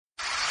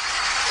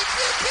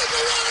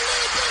people want a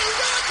little bit of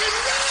rock and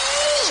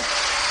roll?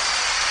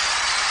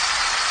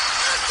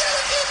 I said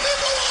if you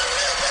people want a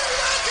little bit of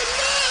rock and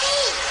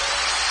roll,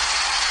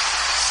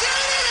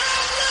 shout it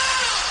out loud.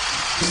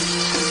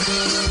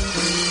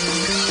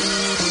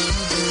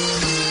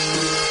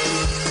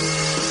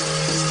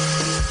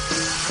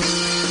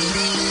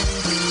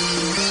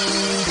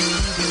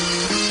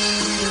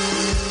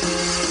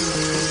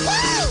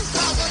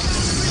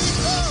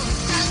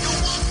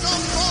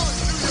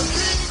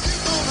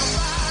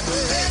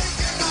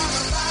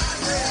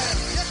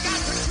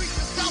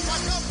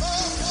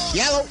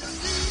 Yellow.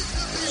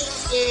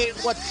 Hey,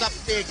 what's up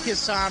there,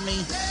 Kiss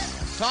Army?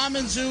 Tom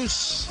and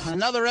Zeus,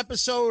 another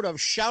episode of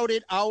Shout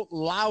It Out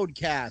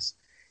Loudcast.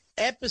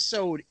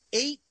 Episode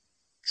 8,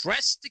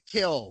 Dressed to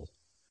Kill.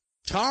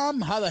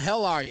 Tom, how the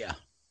hell are you?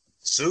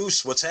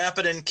 Zeus, what's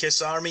happening?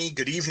 Kiss Army,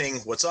 good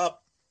evening. What's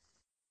up?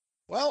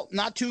 Well,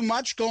 not too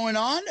much going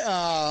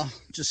on.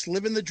 Just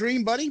living the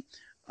dream, buddy.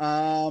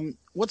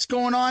 What's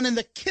going on in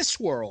the Kiss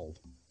world?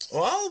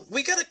 Well,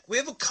 we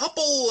have a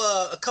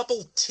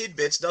couple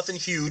tidbits, nothing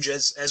huge,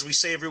 as we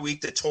say every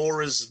week. The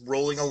tour is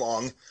rolling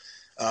along,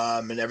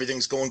 and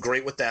everything's going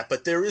great with that.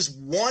 But there is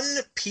one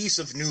piece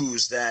of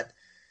news that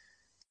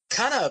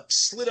kind of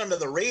slid under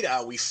the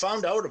radar. We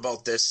found out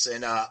about this,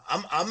 and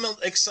I'm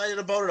excited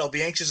about it. I'll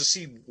be anxious to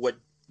see what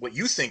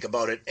you think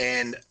about it,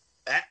 and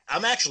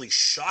I'm actually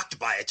shocked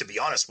by it, to be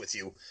honest with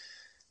you.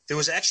 There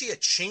was actually a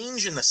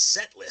change in the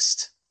set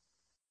list.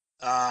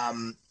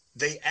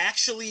 They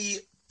actually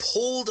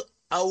pulled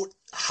out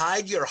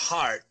Hide Your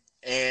Heart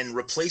and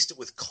replaced it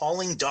with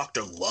Calling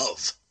Dr.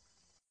 Love.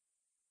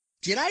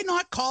 Did I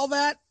not call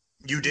that?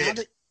 You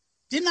did.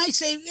 Didn't I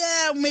say,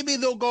 yeah, maybe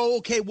they'll go,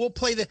 okay, we'll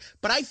play the...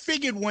 But I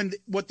figured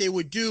what they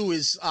would do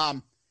is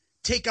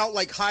take out,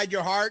 like, Hide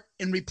Your Heart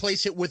and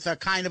replace it with a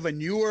kind of a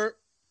newer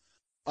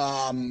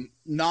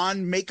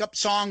non-makeup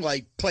song,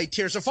 like play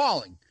Tears Are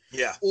Falling.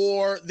 Yeah.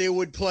 Or they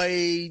would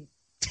play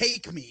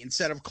Take Me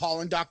instead of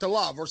Calling Dr.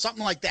 Love or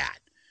something like that.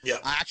 Yeah.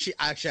 Actually,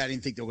 I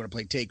didn't think they were going to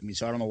play Take Me,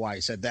 so I don't know why I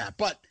said that.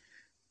 But,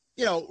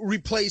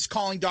 replace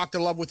Calling Dr.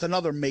 Love with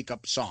another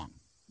makeup song,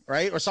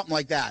 right? Or something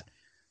like that.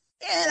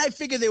 And I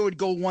figured they would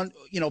go one,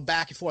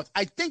 back and forth.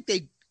 I think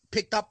they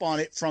picked up on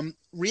it from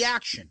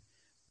Reaction.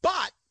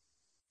 But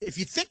if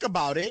you think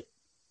about it,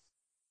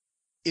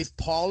 if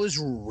Paul is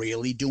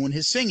really doing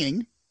his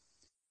singing,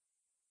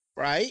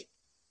 right,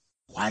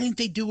 why didn't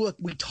they do what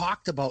we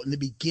talked about in the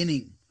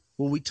beginning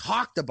when we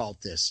talked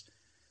about this?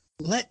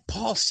 Let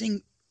Paul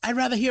sing. I'd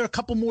rather hear a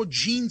couple more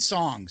Gene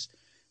songs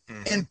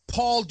and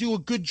Paul do a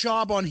good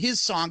job on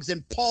his songs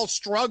than Paul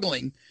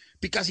struggling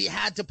because he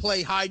had to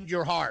play Hide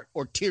Your Heart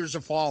or Tears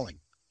Are Falling.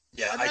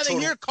 Yeah, I'd rather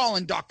hear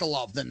Calling Dr.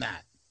 Love than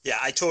that. Yeah,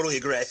 I totally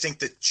agree. I think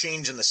the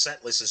change in the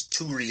set list is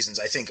two reasons.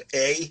 I think,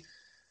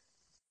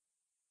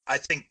 I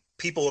think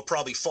people were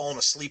probably falling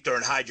asleep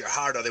during Hide Your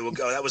Heart, or they would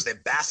go, that was their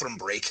bathroom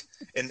break,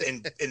 and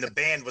the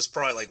band was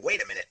probably like,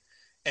 wait a minute.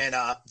 And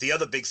the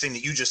other big thing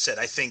that you just said,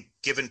 I think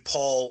giving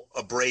Paul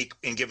a break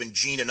and giving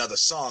Gene another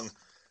song.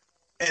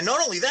 And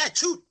not only that,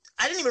 too,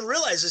 I didn't even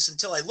realize this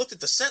until I looked at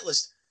the set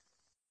list.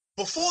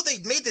 Before they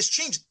made this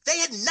change, they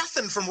had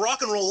nothing from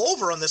Rock and Roll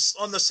Over on the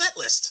set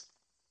list.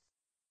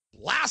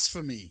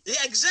 Blasphemy. Yeah,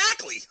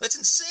 exactly. That's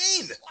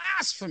insane.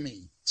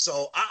 Blasphemy.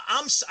 So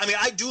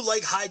I do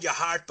like Hide Your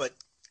Heart, but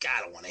God,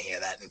 I don't want to hear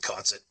that in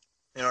concert.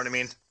 You know what I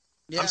mean?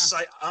 Yeah.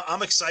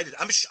 I'm excited.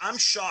 I'm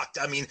shocked.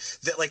 I mean,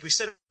 that, like we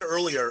said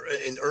earlier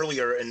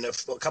in a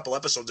couple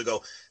episodes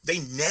ago, they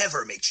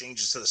never make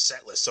changes to the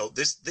set list. So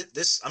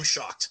this I'm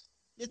shocked.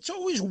 It's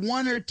always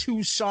one or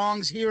two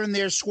songs here and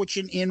there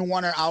switching in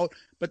one or out,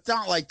 but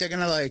not like they're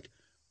gonna like,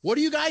 what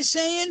are you guys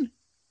saying?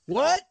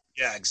 What?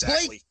 Yeah,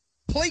 exactly.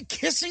 Play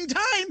Kissing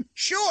Time?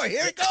 Sure,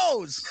 here it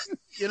goes.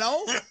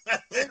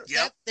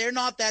 Yep. They're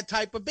not that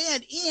type of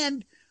band,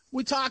 and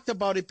we talked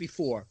about it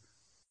before.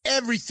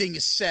 Everything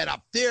is set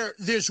up.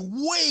 There's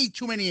way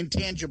too many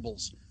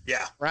intangibles.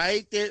 Yeah.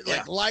 Right?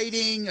 Like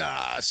lighting,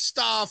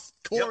 stuff,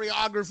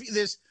 choreography. Yep.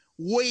 There's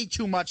way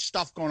too much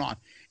stuff going on.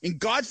 And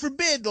God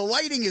forbid the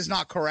lighting is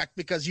not correct,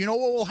 because you know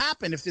what will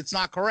happen if it's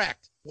not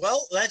correct.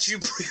 Well, that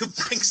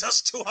brings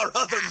us to our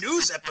other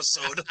news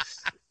episode.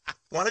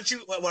 Why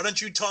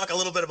don't you talk a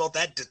little bit about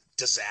that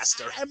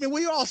disaster? I mean,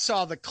 we all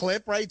saw the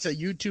clip, right? It's a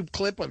YouTube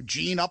clip of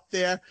Gene up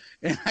there,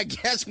 and I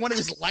guess one of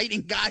his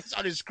lighting guys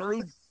on his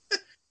crew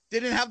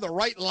didn't have the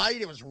right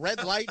light. It was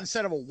red light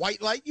instead of a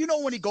white light. You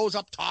know when he goes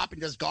up top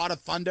and does God of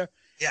Thunder?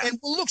 Yeah. And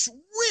what looks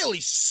really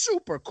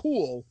super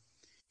cool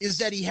is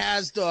that he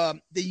has what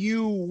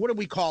do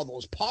we call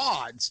those,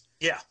 pods?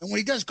 Yeah. And when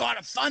he does God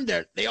of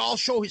Thunder, they all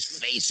show his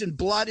face in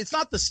blood. It's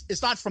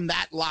not from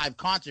that live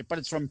concert, but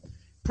it's from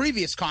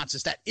previous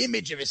concerts. That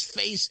image of his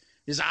face,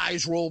 his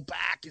eyes roll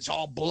back, it's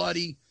all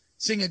bloody,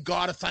 singing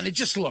God of Thunder. It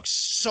just looks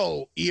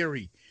so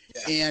eerie.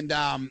 Yeah.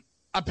 And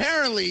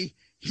apparently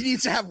he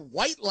needs to have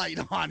white light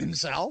on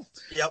himself.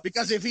 Yep.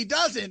 Because if he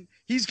doesn't,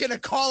 he's going to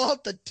call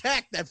out the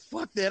tech that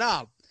fucked it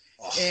up.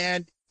 Oh.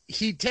 And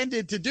he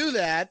tended to do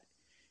that.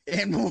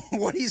 And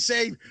what he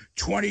say?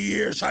 20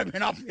 years I've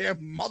been up here,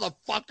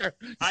 motherfucker.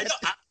 I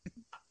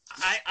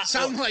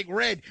Sound like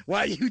Red.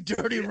 Why, you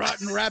dirty,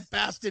 rotten rat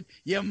bastard,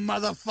 you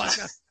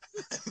motherfucker.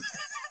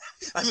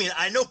 I mean,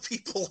 I know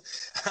people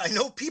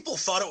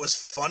thought it was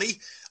funny.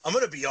 I'm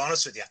going to be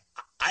honest with you.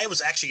 I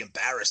was actually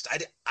embarrassed.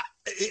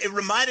 It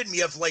reminded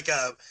me of like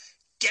a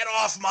get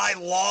off my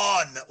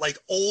lawn, like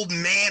old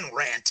man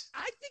rant.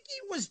 I think he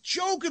was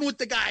joking with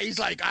the guy. He's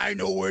like, I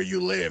know where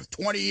you live,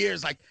 20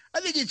 years. Like,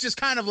 I think he's just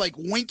kind of like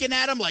winking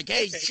at him like,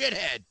 hey,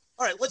 shithead.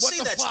 All right, let's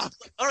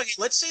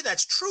say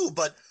that's true,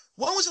 but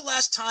when was the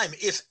last time,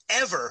 if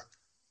ever,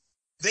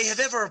 they have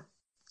ever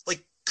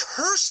like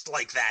cursed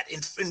like that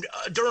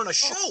during a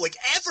show, like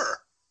ever?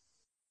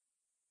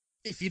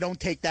 If you don't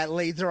take that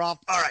laser off.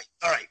 All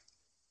right.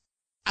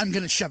 I'm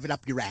going to shove it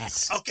up your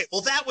ass. Okay,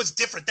 well, that was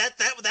different.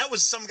 That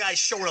was some guy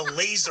showing a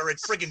laser at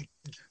friggin'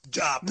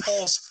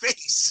 Paul's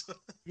face.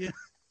 Yeah.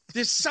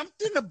 There's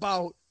something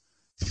about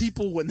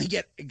people when they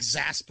get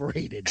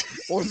exasperated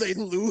or they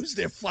lose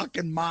their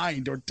fucking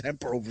mind or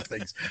temper over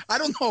things. I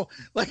don't know,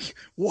 like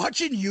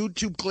watching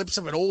YouTube clips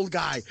of an old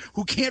guy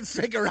who can't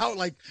figure out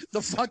like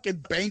the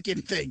fucking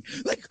banking thing.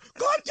 Like,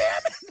 God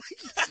damn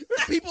it.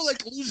 People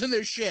like losing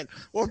their shit.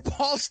 Or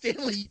Paul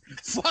Stanley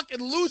fucking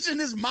losing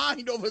his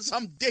mind over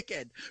some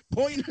dickhead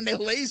pointing a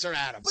laser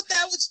at him. But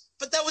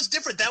that was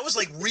different. That was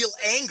like real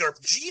anger.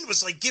 Gene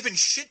was like giving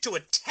shit to a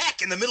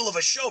tech in the middle of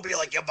a show, be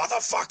like, you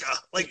motherfucker.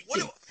 Like,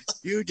 what?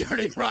 You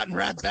dirty, rotten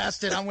rat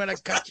bastard. I'm going to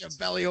cut your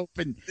belly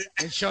open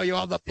and show you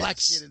all the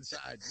black shit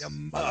inside. You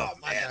motherfucker. Oh,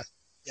 man.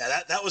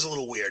 Yeah, that was a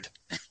little weird.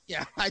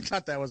 Yeah, I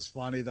thought that was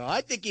funny, though.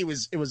 I think it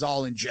was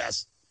all in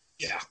jest.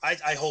 Yeah,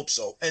 I hope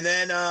so. And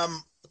then a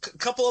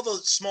couple of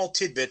small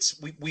tidbits.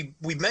 We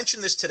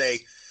mentioned this today.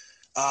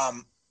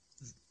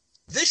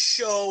 This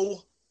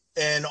show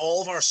and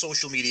all of our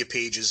social media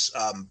pages,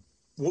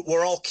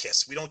 we're all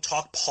KISS. We don't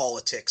talk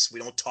politics. We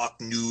don't talk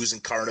news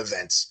and current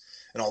events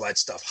and all that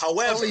stuff.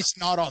 However, at least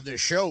not on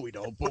this show, we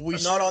don't. But we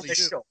not on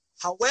this show.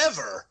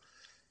 However,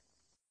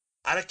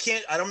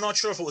 I'm not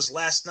sure if it was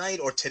last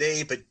night or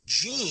today, but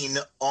Gene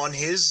on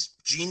his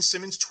Gene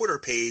Simmons Twitter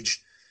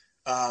page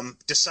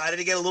decided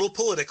to get a little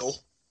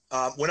political.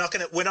 We're not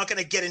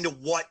gonna get into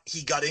what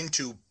he got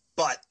into,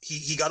 but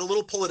he got a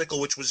little political,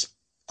 which was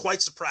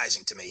quite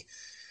surprising to me.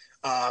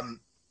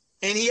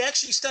 And he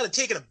actually started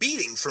taking a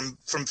beating from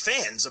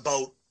fans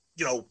about,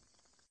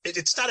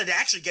 it started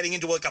actually getting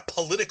into like a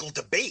political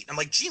debate. I'm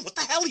like, Gene, what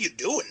the hell are you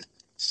doing?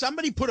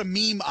 Somebody put a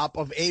meme up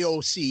of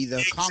AOC, the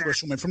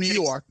congresswoman from New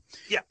York,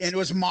 and it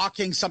was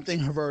mocking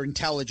something of her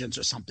intelligence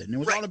or something. It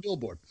was on a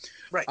billboard.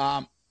 Right.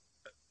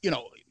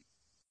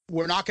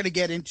 We're not going to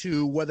get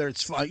into whether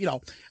it's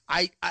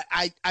I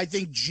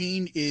think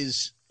Gene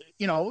is,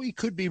 he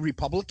could be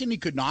Republican. He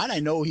could not. I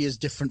know he has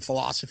different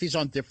philosophies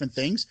on different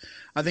things.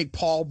 I think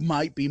Paul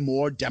might be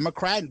more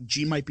Democrat.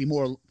 Gene might be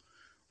more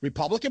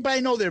Republican, but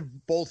I know they're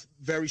both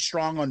very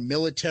strong on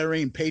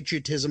military and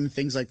patriotism and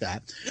things like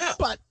that. Yeah.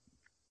 But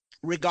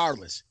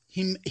regardless,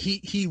 he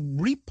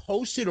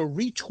reposted or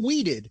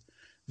retweeted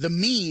the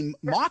meme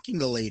mocking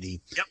the lady.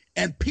 Yep.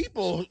 And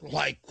people were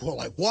like,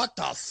 what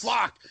the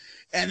fuck?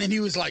 And then he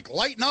was like,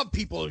 lighten up,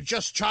 people.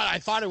 Just try. I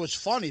thought it was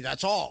funny.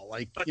 That's all.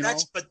 Like,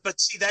 but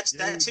see,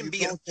 that's him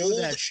being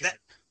old.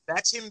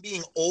 That's him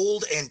being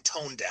old and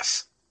tone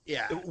deaf.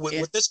 Yeah.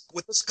 With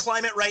this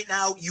climate right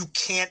now, you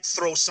can't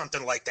throw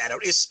something like that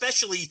out,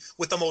 especially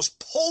with the most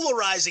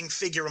polarizing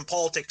figure in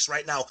politics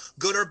right now,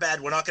 good or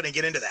bad. We're not going to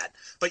get into that,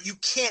 but you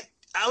can't.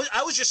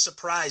 I was just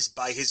surprised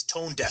by his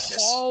tone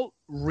deafness. Paul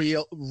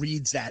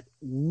reads that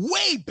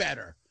way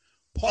better.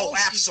 Paul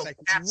absolutely.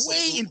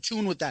 Way in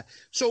tune with that.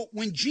 So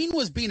when Gene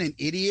was being an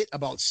idiot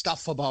about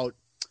stuff about,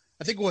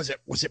 I think was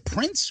it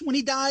Prince when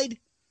he died?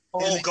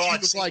 Oh God! He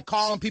was like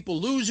calling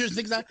people losers and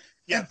things like that.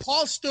 Yeah. And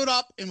Paul stood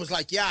up and was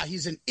like, "Yeah,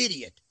 he's an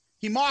idiot."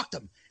 He mocked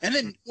him. And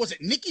then was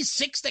it Nikki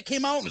Sixx that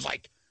came out and was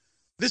like,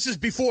 "This is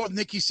before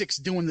Nikki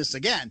Sixx doing this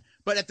again."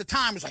 But at the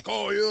time, it was like,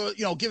 "Oh,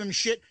 you give him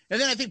shit."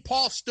 And then I think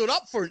Paul stood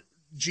up for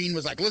Gene.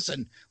 Was like,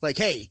 "Listen, like,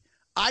 hey,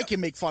 I can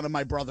make fun of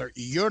my brother.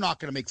 You're not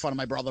going to make fun of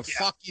my brother.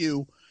 Yeah. Fuck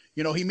you."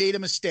 He made a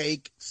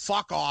mistake.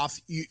 Fuck off.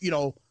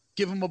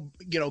 Give him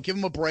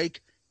a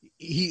break.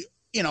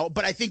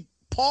 But I think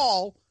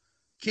Paul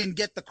can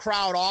get the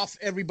crowd off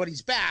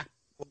everybody's back.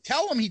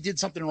 Tell him he did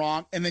something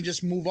wrong, and then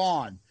just move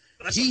on.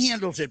 He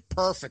handles it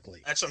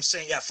perfectly. That's what I'm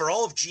saying. Yeah, for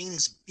all of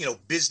Gene's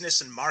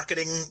business and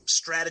marketing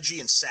strategy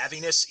and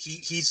savviness,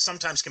 he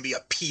sometimes can be a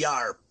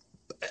PR.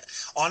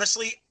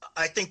 Honestly,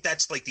 I think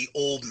that's like the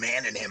old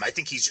man in him. I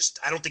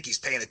don't think he's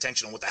paying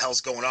attention to what the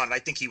hell's going on. And I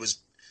think he was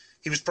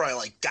probably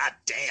like, God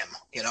damn,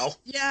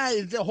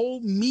 Yeah, the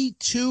whole Me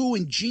Too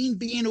and Gene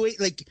being away.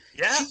 Like,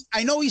 yeah.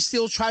 I know he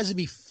still tries to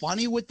be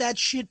funny with that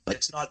shit, but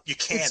it's not. You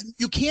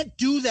can't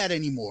do that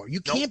anymore.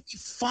 You can't be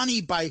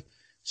funny by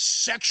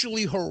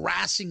sexually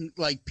harassing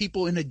like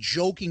people in a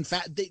joking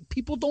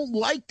people don't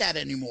like that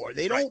anymore.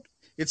 They don't.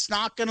 It's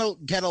not gonna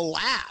get a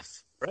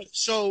laugh. Right.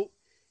 So,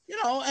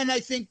 and I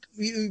think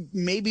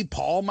maybe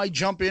Paul might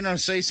jump in and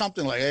say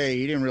something like, "Hey,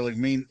 he didn't really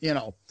mean,"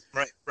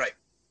 Right.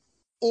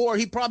 Or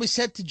he probably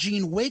said to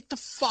Gene, wake the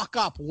fuck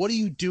up. What are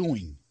you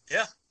doing?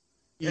 Yeah.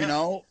 He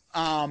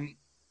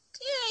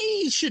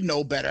he should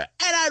know better.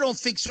 And I don't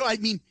think so. I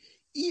mean,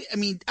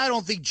 I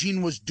don't think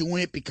Gene was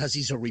doing it because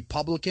he's a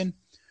Republican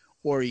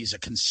or he's a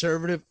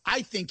conservative.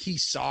 I think he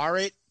saw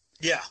it.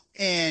 Yeah.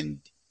 And,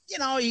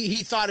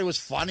 he thought it was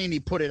funny and he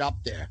put it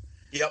up there.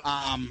 Yep.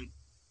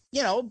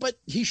 But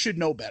he should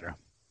know better.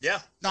 Yeah.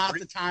 Not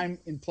the time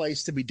and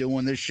place to be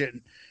doing this shit,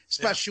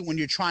 especially when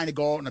you're trying to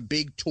go out on a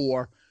big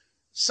tour.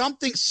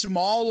 Something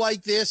small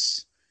like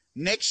this,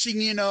 next thing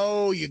you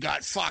know, you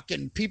got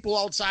fucking people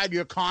outside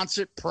your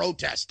concert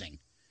protesting.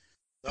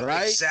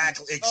 Right?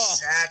 Exactly. Oh,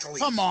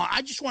 come on.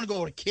 I just want to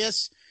go to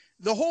Kiss.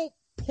 The whole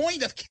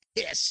point of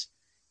Kiss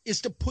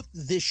is to put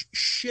this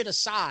shit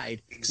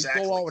aside and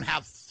go out and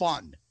have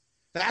fun.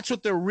 That's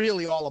what they're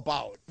really all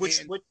about.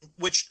 Which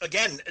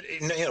again,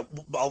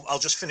 I'll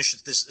just finish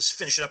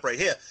it up right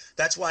here.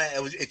 That's why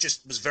it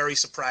just was very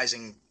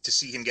surprising to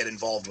see him get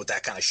involved with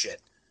that kind of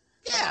shit.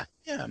 Yeah.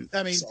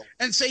 I mean,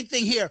 and same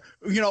thing here.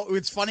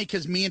 It's funny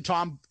because me and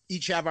Tom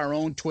each have our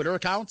own Twitter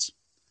accounts.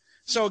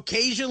 So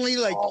occasionally,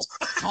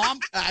 Tom,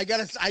 I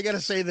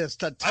gotta say this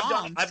to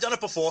Tom. I've done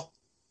it before.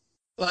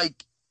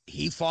 Like,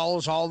 he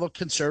follows all the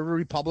conservative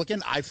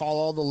Republican. I follow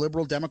all the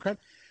liberal Democrat.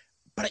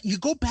 But you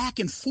go back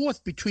and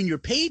forth between your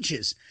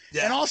pages,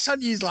 and all of a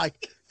sudden he's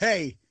like,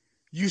 "Hey,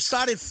 you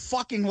started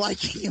fucking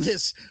liking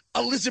this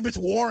Elizabeth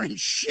Warren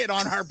shit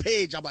on our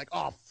page." I'm like,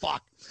 "Oh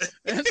fuck,"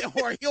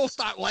 or he'll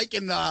start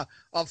liking a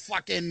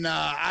fucking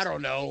I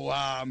don't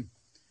know,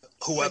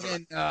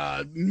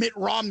 whoever Mitt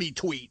Romney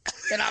tweet,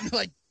 and I'm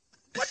like,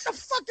 "What the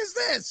fuck is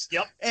this?"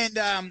 Yep. And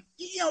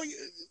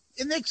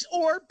and next,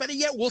 or better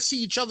yet, we'll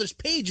see each other's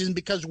pages, and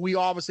because we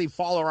obviously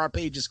follow our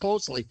pages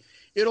closely,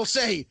 it'll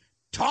say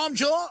Tom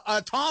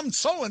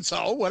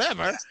so-and-so,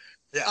 whatever,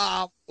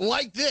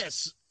 like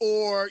this,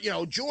 or,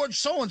 George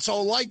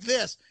so-and-so like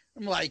this.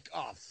 I'm like,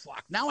 oh,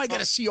 fuck. Now I got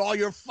to see all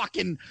your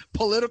fucking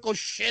political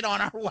shit on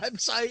our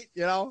website,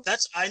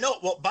 I know.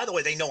 Well, by the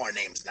way, they know our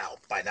names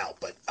by now,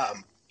 but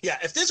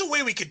if there's a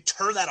way we could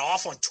turn that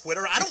off on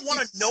Twitter, I don't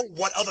want to know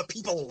what other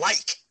people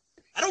like.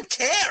 I don't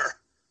care.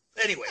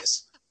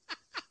 Anyways.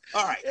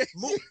 All right,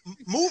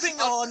 moving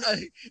on.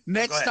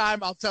 Next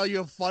time, I'll tell you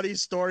a funny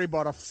story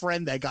about a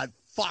friend that got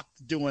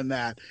fucked doing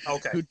that.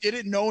 Okay. Who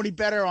didn't know any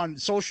better on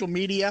social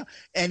media,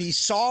 and he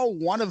saw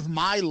one of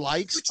my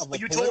likes.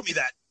 You told me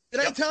that.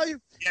 Did I tell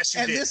you? Yes, you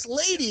did. And this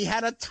lady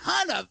had a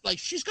ton of,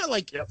 she's got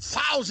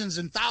thousands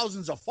and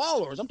thousands of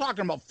followers. I'm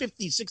talking about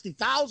 50,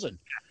 60,000.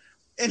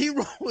 Yeah.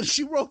 And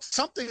she wrote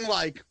something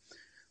like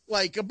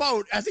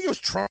about, I think it was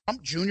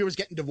Trump Jr. was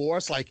getting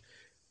divorced,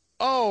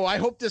 oh, I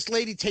hope this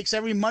lady takes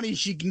every money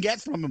she can get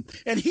from him.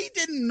 And he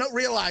didn't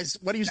realize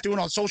what he was doing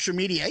on social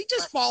media. He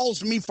just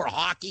follows me for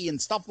hockey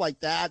and stuff like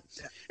that.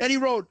 And he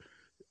wrote,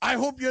 I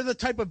hope you're the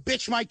type of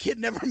bitch my kid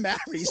never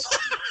marries.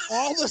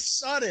 All of a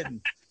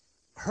sudden,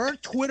 her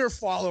Twitter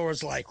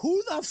followers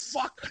who the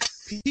fuck?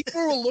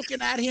 People were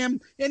looking at him,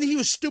 and he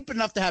was stupid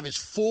enough to have his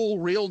full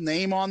real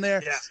name on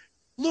there. Yeah.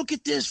 Look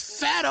at this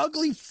fat,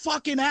 ugly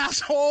fucking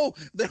asshole.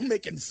 They're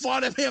making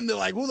fun of him. They're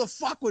like, who the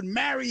fuck would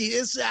marry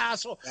this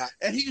asshole? Yeah.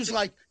 And he was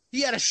like,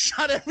 he had to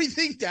shut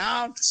everything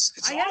down.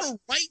 I had to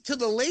write to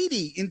the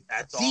lady and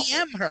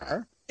DM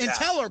her and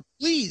tell her,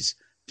 please,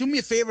 do me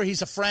a favor.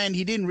 He's a friend.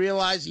 He didn't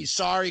realize. He's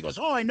sorry. He goes,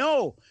 oh, I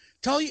know.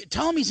 Tell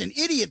him he's an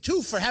idiot,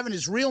 too, for having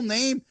his real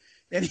name.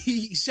 And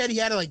he said he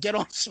had to get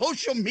on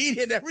social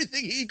media and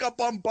everything. He got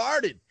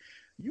bombarded.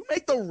 You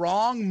make the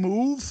wrong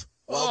move.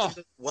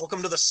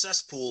 Welcome to the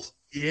cesspool.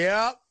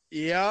 Yep.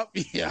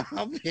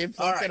 It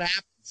fucking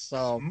happens.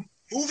 So,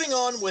 moving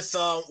on with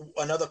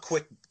another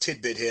quick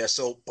tidbit here.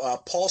 So,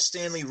 Paul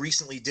Stanley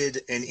recently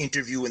did an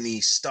interview in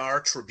the Star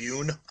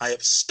Tribune.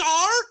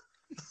 Star?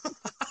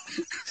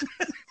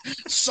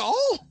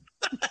 Saul?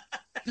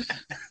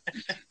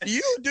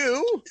 You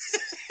do?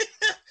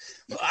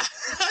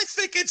 I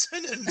think it's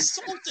an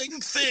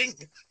insulting thing.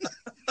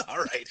 All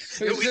right.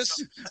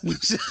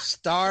 Was this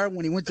Star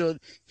when he went to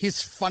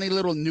his funny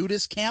little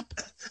nudist camp?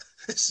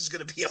 This is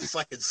going to be a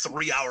fucking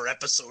 3-hour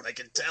episode, I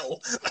can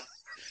tell.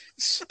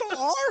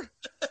 Star?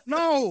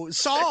 No,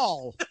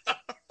 Saul.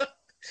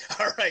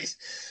 All right.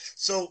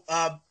 So,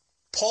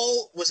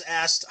 Paul was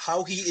asked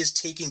how he is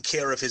taking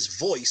care of his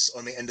voice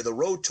on the End of the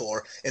Road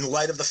tour in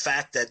light of the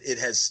fact that it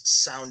has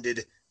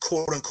sounded,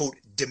 quote-unquote,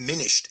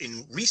 diminished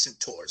in recent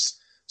tours.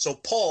 So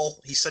Paul,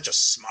 he's such a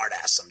smart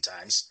ass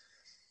sometimes.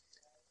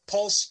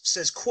 Paul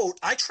says, quote,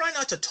 I try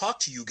not to talk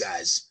to you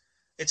guys.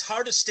 It's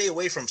hard to stay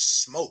away from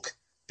smoke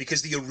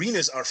because the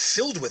arenas are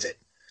filled with it.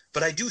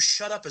 But I do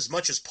shut up as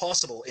much as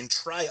possible and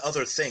try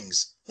other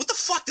things. What the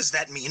fuck does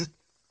that mean?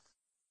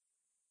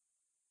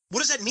 What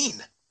does that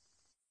mean?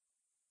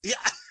 Yeah.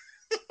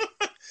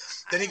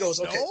 Then he goes,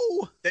 okay.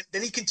 No.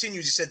 Then he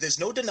continues. He said, there's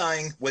no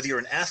denying whether you're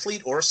an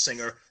athlete or a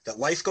singer that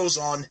life goes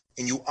on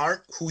and you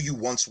aren't who you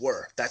once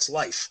were. That's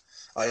life.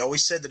 I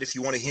always said that if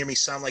you want to hear me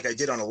sound like I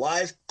did on a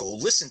live, go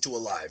listen to a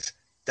live.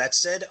 That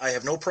said, I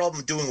have no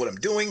problem doing what I'm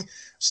doing,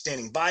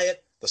 standing by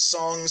it. The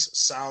songs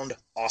sound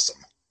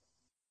awesome.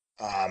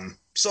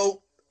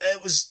 So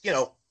it was,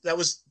 that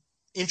was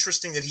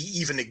interesting that he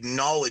even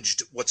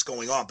acknowledged what's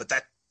going on, but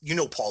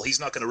Paul, he's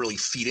not going to really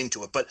feed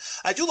into it. But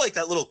I do like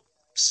that little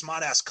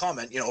smart ass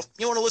comment. If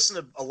you want to listen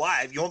to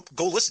Alive, you want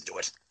go listen to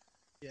it.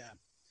 Yeah.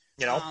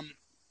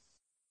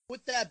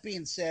 With that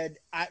being said,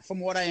 from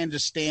what I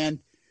understand,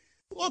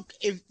 look,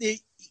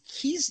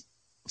 he's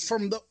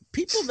from the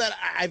people that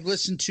I've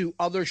listened to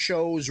other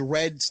shows,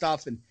 read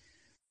stuff, and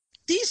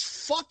these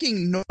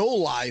fucking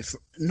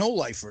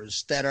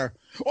no-lifers that are,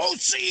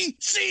 see,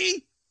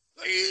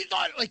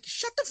 like,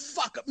 shut the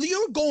fuck up.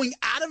 You're going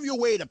out of your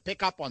way to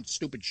pick up on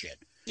stupid shit.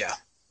 Yeah.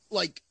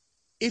 Like,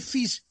 if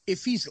he's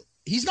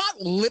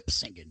not lip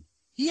singing,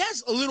 he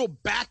has a little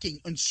backing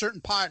in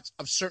certain parts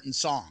of certain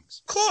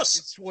songs. Of course.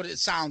 It's what it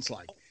sounds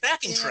like.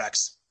 Backing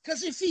tracks.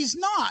 Because if he's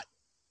not,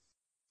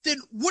 then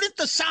wouldn't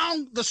the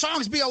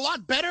songs be a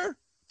lot better?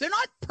 They're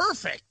not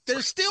perfect.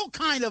 They're still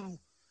kind of,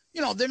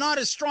 they're not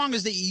as strong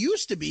as they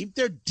used to be.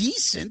 They're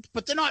decent,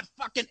 but they're not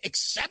fucking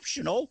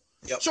exceptional.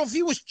 Yep. So if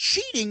he was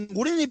cheating,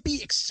 wouldn't it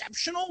be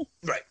exceptional?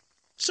 Right.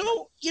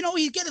 So,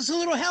 he get us a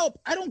little help.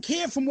 I don't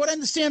care. From what I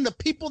understand, the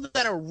people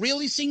that are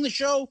really seeing the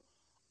show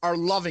are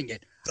loving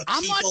it.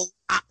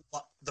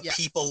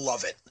 People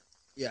love it.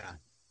 Yeah.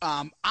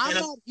 I'm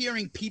not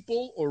hearing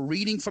people or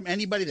reading from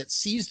anybody that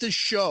sees the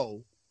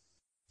show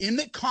in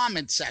the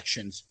comment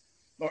sections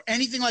or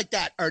anything like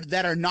that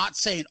that are not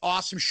saying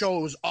awesome show,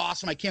 it was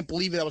awesome, I can't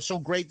believe it, that was so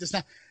great, this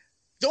now.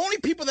 The only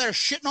people that are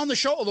shitting on the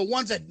show are the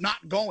ones that are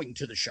not going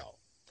to the show.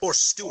 Or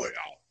Stewart.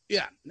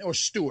 Yeah, or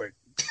Stewart.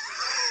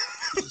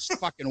 His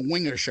fucking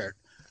winger shirt.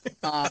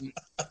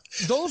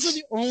 Those are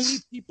the only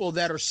people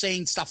that are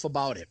saying stuff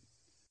about it.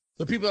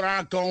 The people that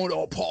aren't going,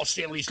 Paul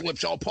Stanley's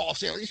lips, Paul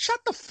Stanley. Shut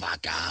the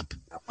fuck up.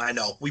 I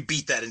know. We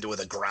beat that into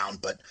the ground,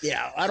 but...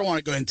 Yeah, I don't want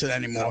to go into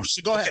that anymore.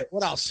 So go ahead.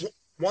 What else?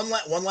 One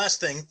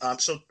last thing. Go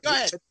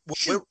ahead.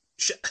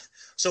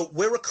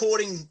 We're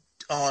recording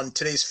on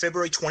today's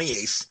February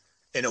 28th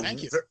in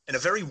a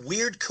very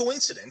weird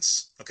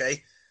coincidence,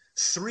 okay?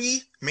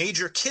 3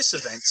 major Kiss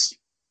events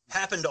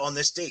happened on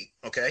this date,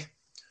 okay?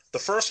 The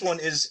first one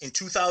is in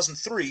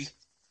 2003,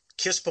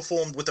 Kiss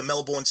performed with the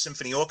Melbourne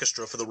Symphony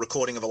Orchestra for the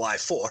recording of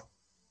Alive 4,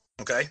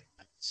 okay?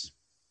 Nice.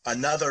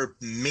 Another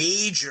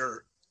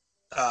major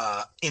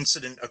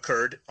incident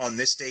occurred on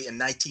this day in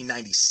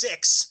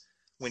 1996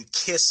 when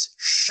Kiss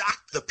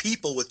shocked the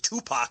people with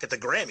Tupac at the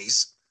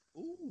Grammys.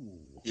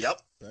 Ooh.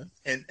 Yep. Okay.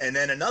 And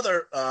then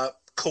another,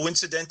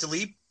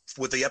 coincidentally,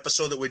 with the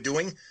episode that we're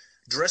doing,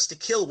 Dress to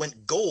Kill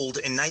went gold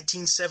in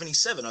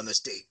 1977 on this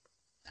date.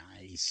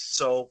 Nice.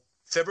 So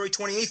February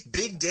 28th,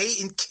 big day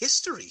in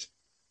history.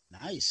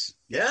 Nice.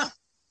 Yeah.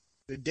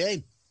 Good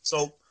day.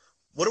 So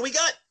what do we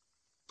got?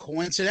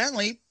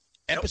 Coincidentally,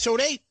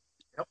 episode 8.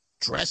 Yep.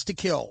 Dress to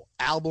Kill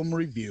album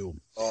review.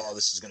 Oh,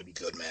 this is going to be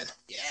good, man.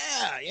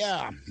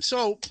 Yeah.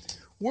 So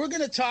we're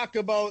going to talk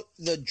about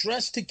the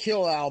Dress to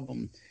Kill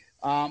album.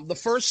 The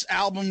first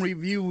album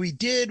review we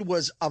did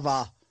was of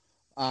a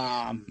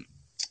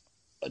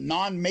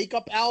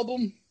non-makeup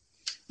album.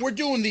 We're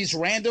doing these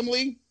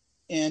randomly,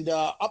 and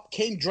up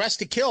came Dress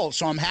to Kill.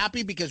 So I'm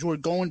happy because we're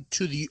going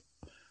to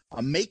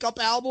a makeup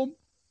album,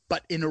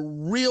 but in a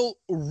real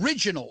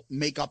original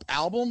makeup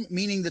album,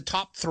 meaning the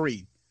top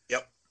 3.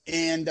 Yep.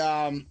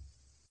 And,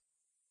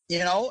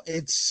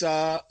 it's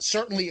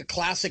certainly a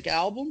classic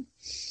album.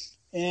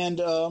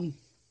 And,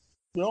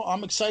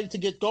 I'm excited to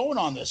get going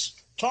on this.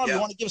 Tom, You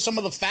want to give some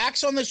of the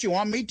facts on this? You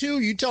want me to?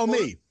 You tell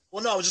me.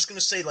 Well, no, I was just going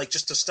to say,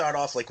 just to start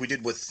off like we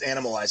did with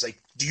Animalize,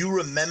 do you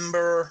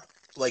remember,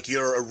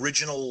 your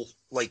original,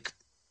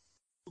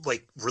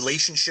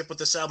 relationship with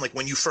this album,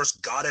 when you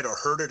first got it or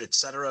heard it,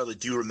 etc.?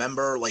 Do you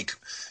remember,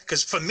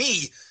 because for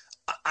me,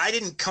 I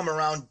didn't come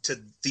around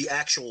to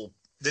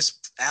this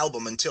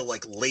album until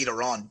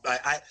later on.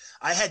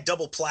 I had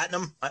double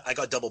platinum. I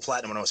got double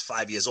platinum when I was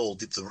 5 years old,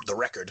 the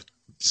record.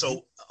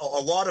 So a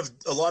lot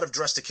of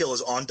Dress to Kill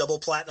is on double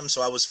platinum.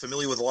 So I was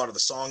familiar with a lot of the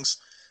songs.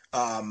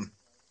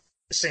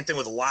 Same thing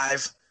with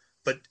Alive,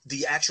 but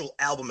the actual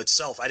album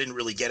itself, I didn't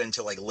really get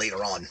into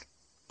later on.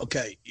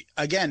 Okay.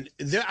 Again,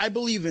 I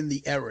believe in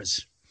the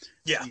eras.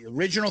 Yeah. The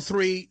original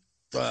 3,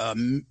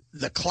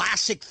 the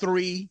classic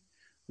 3,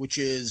 which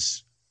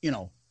is,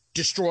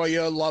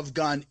 Destroyer, Love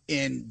Gun,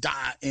 and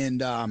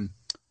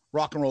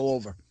Rock and Roll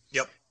Over.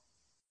 Yep.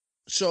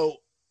 So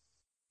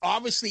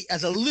obviously,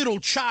 as a little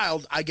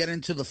child, I get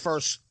into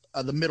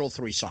the middle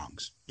 3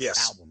 songs.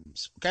 Yes.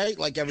 Albums. Okay.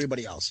 Like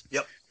everybody else.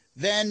 Yep.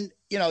 Then,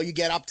 you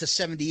get up to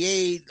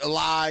 78,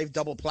 Alive,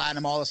 double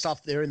platinum, all the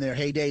stuff there in their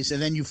heydays,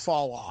 and then you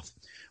fall off.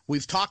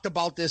 We've talked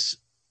about this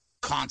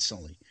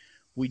constantly.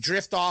 We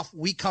drift off.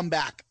 We come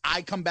back.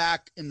 I come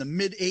back in the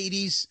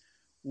mid-'80s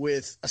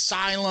with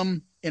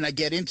Asylum, and I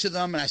get into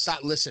them, and I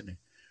start listening.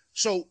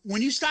 So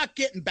when you start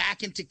getting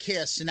back into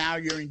Kiss, and now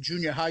you're in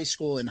junior high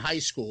school and high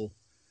school,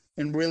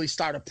 and really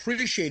start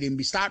appreciating,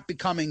 we start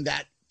becoming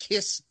that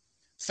Kiss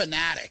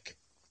fanatic,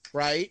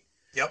 right?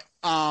 Yep.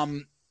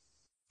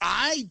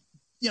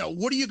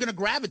 What are you going to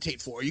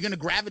gravitate for? Are you going to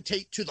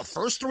gravitate to the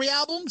first 3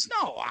 albums?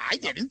 No, I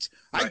didn't.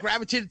 Right. I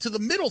gravitated to the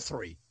middle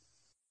 3,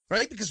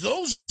 right? Because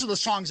those are the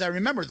songs I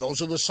remember.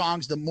 Those are the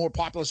songs, the more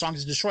popular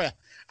songs of Destroyer.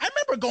 I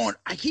remember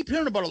I keep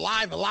hearing about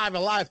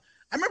Alive.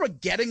 I remember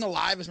Getting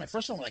Alive as my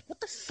first one. I'm like,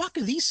 what the fuck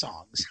are these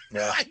songs?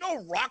 Yeah. I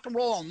know Rock and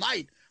Roll All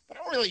Night, but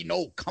I don't really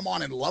know Come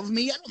On and Love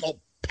Me. I don't know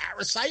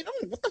Parasite. I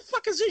don't know what the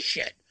fuck is this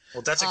shit.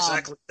 Well, that's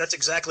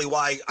exactly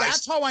why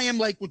that's how I am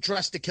like with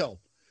Dress to Kill.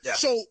 Yeah.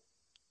 So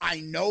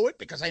I know it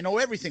because I know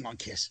everything on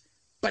Kiss,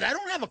 but I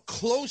don't have a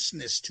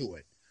closeness to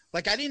it.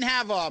 Like I didn't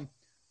have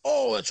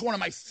it's one of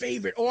my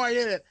favorite.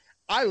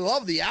 I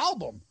love the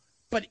album,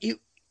 but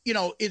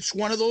it's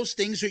one of those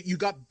things that you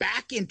got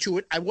back into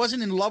it. I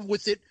wasn't in love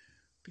with it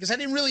because I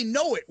didn't really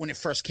know it when it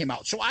first came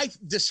out. So I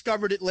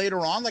discovered it later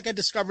on. Like I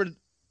discovered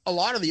a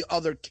lot of the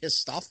other Kiss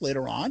stuff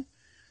later on.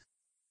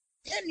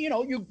 And,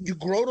 you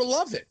grow to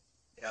love it.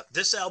 Yeah,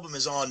 this album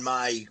is on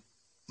my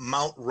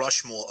Mount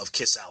Rushmore of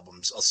Kiss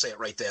albums. I'll say it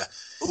right there.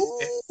 Ooh.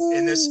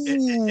 And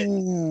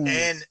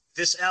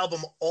this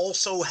album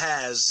also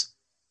has,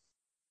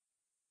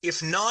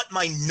 if not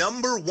my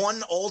number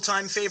one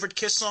all-time favorite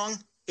Kiss song,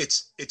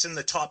 it's in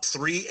the top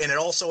 3, and it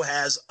also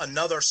has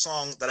another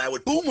song that I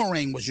would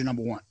Boomerang was your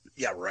number 1.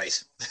 Yeah,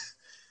 right.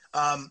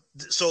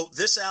 So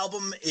this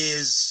album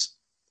is,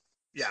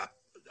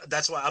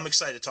 that's why I'm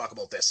excited to talk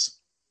about this.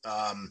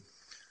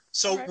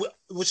 So right.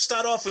 We'll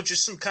start off with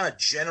just some kind of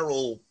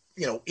general,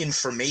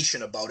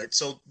 information about it.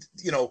 So,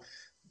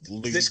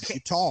 this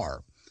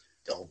guitar.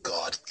 Oh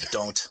God,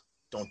 don't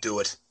do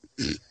it.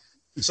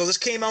 So this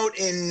came out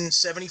in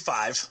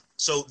 75.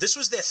 So this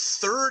was their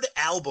 3rd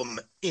album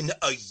in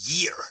a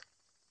year.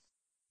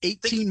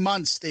 18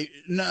 months.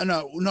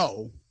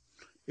 No.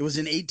 It was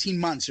in 18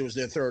 months. It was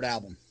their 3rd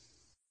album.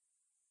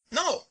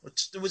 No,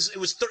 it was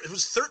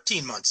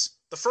 13 months.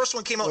 The first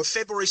one came out in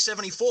February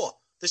 74.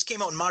 This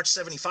came out in March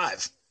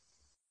 75.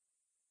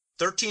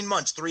 13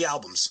 months, 3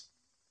 albums.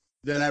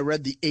 Then I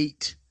read the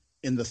 8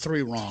 in the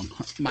 3 wrong.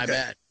 My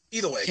bad.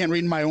 Either way. Can't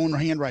read my own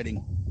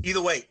handwriting.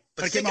 Either way.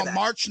 But it came out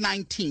March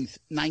 19th,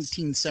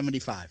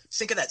 1975.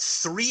 Think of that.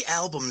 3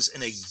 albums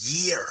in a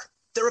year.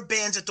 There are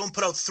bands that don't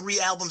put out 3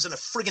 albums in a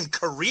friggin'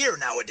 career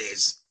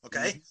nowadays.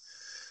 Okay? Mm-hmm.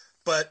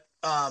 But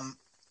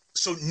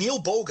so Neil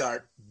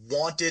Bogart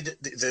wanted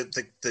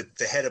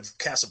the head of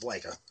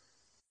Casablanca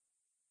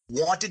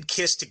wanted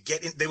Kiss to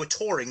get in. They were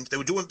touring. They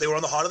were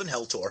on the Hotter Than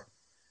Hell tour,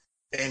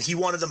 and he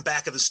wanted them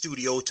back at the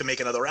studio to make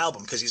another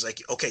album because he's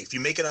like, okay, if you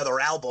make another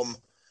album,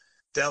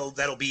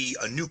 that'll be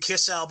a new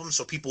Kiss album,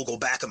 so people will go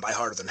back and buy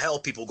Harder Than Hell.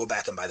 People will go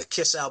back and buy the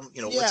Kiss album.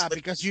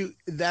 Because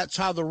that's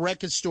how the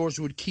record stores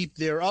would keep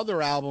their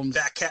other albums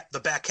the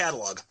back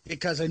catalog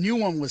because a new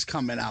one was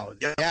coming out.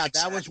 Yep, yeah,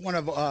 exactly. That was one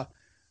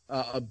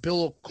of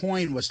Bill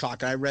Coyne was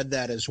talking. I read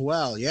that as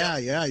well. Yeah,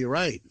 you're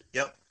right.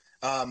 Yep.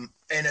 And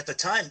at the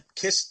time,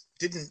 Kiss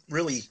didn't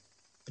really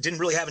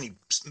have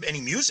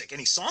any music,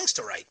 any songs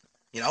to write.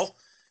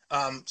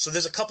 So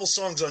there's a couple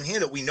songs on here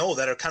that we know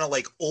that are kind of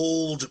like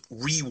old,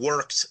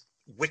 reworked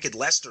Wicked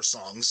Lester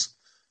songs.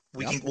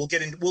 We'll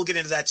get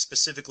into that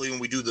specifically when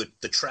we do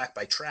the track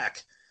by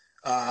track.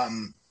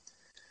 And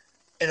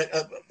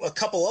a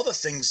couple other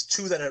things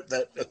too that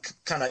are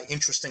kind of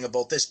interesting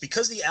about this,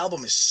 because the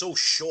album is so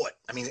short.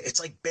 I mean,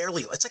 it's like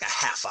a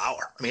half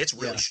hour. I mean, it's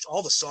really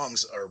all the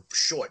songs are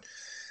short.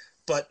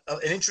 But an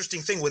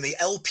interesting thing, when the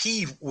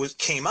LP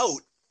came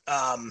out,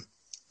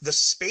 the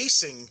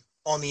spacing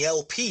on the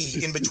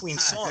LP in between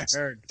songs,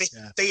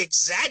 they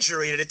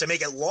exaggerated it to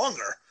make it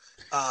longer.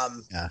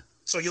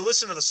 So you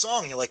listen to the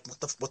song and you're like,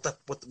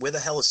 where the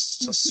hell is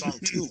song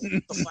 2?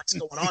 What the fuck's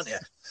going on there?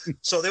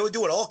 So they were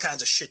doing all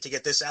kinds of shit to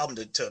get this album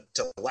to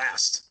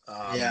last.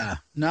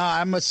 No,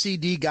 I'm a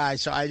CD guy,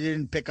 so I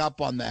didn't pick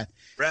up on that.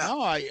 Yeah.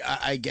 No,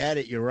 I get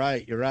it. You're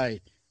right.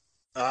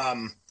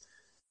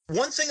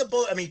 One thing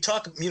about,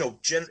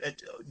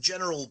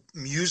 general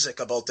music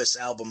about this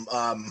album,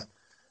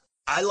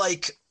 I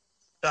like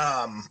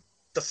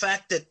the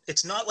fact that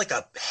it's not like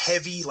a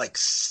heavy,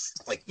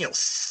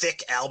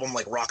 thick album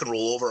like Rock and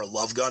Roll Over or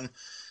Love Gun.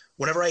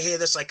 Whenever I hear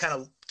this, I kind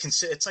of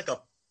consider it's like a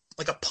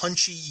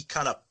punchy,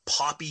 kind of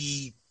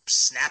poppy,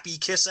 snappy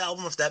Kiss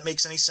album, if that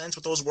makes any sense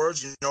with those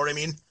words. You know what I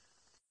mean?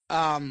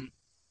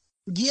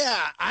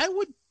 Yeah, I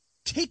would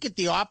take it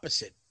the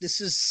opposite.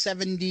 This is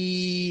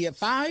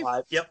 75.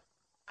 Yep.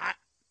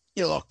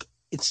 Look,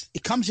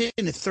 it comes in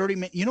at 30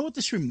 minutes. You know what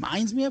this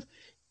reminds me of?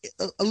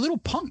 A little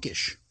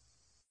punkish.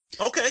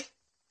 Okay.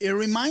 It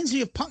reminds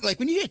me of punk. Like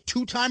when you get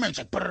 2-timer, it's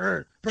like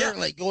brr,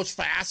 like goes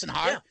fast and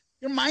hard. Yeah.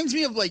 It reminds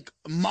me of like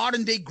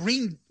modern day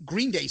Green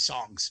Day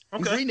songs.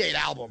 Okay. Green Day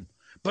album.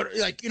 But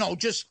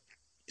just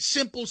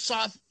simple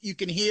stuff you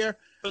can hear.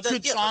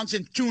 Good songs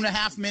in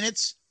 2.5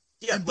 minutes.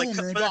 Yeah, and boom,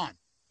 they're gone.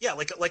 Yeah,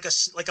 like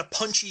a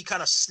punchy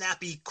kind of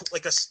snappy,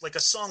 like a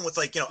song with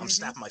I'm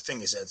snapping my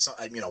fingers at it,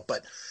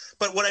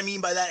 but what I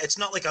mean by that, it's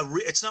not like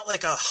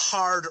a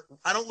hard.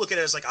 I don't look at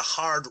it as like a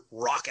hard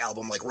rock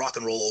album like Rock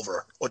and Roll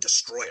Over or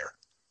Destroyer,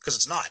 because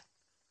it's not.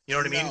 You know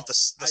what I mean? The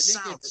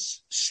sound,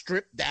 it's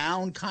stripped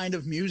down kind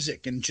of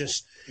music and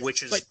just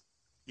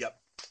yep.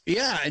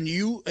 Yeah, and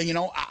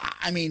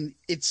I mean,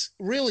 it's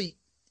really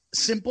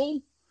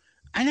simple.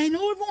 And I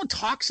know everyone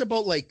talks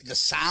about like the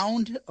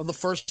sound of the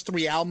first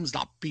 3 albums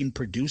not being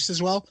produced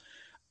as well.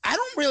 I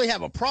don't really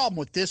have a problem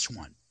with this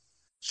one.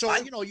 So,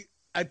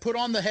 I put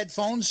on the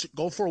headphones,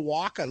 go for a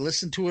walk. I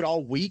listened to it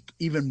all week,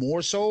 even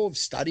more so. I've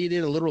studied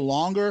it a little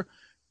longer,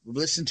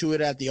 listened to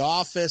it at the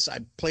office. I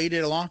played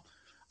it along.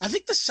 I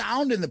think the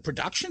sound and the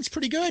production's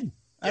pretty good.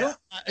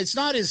 It's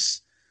not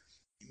as,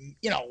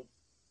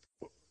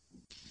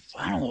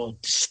 I don't know,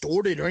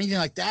 distorted or anything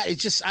like that.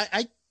 It's just,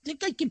 I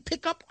think I can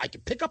pick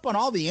up on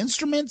all the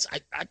instruments.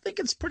 I think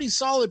it's pretty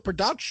solid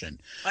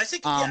production. I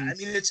think,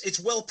 it's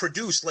well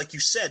produced, like you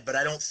said, but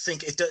I don't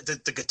think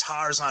the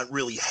guitars aren't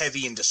really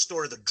heavy and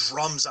distorted. The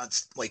drums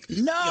aren't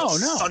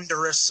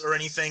thunderous or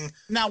anything.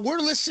 Now we're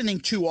listening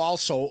to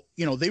also,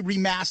 they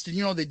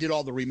remastered, they did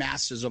all the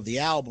remasters of the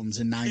albums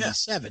in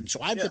 97. So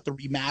I've got the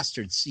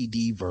remastered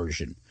CD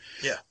version.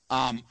 Yeah.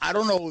 I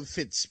don't know if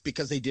it's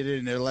because they did it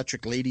in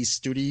Electric Lady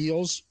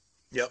Studios.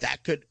 Yep.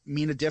 That could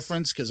mean a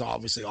difference because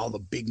obviously all the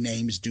big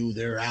names do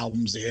their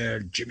albums there.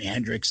 Jimi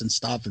Hendrix and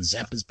stuff, and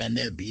Zappa's been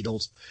there.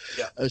 Beatles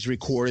is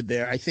recorded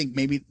there. I think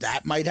maybe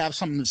that might have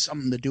something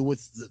to do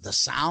with the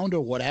sound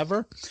or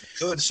whatever.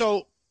 Good.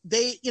 So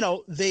they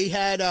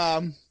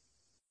had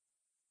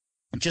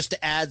just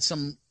to add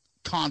some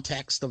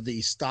context of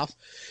the stuff,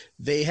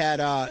 they had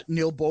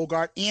Neil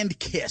Bogart and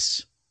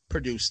Kiss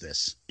produce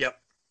this. Yep.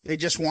 They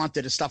just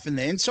wanted the stuff in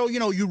there, and so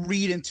you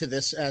read into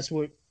this as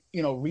we're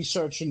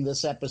researching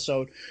this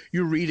episode,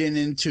 you're reading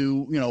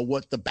into,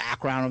 what the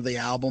background of the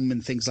album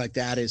and things like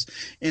that is.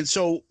 And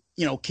so,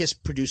 Kiss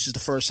produces the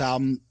first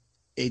album.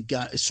 It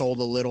sold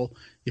a little.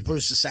 It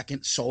produced the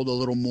second, sold a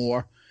little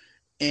more.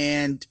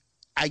 And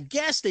I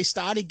guess they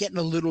started getting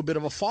a little bit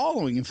of a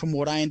following. And from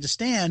what I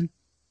understand,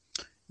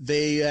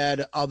 they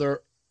had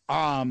other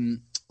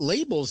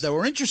labels that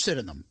were interested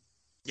in them.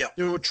 Yeah.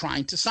 They were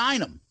trying to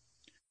sign them.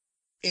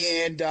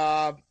 And,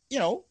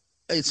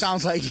 it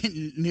sounds like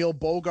Neil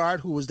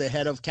Bogart, who was the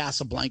head of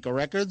Casablanca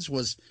Records,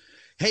 was,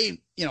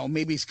 hey,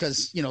 maybe it's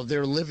because,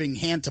 they're living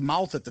hand to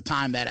mouth at the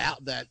time,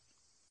 that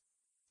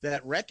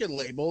record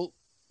label.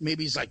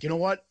 Maybe he's like, you know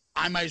what?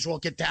 I might as well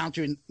get down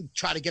to and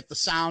try to get the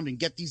sound and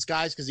get these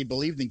guys because he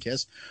believed in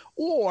Kiss.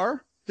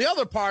 Or the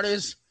other part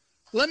is,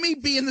 let me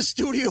be in the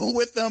studio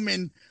with them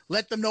and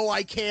let them know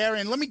I care.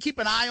 And let me keep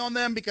an eye on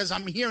them because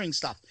I'm hearing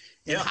stuff.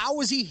 And how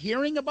was he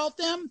hearing about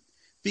them?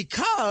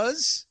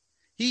 Because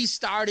he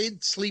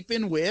started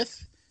sleeping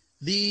with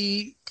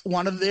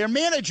one of their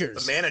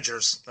managers. The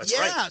managers, that's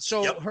right. Yeah,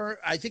 so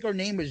I think her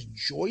name was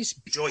Joyce.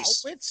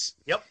 Bielowitz,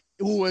 yep.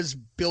 Who was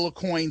Bill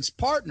Aucoin's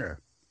partner.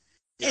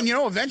 Yep. And,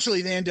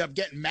 eventually they ended up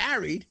getting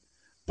married.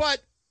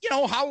 But,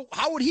 how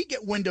would he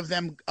get wind of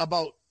them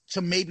about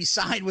to maybe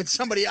sign with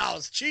somebody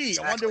else? Gee,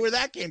 exactly. I wonder where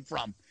that came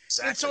from.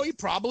 Exactly. And so he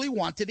probably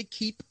wanted to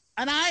keep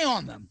an eye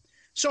on them.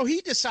 So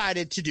he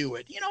decided to do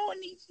it,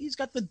 and he's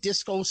got the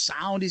disco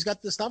sound. He's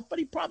got the stuff, but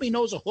he probably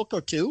knows a hook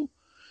or two.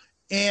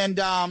 And,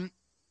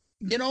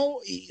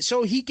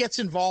 so he gets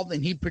involved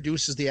and he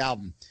produces the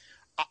album.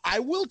 I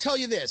will tell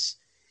you this,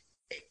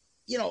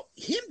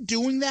 him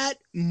doing that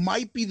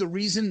might be the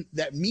reason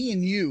that me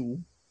and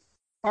you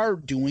are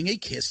doing a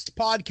Kiss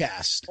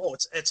podcast. Oh,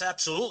 it's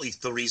absolutely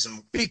the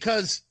reason.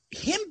 Because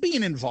him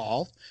being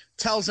involved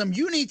tells him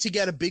you need to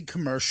get a big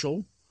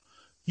commercial.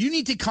 You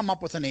need to come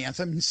up with an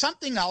anthem,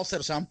 something else,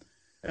 and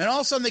all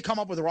of a sudden they come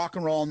up with Rock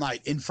and Roll All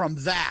Night. And from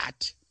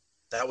that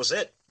was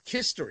it.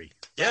 History.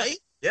 Yeah. Right?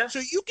 Yeah. So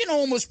you can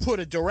almost put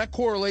a direct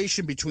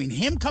correlation between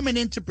him coming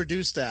in to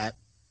produce that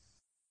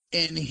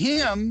and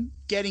him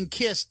getting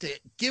Kiss to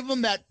give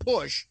them that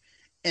push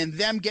and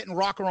them getting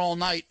Rock and Roll All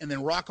Night, and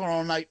then Rock and Roll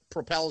All Night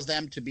propels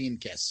them to being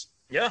Kiss.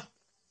 Yeah.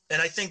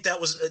 And I think that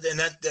was, and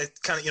that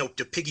kind of,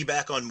 to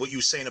piggyback on what you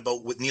were saying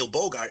about with Neil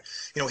Bogart,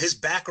 his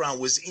background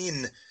was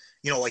in,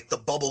 like the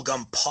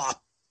bubblegum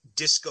pop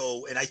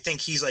disco. And I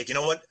think he's like, you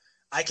know what,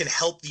 I can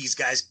help these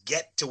guys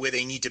get to where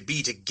they need to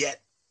be to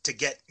get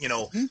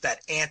that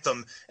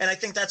anthem. And I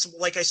think that's,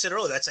 like I said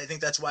earlier, I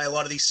think that's why a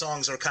lot of these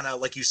songs are kind of,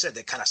 like you said,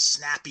 they're kind of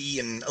snappy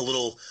and a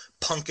little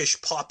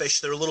punkish,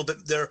 popish. They're a little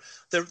bit,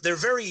 they're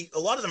very, a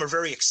lot of them are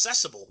very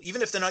accessible.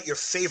 Even if they're not your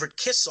favorite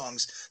Kiss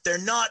songs, they're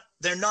not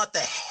the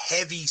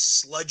heavy,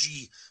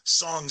 sludgy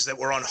songs that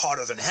were on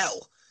Hotter Than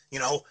Hell,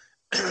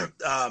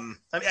 I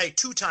mean, a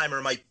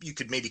Two-Timer you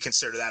could maybe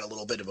consider that a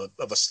little bit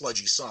of a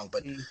sludgy song,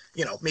 but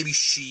maybe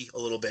She a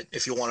little bit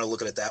if you want to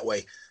look at it that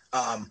way.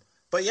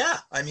 But yeah,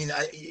 I mean,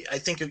 I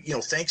think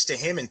thanks to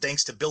him and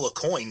thanks to Bill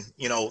Aucoin,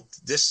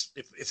 this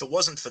if it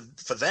wasn't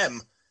for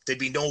them, there'd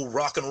be no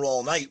Rock and Roll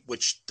All Night,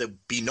 which there'd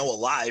be no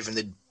Alive,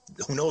 and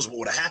who knows what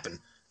would have happened.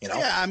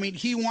 Yeah, I mean,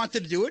 he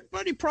wanted to do it,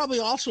 but he probably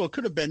also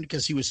could have been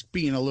because he was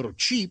being a little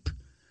cheap.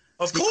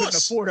 Of course, he couldn't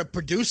afford a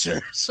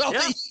producer, so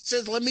he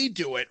says, "Let me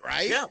do it."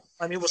 Right? Yeah.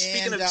 I mean, well,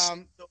 speaking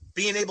of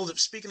being able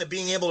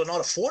to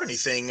not afford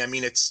anything, I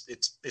mean,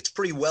 it's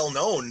pretty well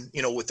known,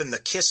 within the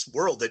Kiss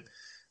world that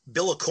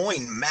Bill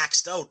Aucoin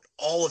maxed out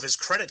all of his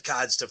credit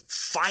cards to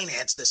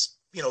finance this,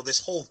 this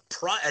whole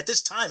at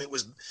this time it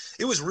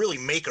was really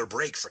make or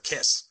break for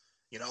Kiss.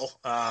 They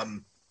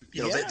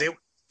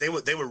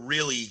were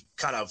really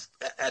kind of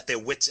at their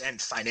wits'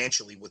 end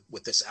financially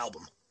with this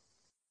album.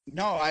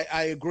 No,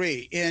 I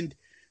agree. And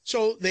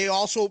so they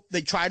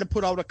try to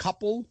put out a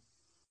couple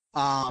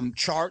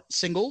chart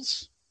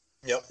singles,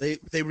 Yep.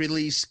 They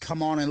released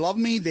 "Come On and Love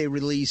Me." They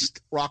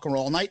released "Rock and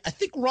Roll All Night." I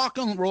think "Rock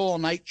and Roll All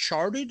Night"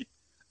 charted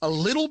a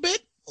little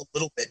bit. A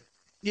little bit.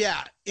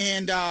 Yeah,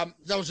 and that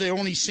was their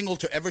only single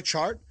to ever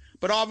chart.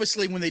 But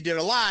obviously, when they did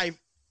it live,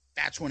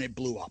 that's when it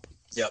blew up.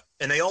 Yep.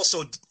 And they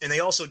also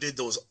did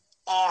those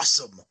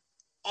awesome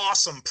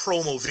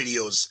promo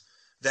videos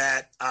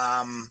that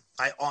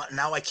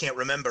I can't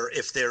remember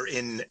if they're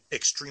in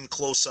extreme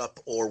close up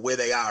or where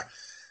they are.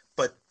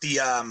 But the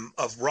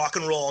of Rock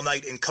and Roll All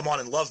Night and Come On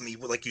and Love Me,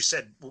 like you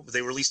said,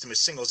 they released them as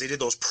singles. They did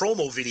those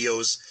promo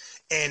videos,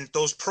 and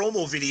those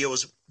promo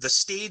videos, the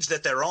stage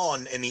that they're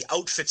on and the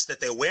outfits that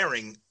they're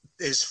wearing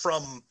is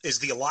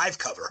the Alive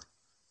cover.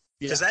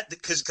 Because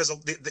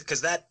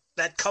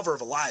that cover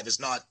of Alive is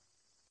not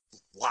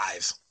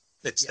live.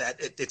 It's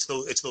it's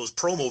those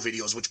promo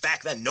videos, which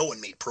back then no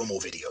one made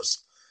promo videos.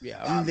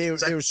 Yeah, I mean, they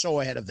were so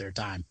ahead of their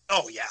time.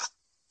 Oh yeah.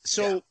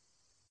 So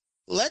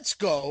let's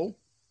go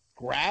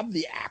grab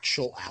the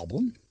actual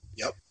album.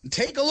 Yep. And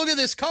take a look at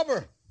this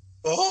cover.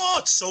 Oh,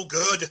 it's so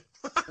good.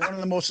 One of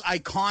the most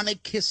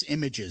iconic Kiss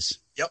images.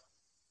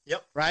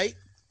 Yep. Right?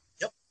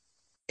 Yep.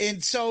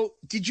 And so,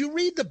 did you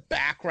read the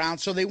background?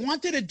 So they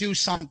wanted to do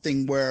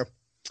something where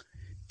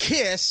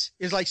Kiss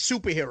is like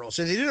superheroes.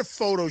 So they did a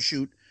photo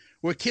shoot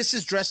where Kiss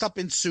is dressed up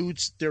in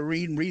suits. They're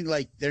reading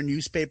like their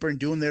newspaper and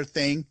doing their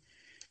thing.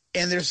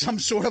 And there's some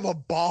sort of a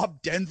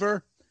Bob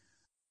Denver.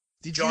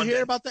 Did you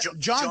hear about that?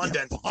 John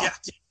Denver. Yeah.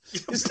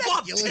 Is that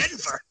Bob Gilligan?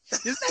 Denver.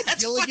 Is that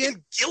That's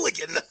Gilligan?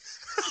 Gilligan.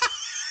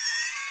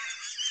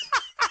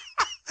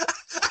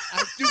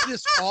 I do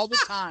this all the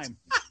time.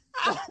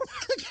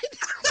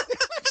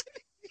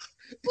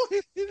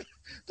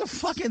 The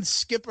fucking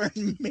Skipper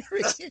and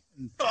Marion.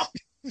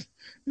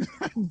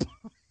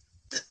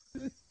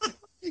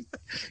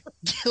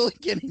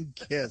 Gilligan and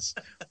Kiss.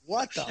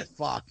 What the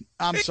fuck?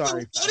 I'm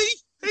sorry. Buddy.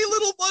 Hey,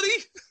 little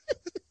buddy.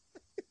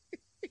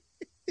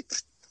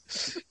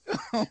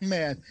 Oh,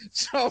 man.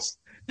 So,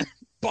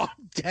 Bob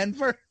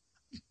Denver.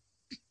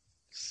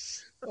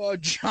 Oh,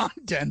 John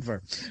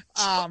Denver.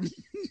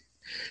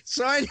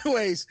 So,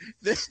 anyways,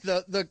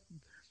 the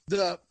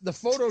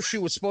photo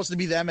shoot was supposed to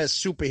be them as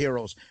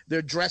superheroes.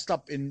 They're dressed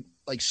up in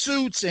like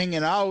suits,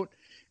 hanging out,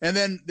 and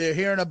then they're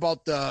hearing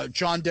about the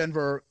John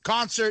Denver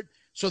concert.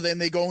 So then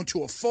they go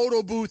into a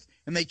photo booth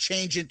and they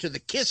change into the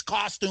Kiss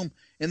costume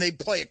and they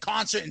play a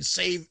concert and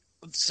save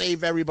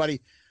everybody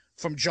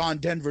from John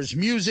Denver's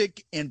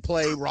music and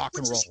play rock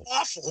and roll. Which is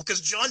awful because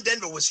John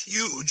Denver was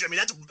huge.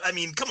 I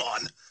mean, come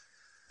on.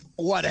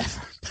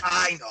 Whatever.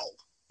 I know.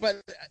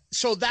 But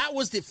so that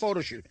was the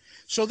photo shoot.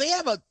 So they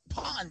have a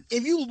pond.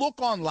 If you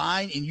look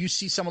online and you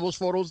see some of those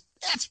photos,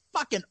 that's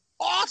fucking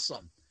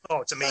awesome.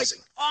 Oh, it's amazing.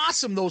 Like,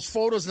 awesome, those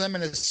photos of them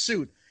in a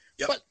suit.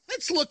 Yep. But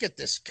let's look at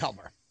this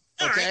cover.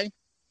 All okay. Right.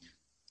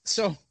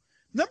 So,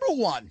 number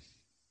one,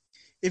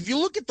 if you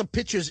look at the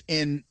pictures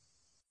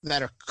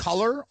that are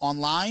color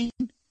online,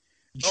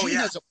 Gene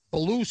has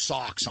blue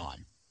socks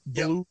on.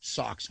 Blue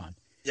socks on.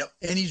 Yep.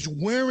 And he's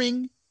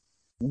wearing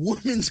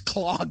women's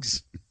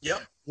clogs.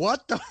 Yep.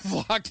 What the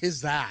fuck is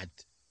that?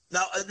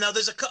 Now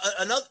there's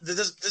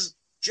there's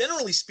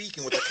generally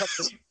speaking with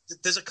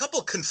there's a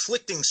couple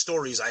conflicting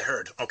stories I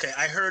heard. Okay,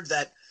 I heard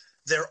that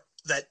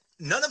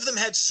none of them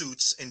had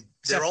suits and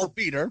they're all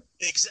Peter.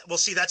 Well,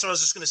 see, that's what I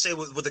was just going to say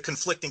with the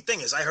conflicting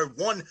thing is I heard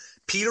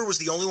Peter was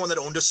the only one that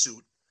owned a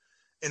suit,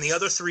 and the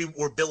other three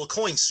were Bill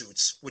Aucoin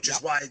suits, which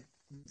is why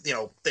they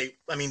don't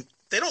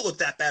look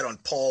that bad on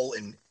Paul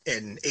and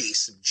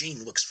Ace.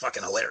 Gene looks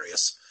fucking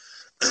hilarious.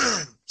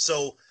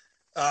 So.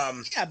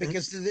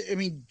 Because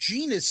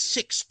Gene is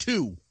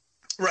 6'2".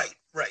 Right.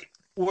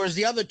 Whereas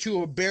the other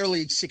two are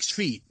barely 6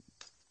 feet.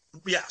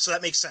 Yeah, so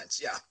that makes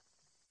sense. Yeah,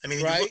 I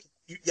mean, right?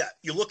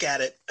 You look at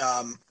it.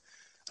 I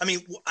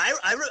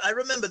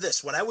remember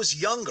this when I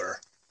was younger,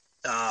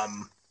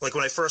 like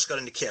when I first got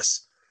into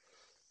Kiss,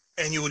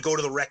 and you would go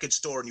to the record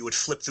store and you would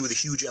flip through the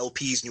huge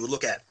LPs and you would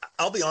look at.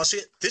 I'll be honest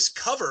with you, this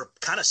cover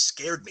kind of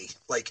scared me,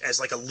 like as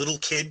like a little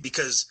kid,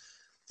 because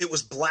it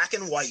was black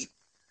and white.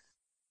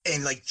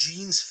 And like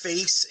Gene's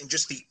face and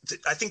just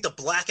I think the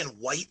black and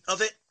white of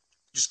it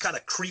just kind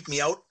of creeped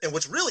me out. And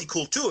what's really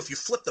cool too, if you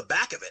flip the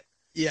back of it.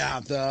 Yeah,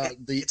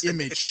 the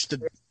image.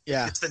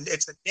 It's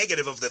the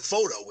negative of the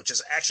photo, which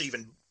is actually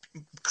even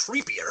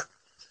creepier.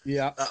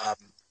 Yeah.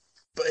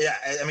 But yeah,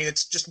 I mean,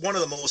 it's just one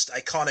of the most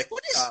iconic.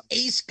 What has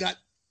Ace got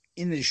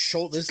in his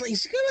shoulders?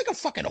 He's got like a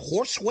fucking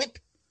horse whip.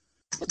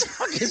 What the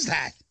fuck is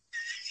that?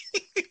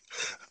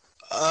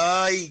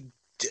 I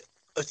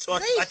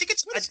think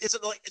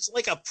it's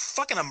like a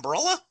fucking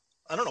umbrella.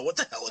 I don't know what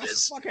the hell it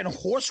is. Fucking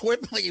horse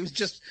whip. Like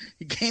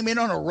he came in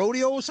on a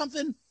rodeo or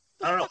something.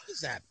 I don't know. What is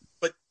that?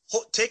 But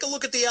take a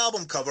look at the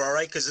album cover, all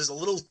right? Because there's a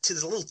little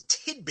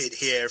tidbit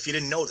here. If you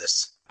didn't know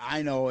this,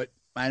 I know it.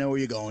 I know where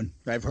you're going.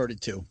 I've heard it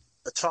too.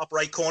 The top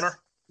right corner.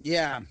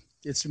 Yeah,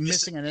 it's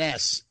missing an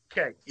S.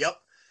 Okay. Yep.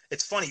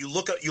 It's funny. You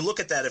look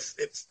at that. If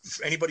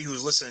anybody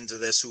who's listening to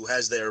this who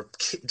has their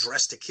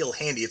Dress to Kill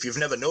handy, if you've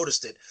never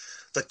noticed it.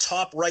 The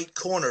top right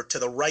corner to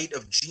the right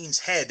of Gene's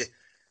head,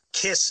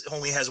 Kiss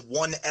only has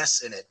one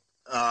S in it.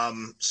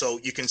 So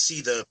you can see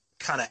the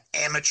kind of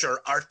amateur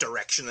art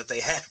direction that they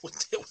had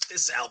with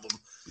this album.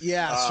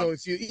 Yeah. So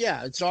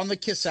it's on the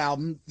Kiss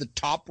album, the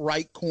top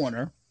right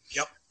corner.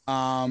 Yep.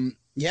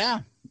 Yeah,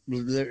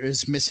 there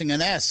is missing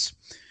an S.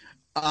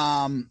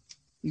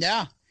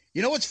 Yeah.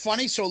 You know what's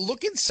funny? So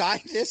look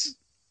inside this,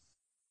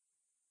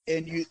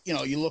 and you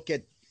look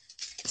at,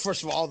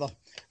 first of all,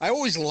 I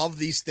always love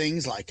these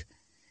things. Like,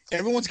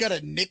 everyone's got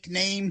a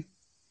nickname.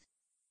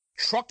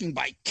 Trucking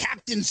by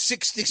Captain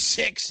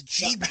 66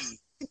 GB.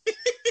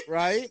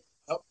 Right?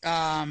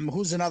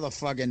 Who's another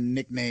fucking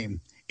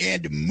nickname?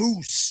 And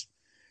Moose.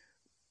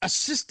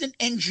 Assistant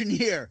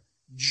engineer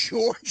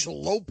George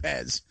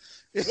Lopez.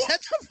 Is that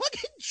the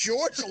fucking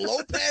George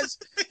Lopez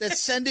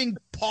that's sending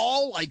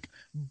Paul like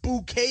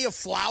bouquet of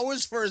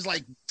flowers for his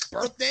like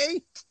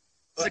birthday?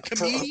 The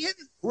comedian?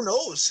 Who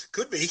knows?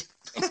 Could be.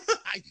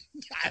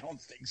 I don't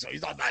think so.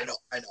 He's not. I know.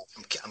 I'm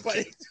but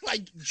kidding. It's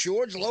like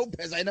George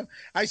Lopez. I know.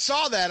 I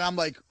saw that. I'm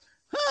like,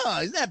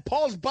 isn't that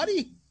Paul's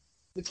buddy?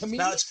 The comedian.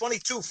 Now it's funny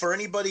too for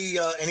anybody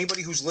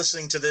who's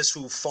listening to this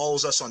who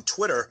follows us on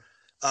Twitter.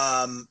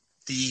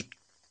 The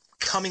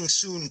coming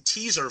soon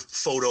teaser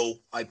photo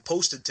I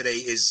posted today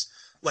is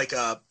like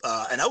an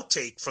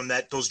outtake from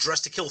those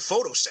Dress to Kill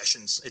photo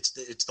sessions.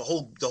 It's the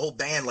whole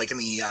band like in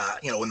the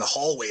in the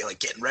hallway, like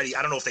getting ready.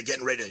 I don't know if they're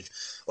getting ready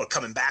or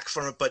coming back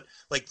from it, but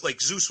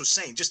like Zeus was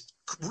saying, just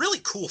really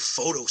cool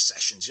photo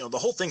sessions. The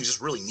whole thing is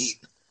just really neat.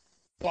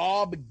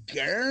 Bob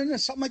Guerin or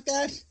something like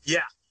that.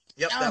 Yeah.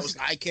 Yep.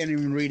 I can't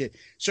even read it.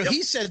 So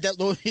he said that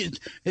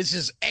it's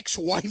his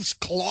ex-wife's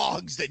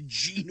clogs that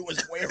Gene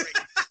was wearing.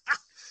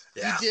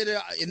 Yeah. He did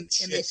it, and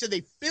they said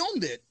they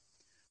filmed it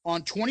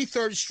on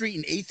 23rd Street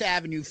and 8th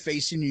Avenue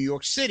facing New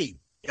York City.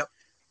 Yep.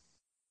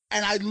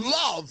 And I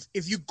love,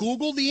 if you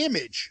Google the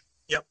image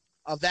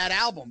of that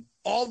album,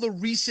 all the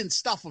recent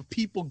stuff of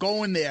people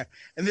going there.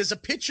 And there's a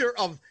picture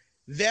of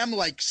them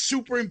like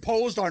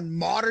superimposed on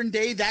modern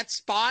day, that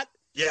spot.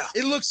 Yeah.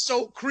 It looks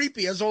so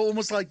creepy. It's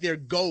almost like they're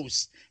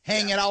ghosts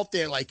hanging out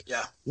there. Like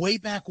way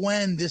back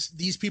when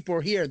these people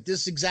were here at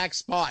this exact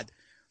spot.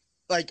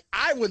 Like,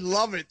 I would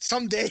love it.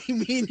 Someday,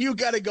 me and you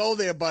got to go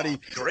there, buddy.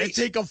 Great. And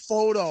take a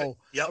photo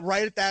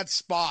right at that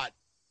spot.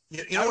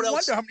 You know what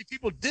else? I wonder how many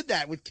people did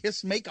that with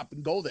Kiss makeup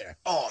and go there.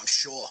 Oh, I'm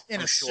sure.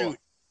 Suit.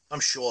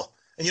 I'm sure.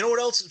 And you know what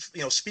else?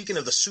 Speaking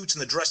of the suits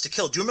and the Dress to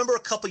Kill, do you remember a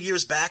couple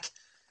years back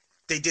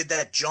they did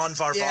that John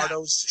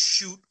Varvatos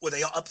shoot where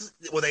they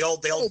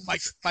all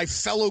my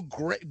fellow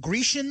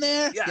Grecian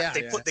there? Yeah,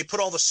 they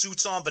put all the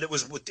suits on, but it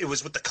was with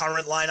the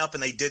current lineup,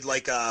 and they did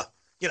like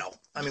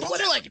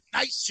those are like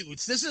nice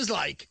suits. This is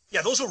like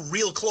those are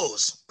real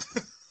clothes.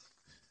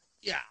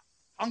 Yeah.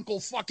 Uncle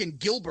fucking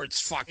Gilbert's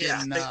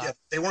fucking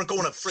they weren't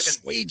going to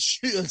freaking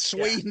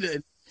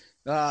suede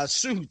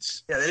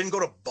suits. Yeah, they didn't go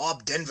to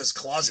Bob Denver's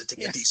closet to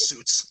get these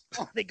suits.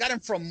 Oh, they got him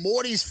from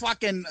Morty's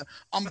fucking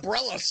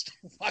umbrellas.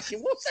 Fucking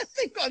what was that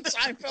thing on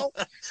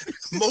Seinfeld?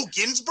 Mo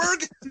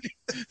Ginsburg?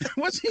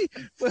 Was he?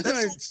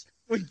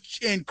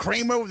 And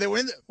Kramer,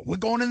 we're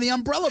going in the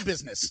umbrella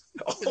business.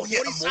 Oh yeah,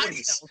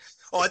 Morty's.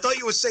 Oh, I thought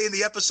you were saying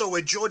the episode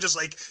where George is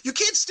like, "You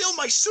can't steal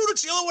my suit.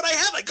 It's the only one I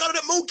have. I got it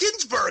at Mo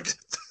Ginsburg."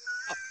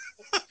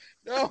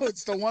 No,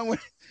 it's the one where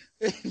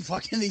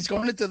he's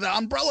going into the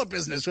umbrella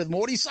business with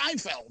Morty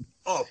Seinfeld.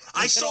 Oh,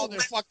 I sold all their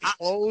fucking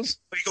clothes.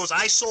 He goes,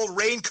 I sold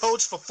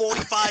raincoats for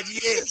 45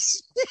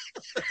 years.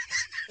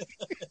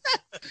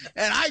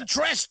 And I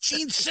dressed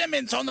Gene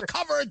Simmons on the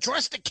cover of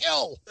Dress to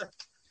Kill.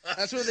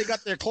 That's where they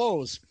got their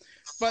clothes.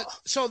 But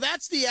so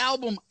that's the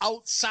album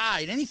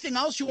outside. Anything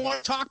else you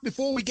want to talk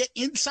before we get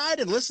inside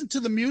and listen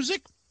to the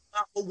music?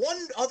 One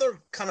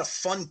other kind of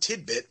fun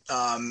tidbit,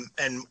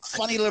 and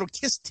funny little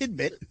Kiss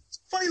tidbit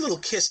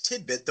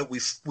that we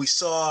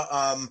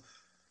saw.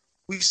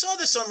 We saw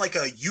this on like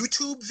a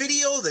YouTube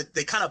video that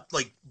they kind of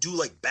like do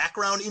like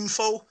background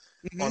info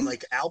on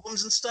like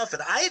albums and stuff.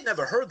 And I had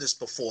never heard this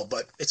before,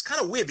 but it's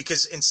kind of weird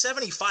because in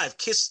 '75,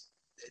 Kiss,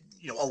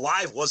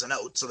 Alive wasn't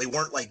out, so they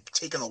weren't like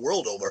taking the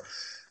world over.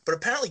 But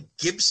apparently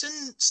Gibson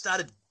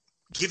started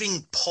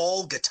giving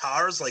Paul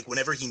guitars like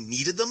whenever he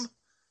needed them.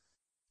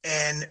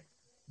 And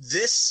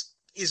this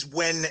is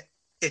when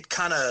it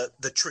kind of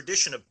the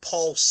tradition of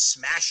Paul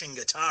smashing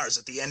guitars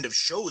at the end of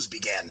shows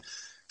began,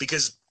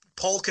 because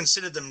Paul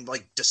considered them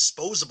like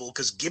disposable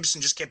because Gibson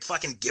just kept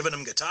fucking giving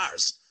him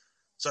guitars.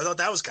 So I thought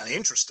that was kind of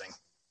interesting.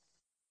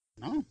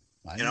 No,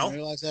 I didn't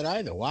realize that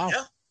either. Wow.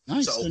 Yeah.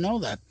 Nice to know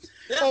that.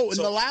 Yeah,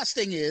 the last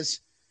thing is,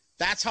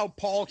 that's how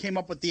Paul came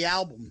up with the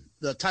album,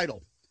 the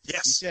title.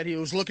 Yes. He said he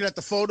was looking at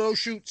the photo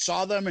shoot,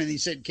 saw them, and he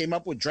said came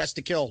up with Dress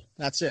to Kill.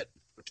 That's it.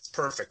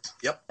 Perfect.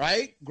 Yep.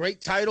 Right?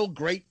 Great title,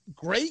 great,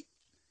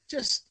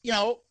 just,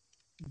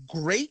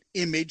 great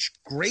image,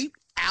 great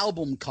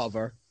album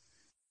cover,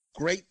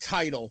 great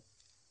title,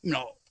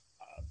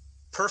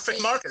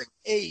 perfect marketing.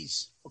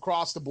 A's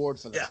across the board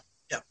for that.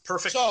 Yeah.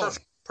 Perfect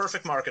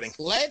marketing.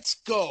 Let's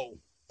go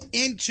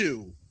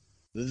into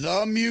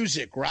the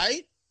music,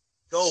 right?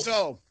 Go.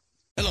 So,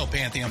 hello,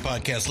 Pantheon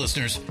podcast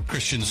listeners.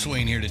 Christian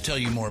Swain here to tell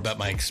you more about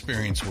my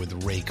experience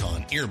with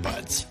Raycon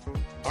earbuds.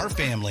 Our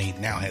family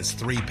now has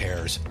 3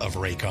 pairs of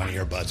Raycon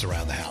earbuds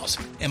around the house,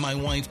 and my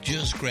wife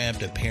just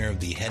grabbed a pair of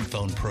the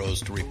Headphone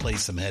Pros to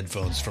replace some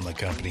headphones from a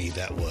company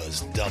that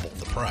was double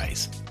the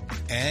price.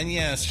 And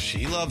yes,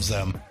 she loves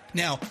them.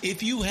 Now,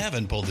 if you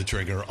haven't pulled the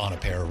trigger on a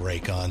pair of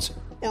Raycons,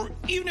 or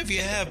even if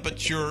you have,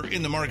 but you're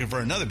in the market for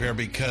another pair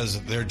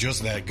because they're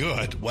just that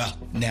good, well,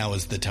 now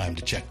is the time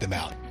to check them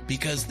out,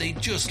 because they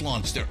just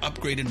launched their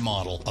upgraded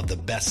model of the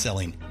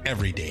best-selling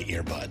everyday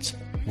earbuds.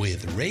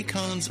 With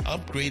Raycon's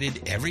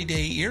upgraded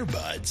everyday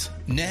earbuds,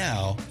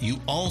 now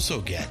you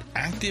also get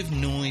active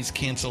noise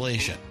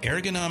cancellation,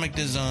 ergonomic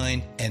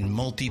design, and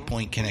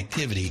multi-point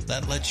connectivity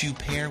that lets you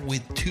pair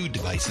with 2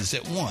 devices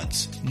at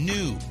once.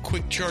 New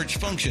quick charge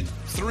function,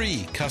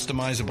 3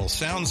 customizable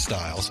sound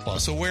styles,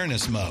 plus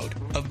awareness mode.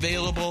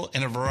 Available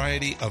in a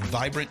variety of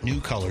vibrant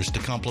new colors to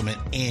complement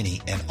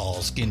any and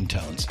all skin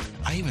tones.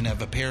 I even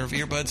have a pair of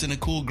earbuds in a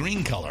cool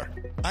green color.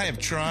 I have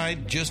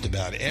tried just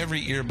about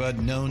every earbud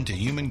known to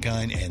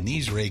humankind, and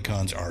these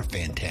Raycons are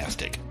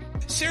fantastic.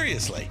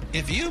 Seriously,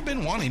 if you've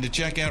been wanting to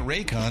check out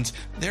Raycons,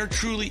 there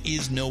truly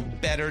is no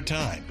better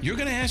time. You're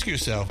going to ask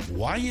yourself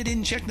why you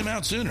didn't check them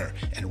out sooner,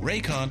 and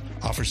Raycon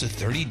offers a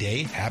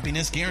 30-day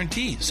happiness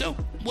guarantee. So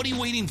what are you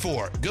waiting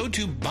for? Go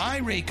to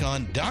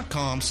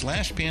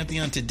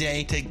buyraycon.com/Pantheon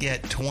today to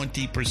get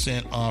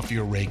 20% off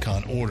your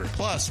Raycon order,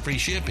 plus free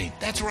shipping.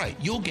 That's right,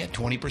 you'll get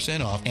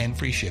 20% off and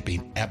free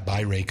shipping at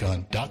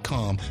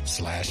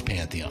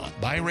buyraycon.com/Pantheon.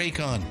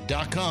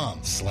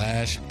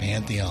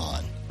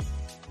 buyraycon.com/Pantheon.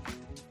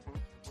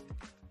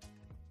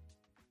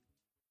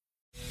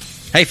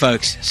 Hey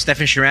folks,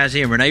 Stefan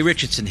Shirazi and Renee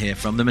Richardson here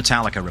from the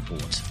Metallica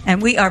Report.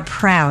 And we are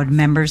proud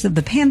members of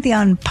the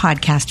Pantheon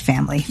podcast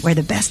family, where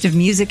the best of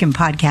music and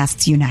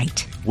podcasts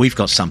unite. We've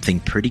got something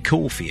pretty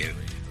cool for you.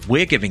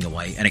 We're giving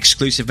away an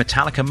exclusive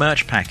Metallica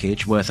merch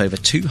package worth over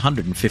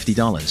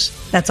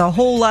 $250. That's a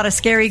whole lot of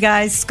Scary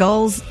Guys,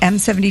 skulls,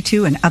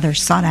 M72, and other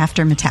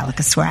sought-after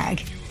Metallica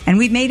swag. And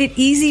we've made it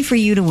easy for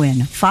you to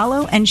win.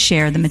 Follow and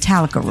share the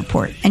Metallica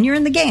Report, and you're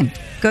in the game.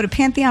 Go to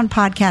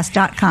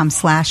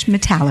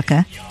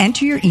pantheonpodcast.com/Metallica,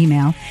 enter your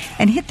email,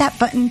 and hit that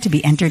button to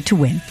be entered to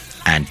win.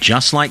 And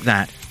just like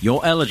that,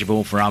 you're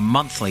eligible for our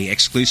monthly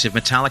exclusive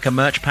Metallica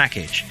merch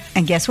package.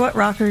 And guess what,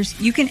 rockers?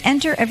 You can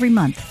enter every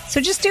month, so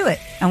just do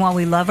it. And while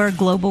we love our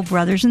global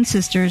brothers and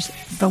sisters,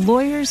 the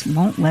lawyers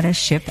won't let us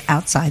ship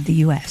outside the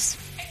U.S.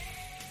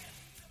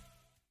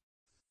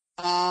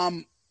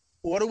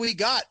 What do we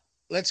got?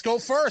 Let's go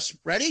first.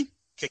 Ready?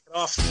 Kick it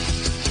off.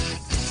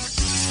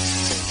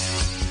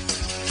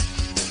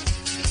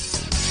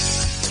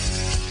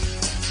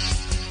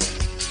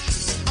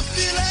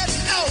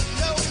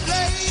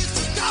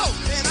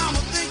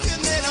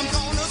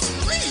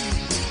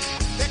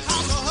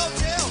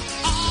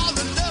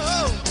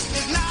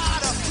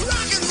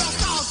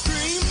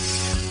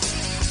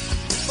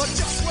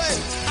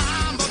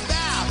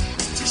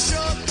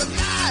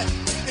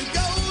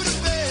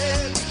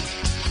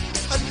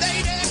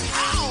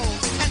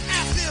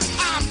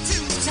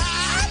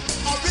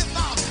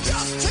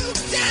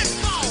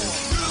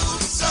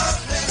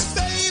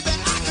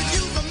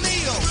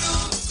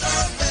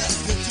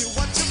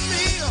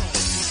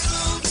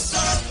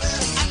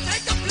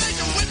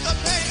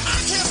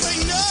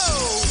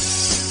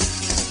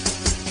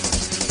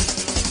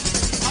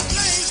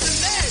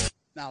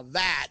 Now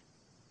that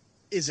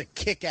is a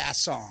kick-ass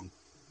song.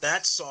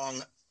 That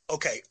song,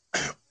 okay,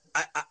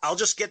 I'll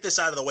just get this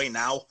out of the way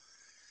now.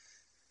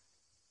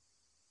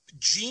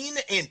 Gene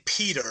and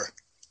Peter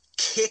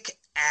kick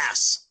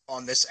ass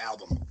on this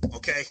album,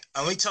 okay?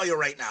 Let me tell you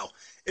right now.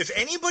 If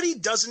anybody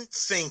doesn't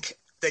think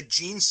that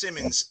Gene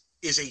Simmons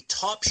is a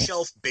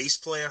top-shelf bass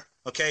player,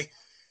 okay,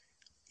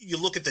 you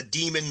look at the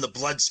demon, the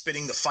blood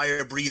spitting, the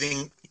fire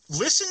breathing.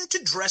 Listen to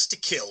Dress to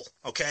Kill,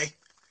 okay?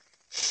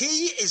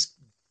 He is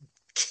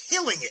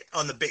killing it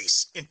on the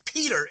bass, and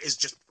Peter is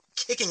just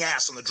kicking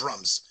ass on the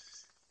drums.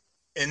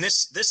 And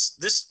this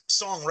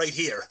song right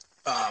here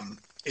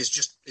is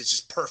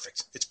just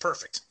perfect. It's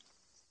perfect.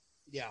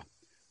 Yeah,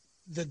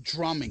 the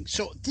drumming.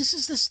 So this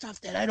is the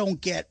stuff that I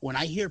don't get when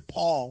I hear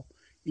Paul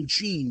and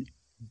Gene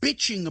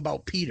bitching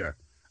about Peter.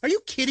 Are you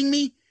kidding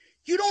me?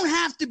 You don't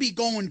have to be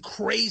going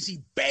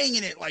crazy,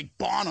 banging it like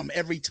Bonham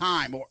every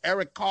time or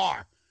Eric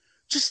Carr.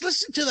 Just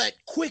listen to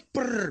that quick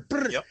brr,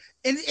 brr, Yep.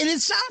 and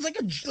it sounds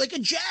like a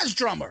jazz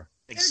drummer.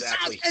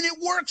 Exactly. And it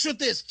works with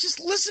this. Just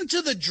listen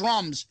to the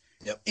drums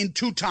in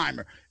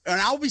two-timer.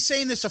 And I'll be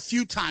saying this a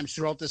few times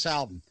throughout this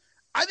album.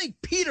 I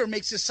think Peter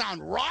makes it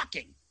sound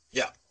rocking.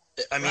 Yeah.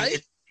 I mean,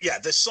 right?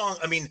 This song,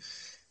 I mean,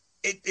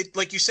 it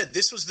like you said,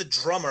 this was the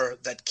drummer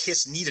that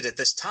Kiss needed at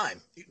this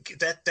time.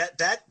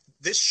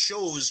 This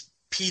shows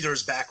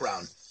Peter's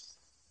background.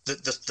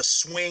 The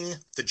swing,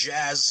 the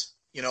jazz,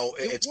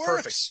 it's works.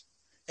 Perfect.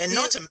 And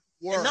not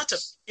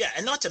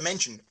to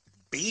mention,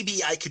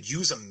 baby, I could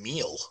use a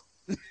meal.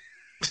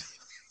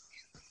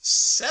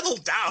 Settle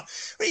down.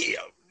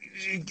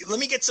 Let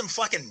me get some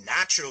fucking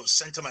nachos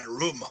sent to my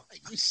room.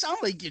 You sound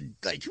like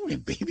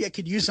baby, I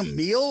could use a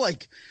meal.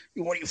 Like,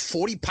 what are you,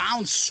 40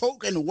 pounds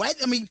soaking wet?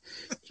 I mean,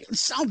 you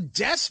sound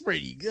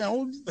desperate, you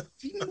know,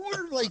 be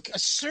more like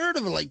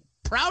assertive, like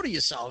proud of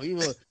yourself. You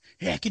were,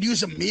 hey, I could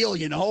use a meal,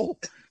 you know.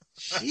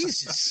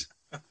 Jesus.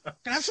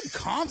 Have some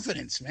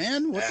confidence,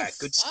 man. What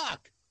the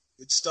fuck?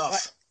 Good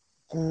stuff.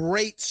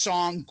 Great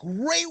song.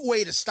 Great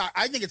way to start.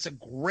 I think it's a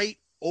great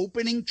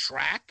opening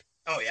track.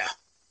 Oh, yeah.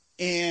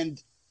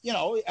 And,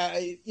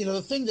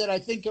 the thing that I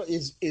think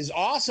is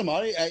awesome,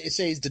 I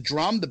say, is the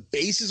drum. The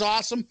bass is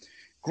awesome.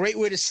 Great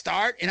way to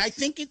start. And I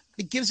think it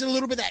gives it a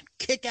little bit of that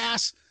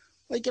kick-ass,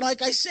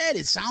 like I said,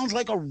 it sounds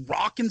like a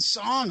rocking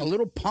song, a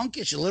little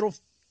punkish, a little,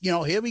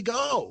 here we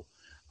go.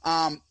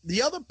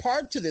 The other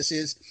part to this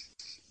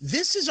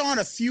is on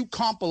a few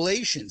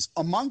compilations.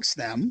 Amongst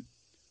them,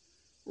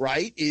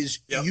 right, is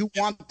You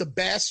Want the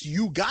Best,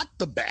 You Got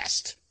the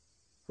Best,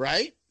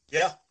 right?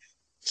 Yeah.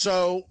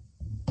 So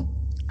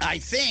I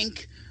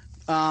think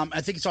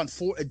it's on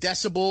 4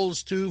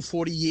 decibels too,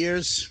 40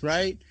 years,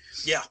 right?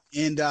 Yeah.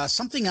 And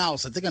something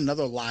else, I think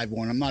another live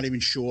one, I'm not even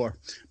sure.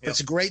 But it's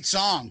a great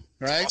song,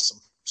 right? It's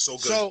awesome.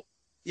 So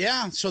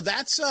good. So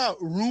that's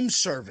Room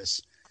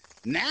Service.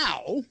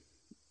 Now,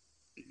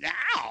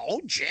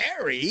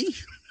 Jerry,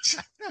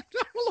 I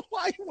don't know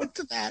why I went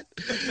to that.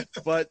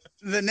 But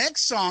the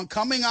next song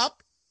coming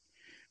up,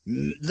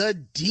 the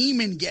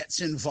Demon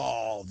gets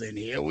involved. And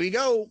here we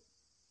go.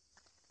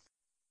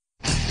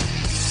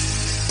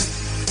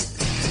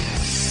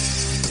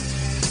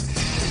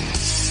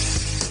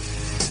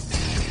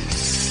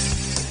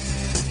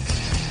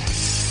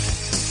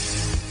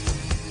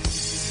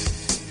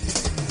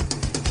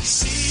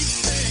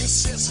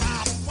 She's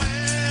hot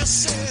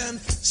fashion.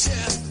 She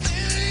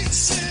thinks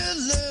she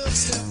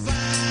looks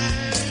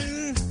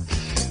divine,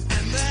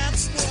 and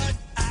that's what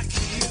I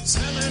keep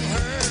telling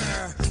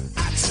her. I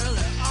tell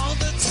her all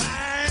the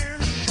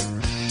time,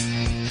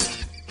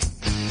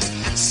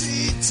 and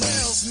she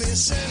tells me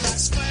she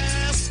likes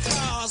fast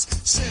cars.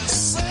 She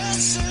says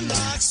she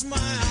likes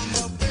mine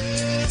the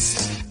best,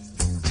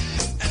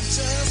 and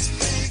just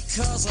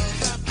because of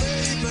that,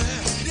 baby,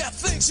 you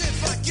think she'd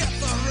forget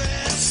the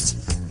rest?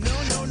 No.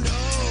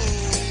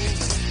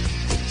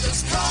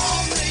 Just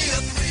call me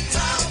a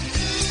 3-time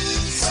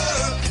loser.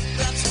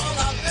 That's all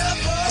I'll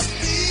ever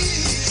be.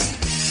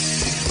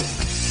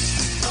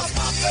 Oh,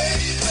 my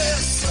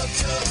baby's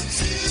such a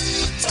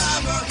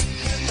 2-timer.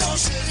 You know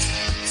she's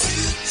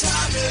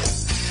 2-timing.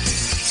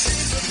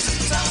 She's a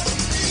 2-timer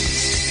me.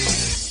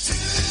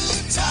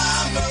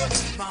 2-timer.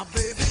 My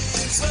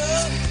baby's a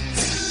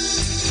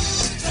 2-timer.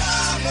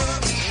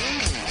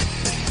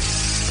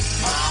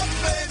 My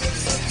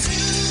baby's a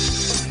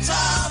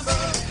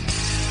 2-timer.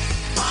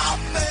 My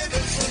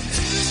baby's a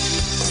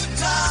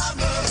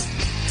 2-timer.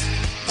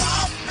 My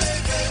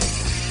baby,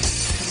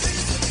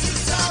 she's a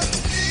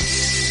 2-timer.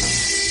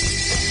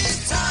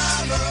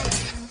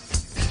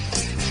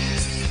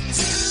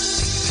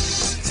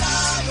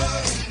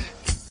 2-timer.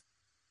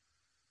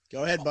 Go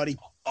ahead, buddy.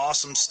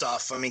 Awesome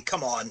stuff. I mean,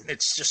 come on.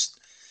 It's just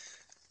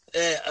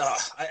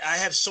I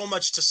have so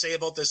much to say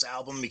about this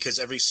album because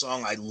every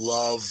song I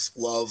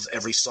love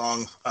every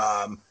song.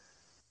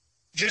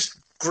 Just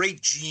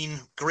great Gene,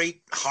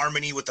 great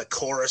harmony with the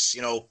chorus,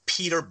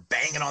 Peter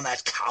banging on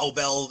that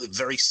cowbell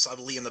very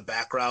subtly in the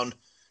background.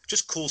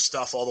 Just cool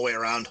stuff all the way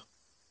around.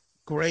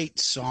 Great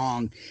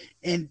song.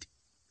 And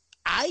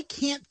I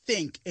can't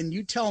think, and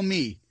you tell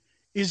me,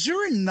 is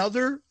there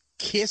another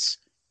Kiss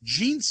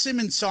Gene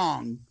Simmons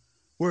song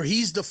where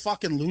he's the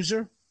fucking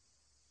loser?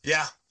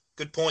 Yeah,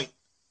 good point.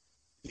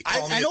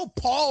 I know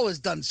Paul has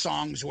done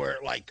songs where,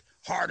 like,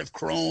 Heart of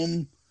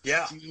Chrome.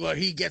 Yeah. Where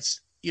he gets,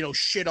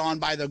 shit on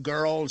by the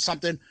girl or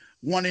something.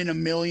 1 in a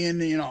million,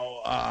 Gene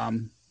A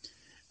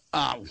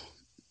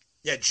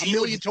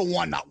million to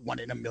one, not 1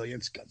 in a million.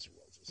 It's Guns N'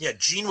 Roses. Yeah,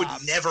 Gene would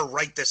never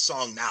write this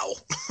song now.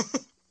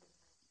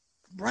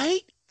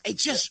 Right?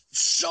 It's just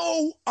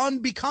so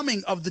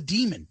unbecoming of the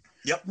Demon.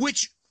 Yep.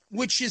 Which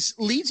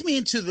leads me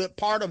into the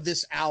part of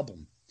this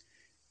album.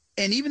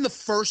 And even the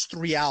first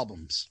 3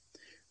 albums.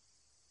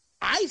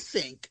 I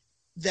think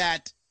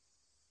that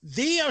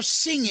they are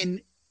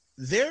singing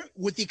there,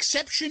 with the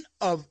exception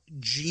of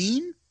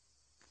Gene,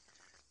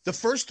 the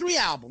first 3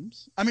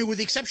 albums, with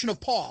the exception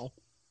of Paul,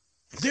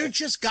 they're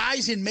just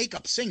guys in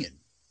makeup singing.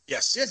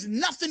 Yes. There's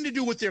nothing to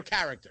do with their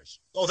characters.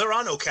 Oh, there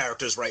are no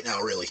characters right now,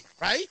 really.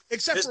 Right?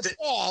 Except for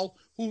Paul,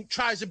 who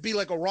tries to be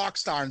like a rock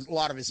star in a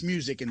lot of his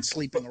music and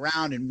sleeping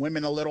around and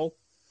women a little.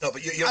 No,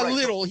 but you're right. A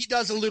little. He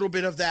does a little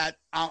bit of that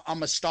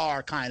I'm a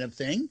star kind of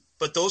thing.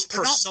 But those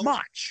not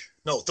much.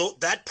 No,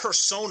 that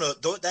persona,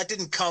 that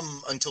didn't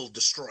come until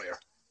Destroyer.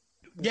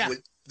 Yeah.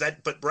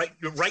 But right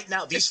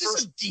now, Is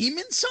this a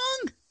Demon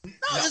song? No,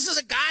 this is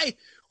a guy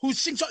who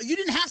sings. You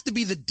didn't have to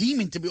be the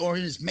Demon to be, or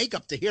in his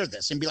makeup to hear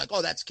this and be like,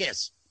 oh, that's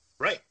Kiss.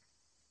 Right.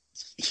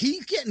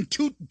 He's getting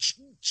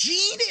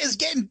Gene is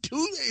getting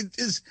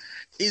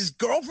his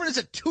girlfriend is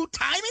a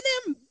 2-timing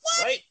him?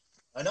 What? Right.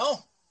 I know.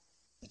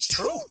 It's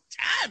true.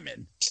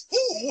 2-timing.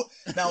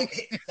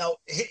 Now,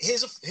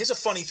 here's a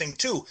funny thing,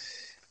 too.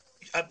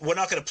 we're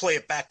not going to play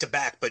it back to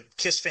back, but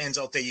Kiss fans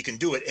out there, you can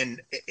do it.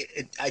 And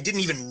I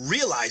didn't even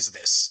realize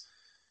this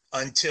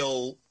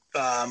until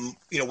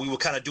we were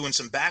kind of doing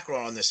some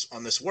background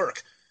on this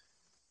work.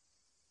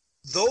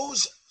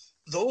 Those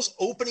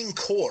opening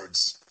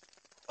chords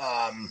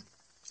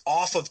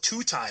off of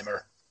Two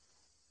Timer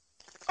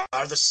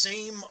are the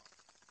same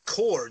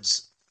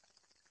chords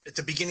at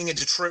the beginning of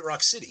Detroit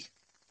Rock City.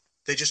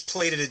 They just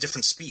played at a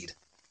different speed.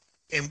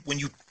 And when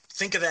you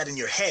think of that in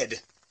your head,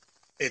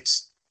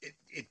 it's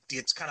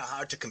kind of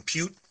hard to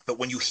compute. But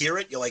when you hear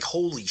it, you're like,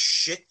 holy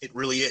shit, it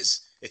really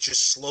is. It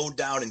just slowed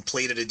down and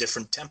played at a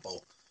different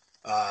tempo.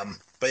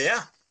 But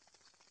yeah,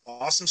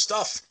 awesome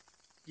stuff.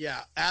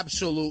 Yeah,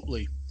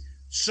 absolutely.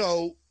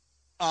 So,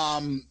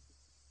 it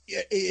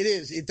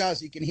is. It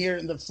does. You can hear it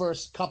in the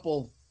first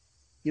couple,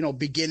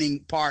 beginning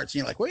parts. And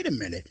you're like, wait a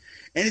minute.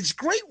 And it's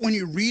great when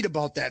you read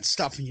about that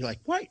stuff and you're like,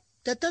 wait,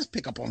 that does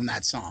pick up on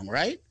that song,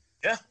 right?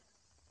 Yeah.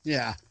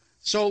 Yeah.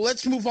 So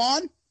let's move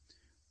on.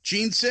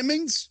 Gene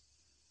Simmons,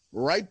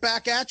 right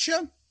back at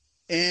you.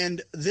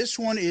 And this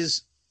one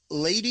is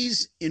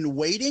Ladies in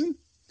Waiting.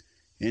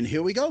 And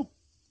here we go.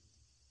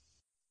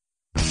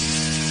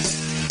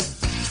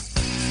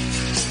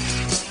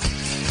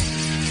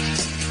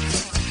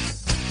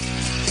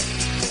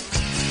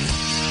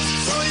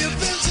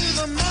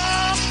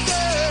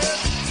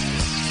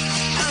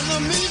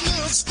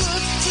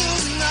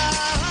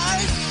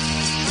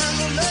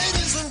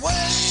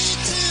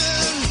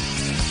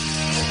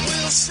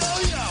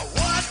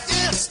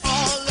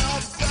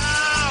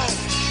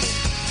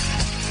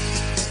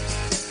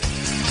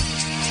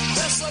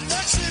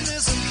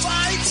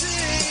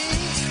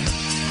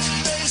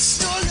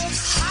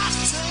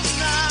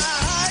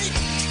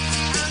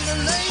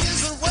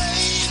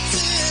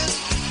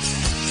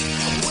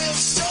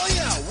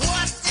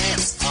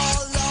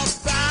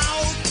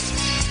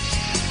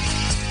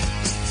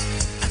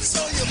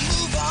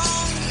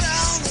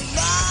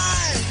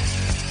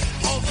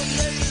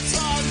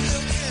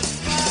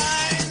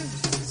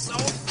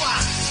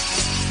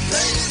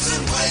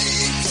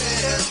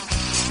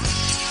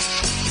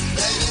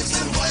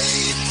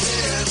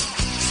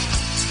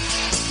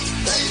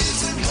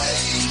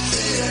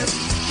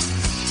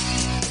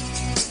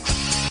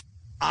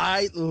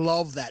 I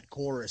love that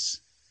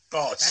chorus.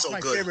 Oh, it's That's so my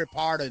good. favorite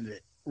part of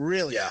it.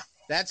 Really. Yeah.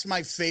 That's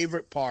my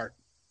favorite part.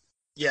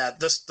 Yeah,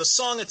 the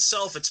song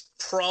itself, it's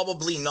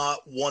probably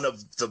not one of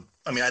the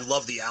 – I mean, I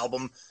love the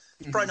album.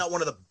 It's probably not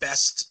one of the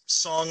best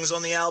songs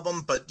on the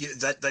album, but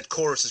that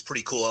chorus is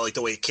pretty cool. I like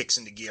the way it kicks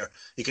into gear.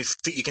 You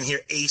can hear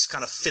Ace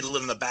kind of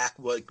fiddling in the back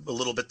like a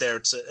little bit there.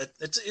 It's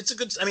a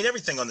good – I mean,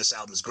 everything on this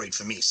album is great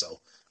for me, so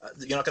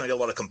you're not going to get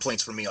a lot of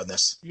complaints from me on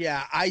this.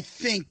 Yeah, I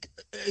think,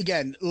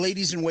 again,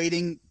 Ladies in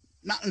Waiting,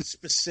 not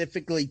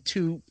specifically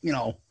to,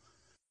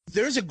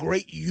 there's a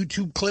great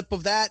YouTube clip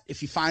of that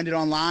if you find it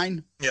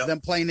online. Yeah. Them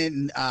playing it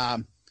in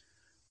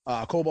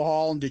Cobo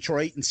Hall in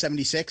Detroit in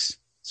 '76.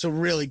 It's a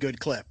really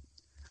good clip.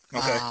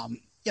 Okay.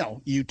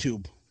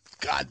 YouTube.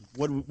 God,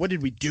 what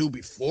did we do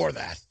before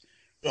that?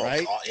 Oh,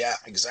 right? God, yeah,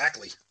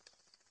 exactly.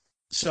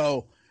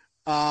 So,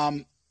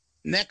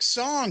 next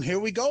song. Here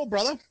we go,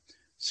 brother.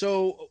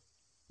 So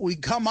we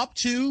come up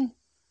to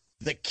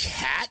the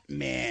Cat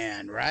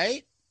Man,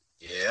 right?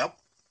 Yep.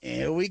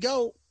 Here we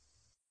go.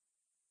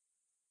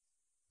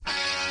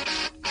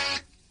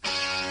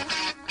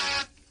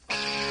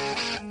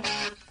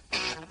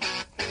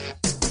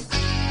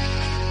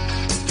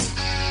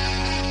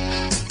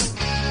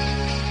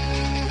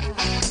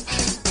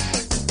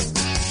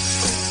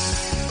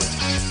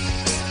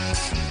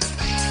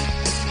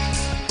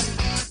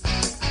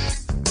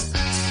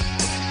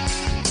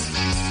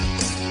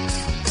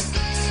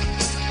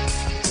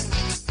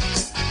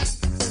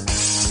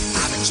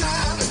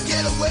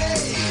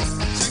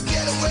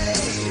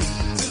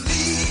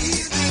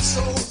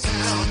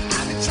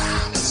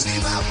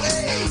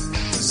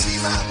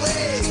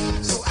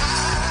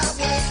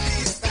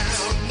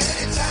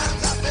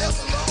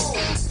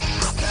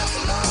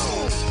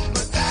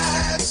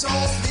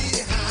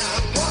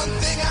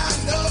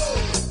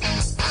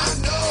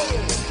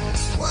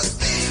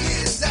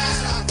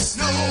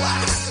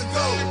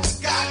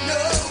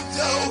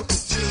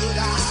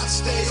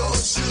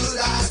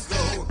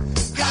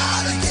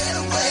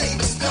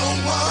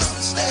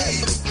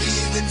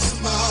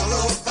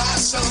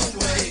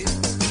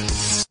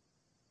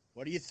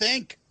 What do you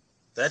think?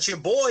 That's your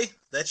boy.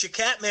 That's your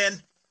Cat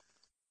Man.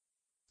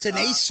 It's an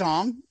Ace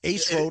song.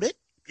 Ace wrote it.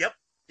 Yep.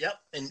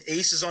 And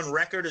Ace is on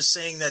record as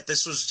saying that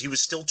he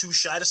was still too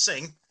shy to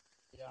sing.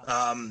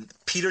 Yeah.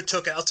 Peter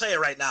took it. I'll tell you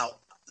right now,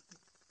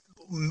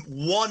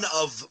 one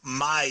of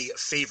my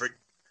favorite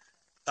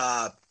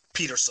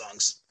Peter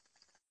songs.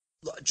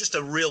 Just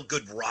a real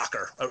good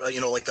rocker.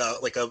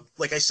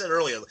 Like I said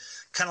earlier,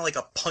 kind of like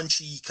a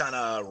punchy kind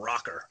of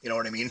rocker. You know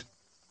what I mean?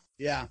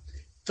 Yeah.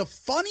 The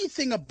funny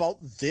thing about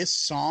this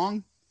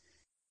song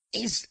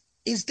is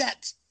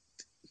that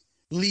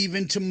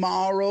Leaving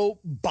Tomorrow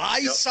by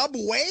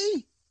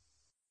Subway.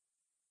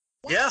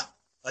 Yeah,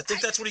 I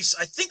think that's what he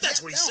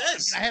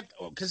says. I have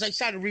because I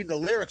started reading the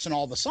lyrics and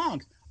all the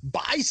songs.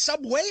 buy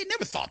Subway?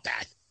 Never thought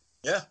that.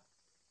 Yeah.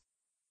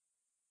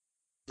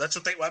 That's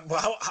what they.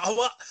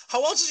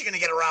 How else is he going to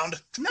get around?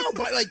 No,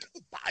 but like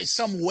buy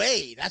some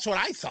way. That's what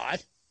I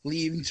thought.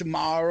 Leaving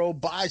tomorrow,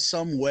 buy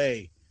some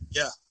way.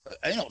 Yeah.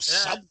 I know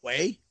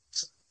Subway,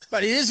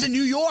 but it is a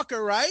New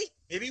Yorker, right?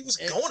 Maybe he was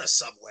going to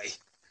Subway.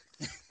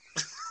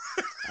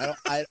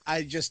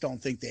 I just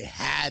don't think they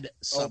had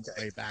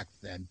Subway back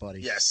then,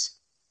 buddy. Yes.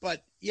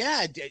 But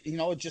yeah,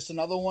 just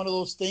another one of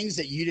those things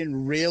that you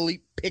didn't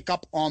really pick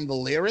up on the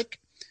lyric.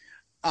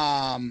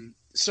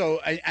 So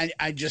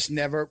I just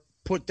never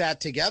put that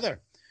together.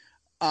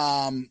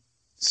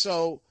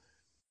 So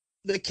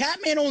the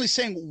Catman only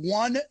sang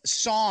one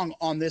song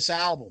on this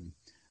album.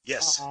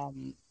 Yes.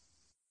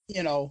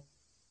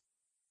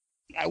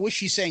 I wish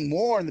he sang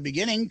more in the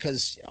beginning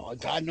because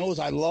God knows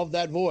I love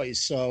that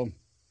voice. So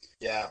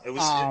yeah, it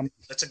was.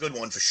 That's a good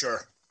one for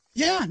sure.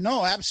 Yeah,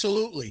 no,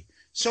 absolutely.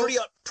 So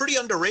pretty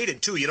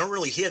underrated too. You don't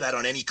really hear that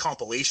on any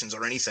compilations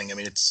or anything. I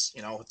mean, it's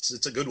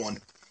a good one.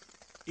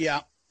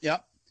 Yeah.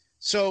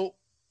 So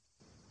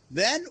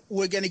then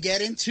we're going to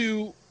get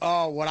into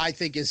what I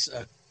think is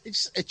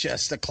it's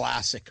just a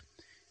classic.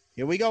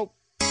 Here we go.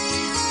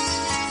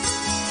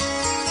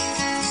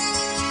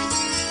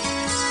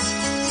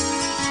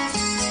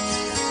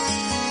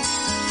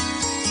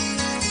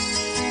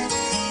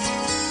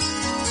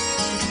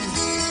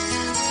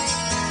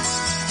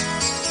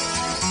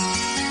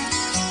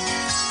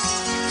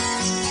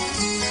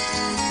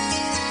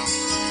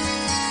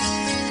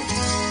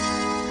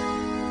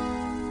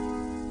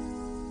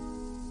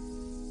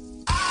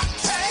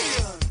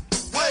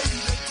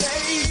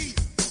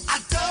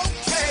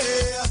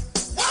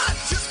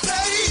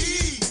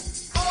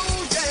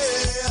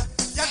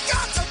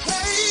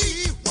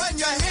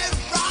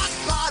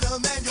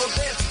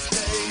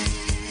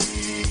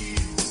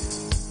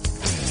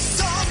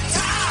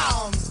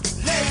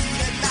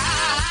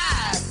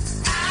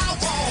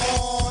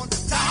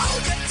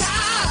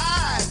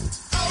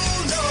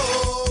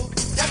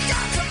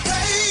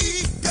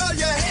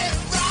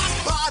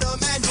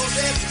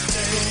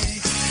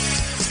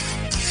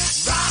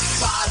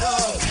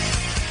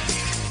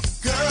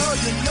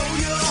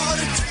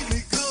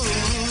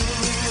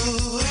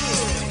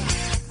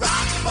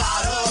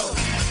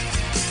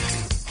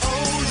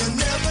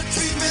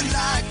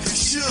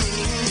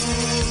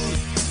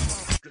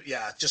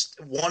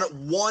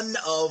 One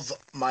of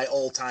my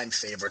all-time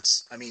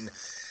favorites. I mean,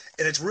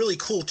 and it's really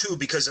cool too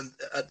because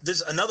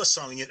there's another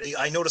song.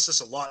 I noticed this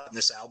a lot in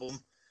this album.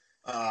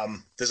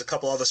 There's a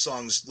couple other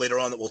songs later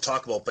on that we'll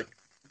talk about, but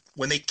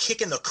when they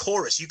kick in the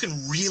chorus, you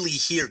can really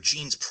hear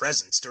Gene's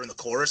presence during the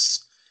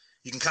chorus.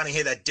 You can kind of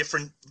hear that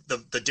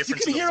the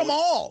difference. You can hear them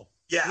all.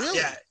 Yeah, really?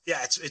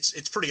 yeah.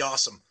 It's pretty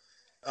awesome.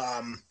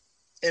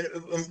 And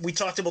we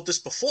talked about this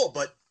before,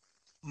 but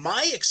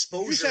my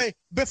exposure. Did you say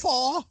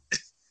before?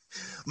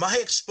 My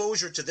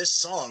exposure to this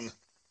song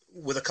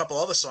with a couple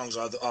other songs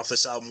off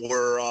this album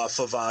were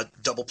for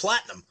Double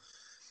Platinum.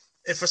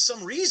 And for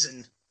some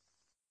reason,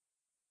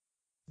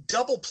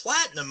 Double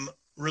Platinum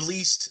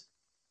released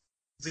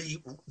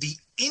the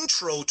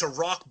intro to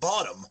Rock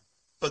Bottom,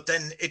 but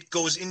then it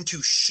goes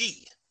into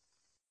She.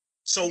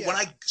 So when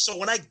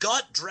I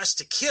got Dressed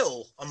to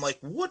Kill, I'm like,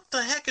 what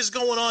the heck is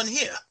going on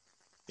here?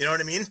 You know what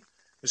I mean?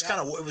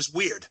 It was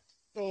weird.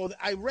 So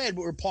I read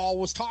where Paul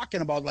was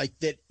talking about like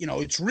that,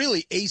 it's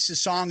really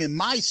Ace's song and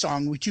my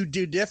song, which you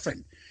do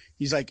different.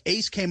 He's like,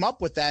 Ace came up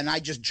with that and I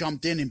just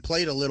jumped in and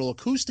played a little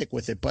acoustic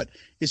with it, but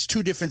it's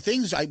two different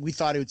things. We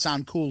thought it would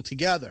sound cool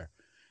together.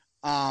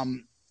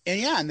 And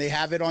they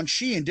have it on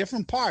She in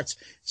different parts.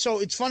 So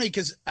it's funny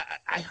because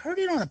I heard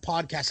it on a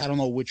podcast. I don't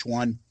know which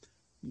one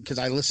because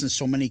I listen to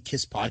so many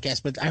Kiss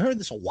podcasts, but I heard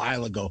this a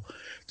while ago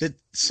that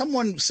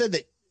someone said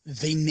that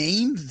they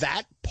named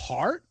that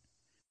part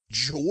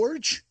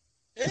George.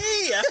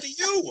 Hey, after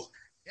you.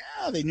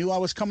 Yeah, they knew I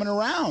was coming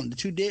around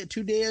 2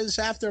 days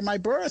after my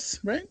birth,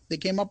 right? They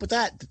came up with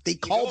that. They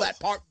call that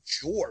part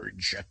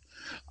George,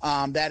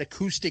 that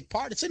acoustic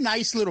part. It's a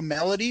nice little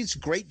melody. It's a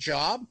great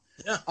job.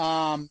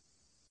 Yeah.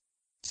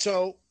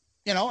 So,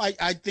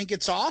 I think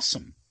it's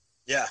awesome.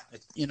 Yeah.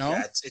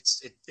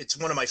 It's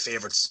one of my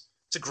favorites.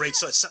 It's a great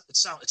song.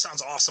 It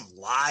sounds awesome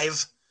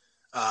live.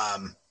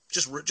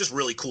 Just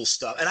really cool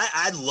stuff. And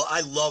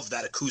I love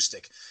that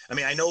acoustic. I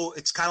mean, I know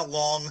it's kind of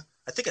long.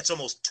 I think it's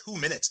almost 2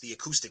 minutes, the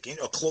acoustic,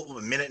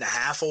 a minute and a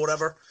half or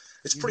whatever.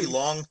 It's pretty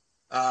long.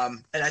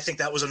 And I think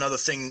that was another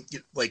thing,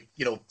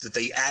 that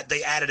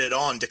they added it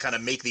on to kind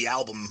of make the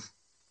album,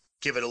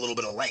 give it a little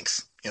bit of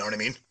length. You know what I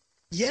mean?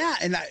 Yeah.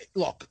 And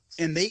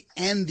and they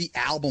end the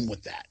album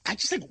with that. I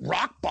just think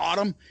Rock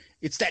Bottom,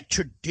 it's that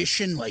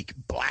tradition, like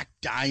Black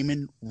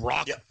Diamond,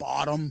 Rock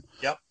Bottom.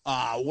 Yep.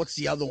 What's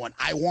the other one?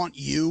 I Want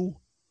You.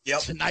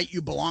 Yep. Tonight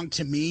You Belong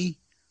to Me.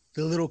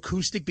 The little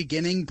acoustic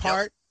beginning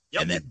part.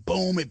 Yep. And then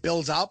boom, it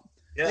builds up.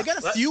 Yeah, they got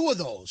a few of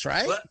those,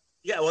 right?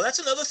 Well, that's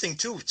another thing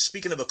too.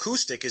 Speaking of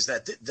acoustic, is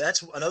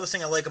that's another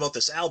thing I like about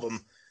this album,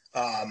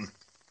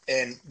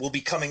 and we'll be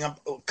coming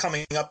up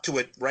to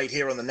it right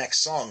here on the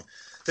next song.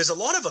 There's a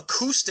lot of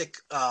acoustic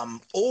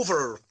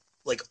over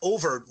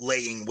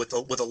overlaying with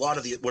a lot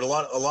of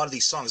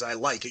these songs I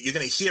like. You're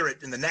going to hear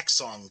it in the next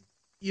song.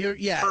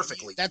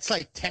 Perfectly. That's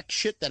like tech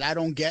shit that I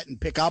don't get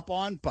and pick up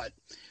on, but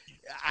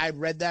I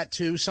read that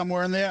too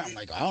somewhere in there. I'm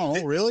like, I don't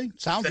know, really?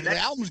 The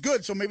album's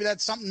good, so maybe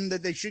that's something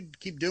that they should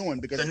keep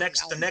doing because the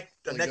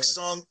next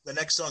song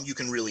you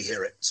can really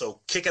hear it. So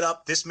kick it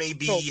up. This may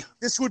be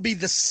this would be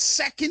the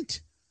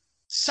second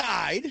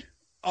side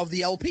of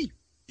the LP.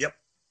 Yep.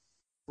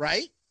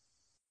 Right?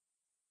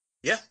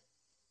 Yeah.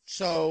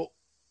 So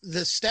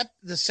the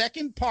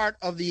second part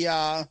of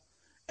the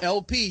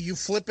LP, you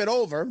flip it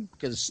over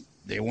because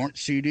they weren't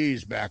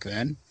CDs back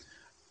then,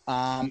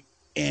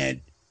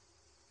 and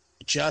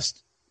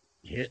just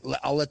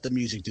I'll let the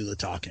music do the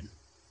talking.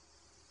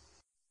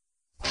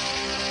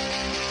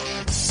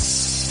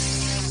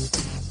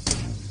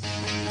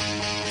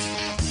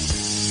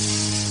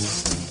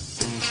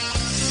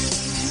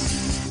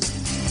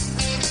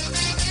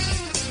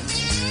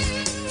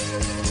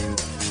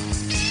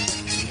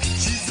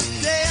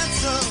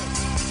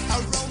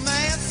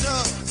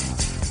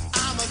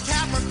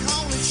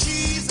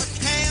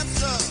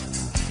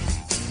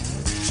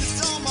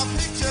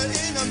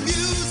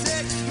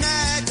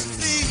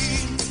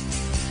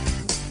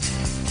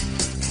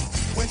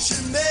 She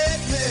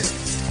made me,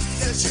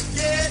 said she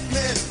get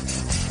me,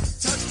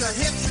 touched her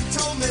hips and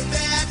told me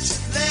that she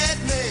led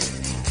me.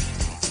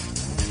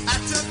 I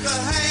took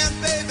her hand,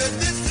 baby,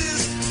 this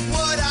is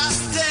what I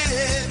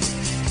said.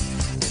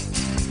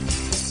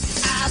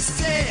 I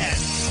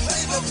said,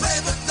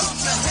 baby, don't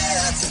you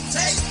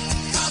hesitate,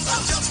 'cause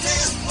I just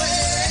can't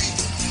wait.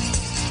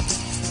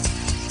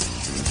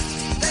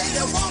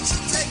 Baby, won't you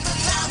take me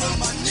down on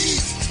my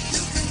knees,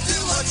 you can do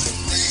what you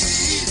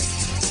please.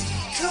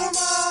 Come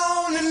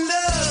on and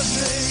love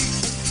me.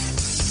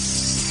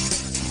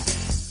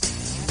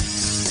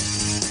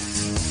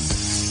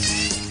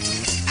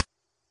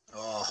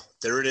 Oh,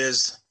 there it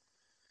is.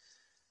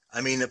 I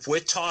mean, if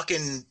we're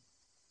talking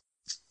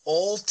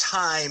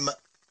all-time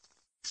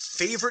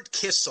favorite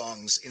Kiss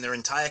songs in their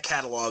entire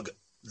catalog,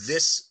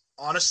 this,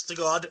 honest to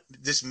God,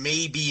 this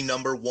may be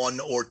number 1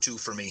 or 2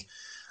 for me.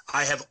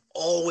 I have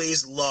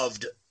always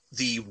loved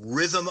the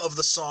rhythm of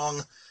the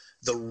song,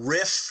 the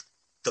riff,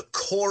 the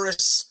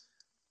chorus,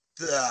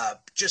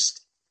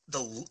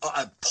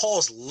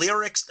 Paul's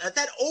lyrics,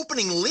 that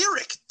opening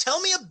lyric. Tell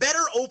me a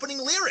better opening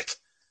lyric.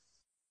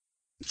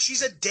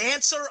 She's a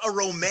dancer, a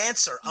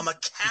romancer. I'm a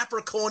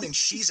Capricorn and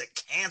she's a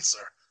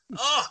Cancer.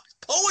 Oh,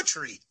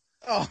 poetry.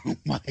 Oh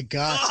my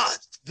God. Oh.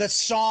 The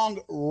song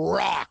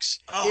rocks.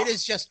 Oh.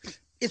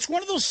 It's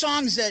one of those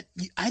songs that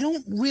I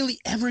don't really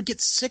ever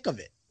get sick of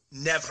it.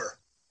 Never.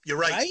 You're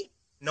right. Right?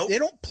 Nope. They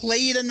don't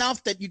play it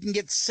enough that you can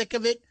get sick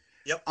of it.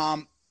 Yep.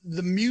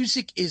 The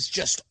music is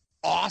just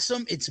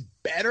awesome. It's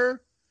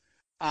better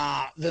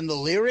than the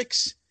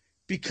lyrics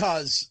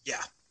because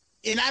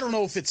and I don't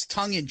know if it's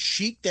tongue in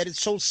cheek that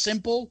it's so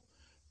simple,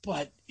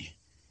 but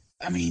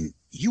I mean,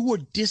 you were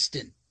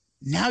distant,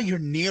 now you're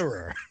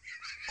nearer.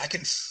 I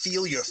can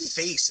feel your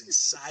face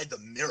inside the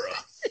mirror.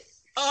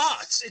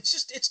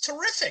 It's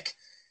terrific.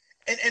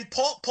 And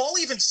Paul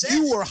even said,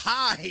 you were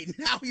high,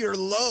 now you're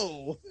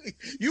low.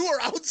 You were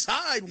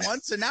outside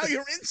once and now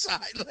you're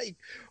inside. Like,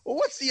 well,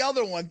 what's the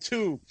other one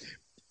too?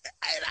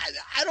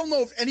 I don't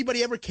know if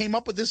anybody ever came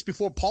up with this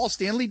before Paul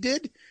Stanley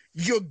did.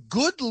 You're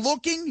good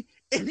looking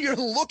and you're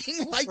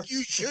looking like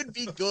you should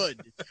be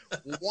good.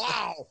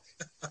 Wow.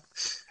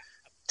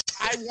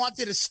 I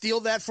wanted to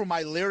steal that for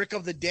my lyric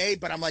of the day,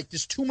 but I'm like,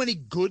 there's too many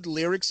good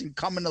lyrics in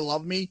Coming to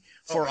Love Me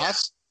for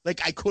us. Like,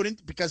 I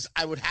couldn't, because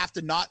I would have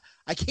to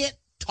I can't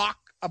talk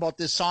about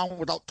this song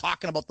without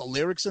talking about the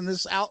lyrics in the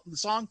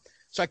song.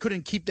 So I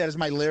couldn't keep that as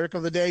my lyric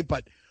of the day,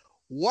 but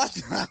what?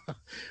 Man,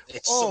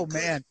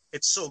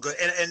 it's so good.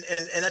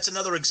 And that's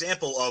another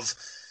example of,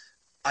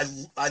 I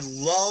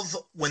love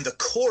when the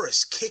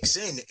chorus kicks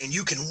in and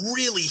you can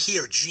really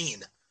hear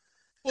Gene.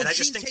 Well, and I Gene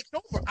just think takes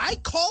over. I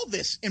call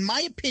this, in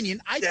my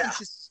opinion, think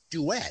this is a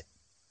duet.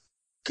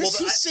 Because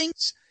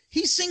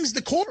he sings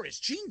the chorus.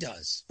 Gene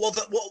does.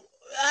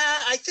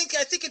 I think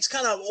it's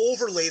kind of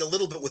overlaid a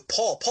little bit with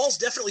Paul. Paul's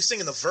definitely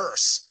singing the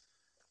verse,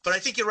 but I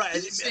think you're right.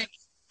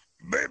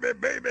 Baby,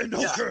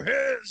 don't you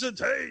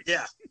hesitate.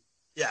 Yeah.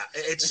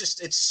 It's just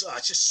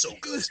so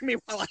good. Excuse me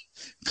while I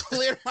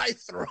clear my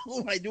throat.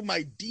 I do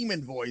my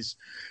demon voice.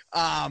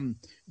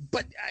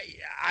 But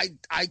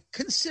I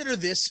consider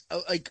this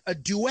like a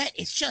duet.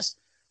 It's just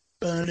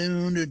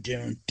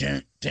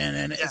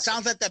it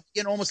sounds like that,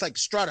 almost like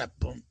Strata,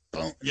 boom,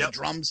 boom, the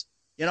drums.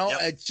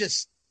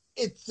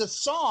 It's the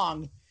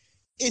song.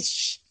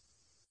 It's,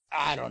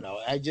 I don't know.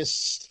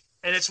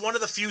 And it's one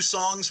of the few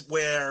songs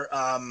where,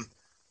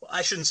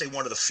 I shouldn't say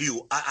one of the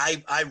few.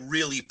 I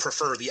really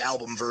prefer the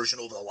album version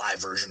over the live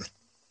version.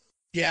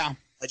 Yeah.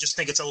 I just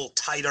think it's a little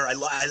tighter.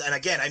 And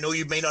again, I know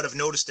you may not have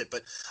noticed it,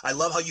 but I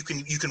love how you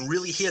can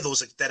really hear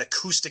that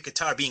acoustic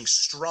guitar being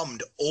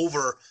strummed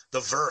over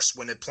the verse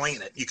when they're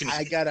playing it.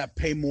 I gotta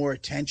pay more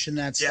attention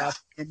to that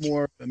stuff.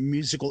 More of a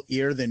musical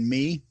ear than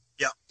me.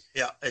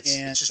 Yeah, it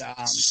just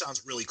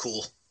sounds really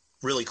cool.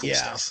 Really cool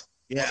stuff.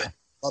 Yeah.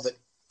 Love it.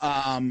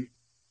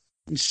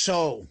 And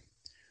so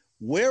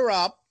we're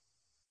up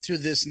to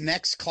this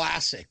next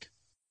classic.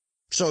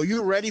 So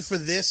you ready for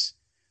this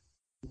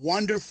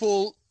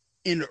wonderful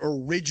and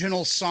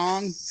original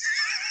song?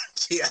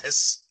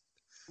 Yes.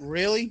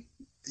 Really?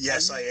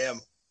 Yes, I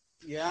am.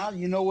 Yeah,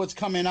 you know what's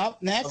coming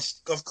up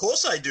next? Of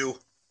course I do.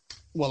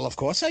 Well, of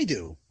course I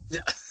do.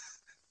 Yeah.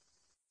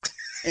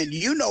 And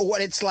you know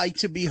what it's like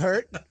to be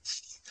hurt.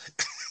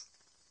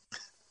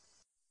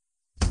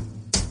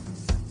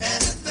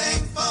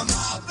 Anything for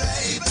my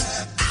baby.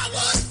 I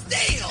would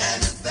steal.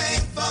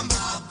 Anything for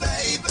my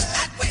baby.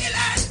 That will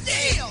I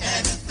steal.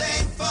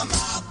 Anything for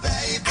my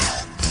baby.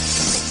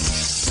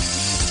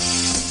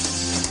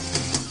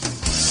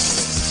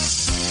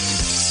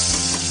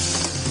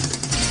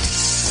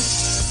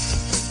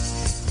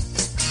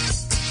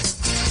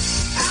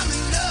 I'm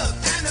in love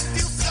and it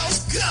feels so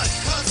good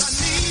 'cause I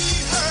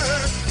need her.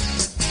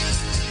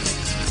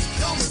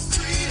 Don't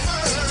mistreat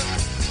her.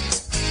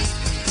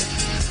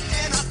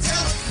 And I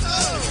tell her so.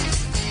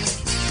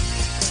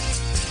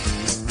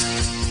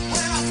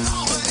 When I saw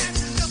her and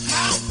she looked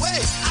my way,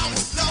 I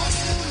was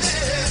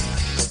lonely.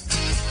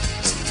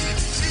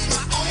 She's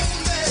my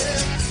only.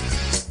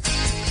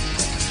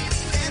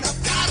 And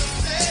I've gotta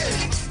say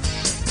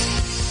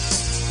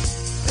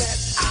that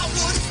I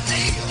would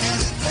steal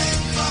anything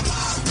for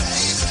my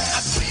baby.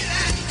 I swear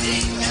I'd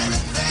steal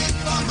anything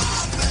for my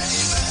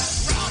baby.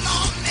 Run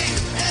on me,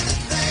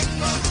 anything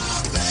for my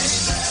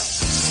baby.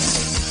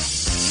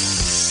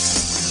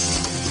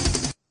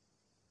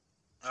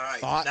 All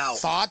right.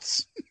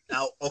 Thoughts?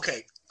 Now,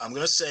 okay, I'm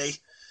going to say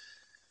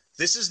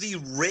this is the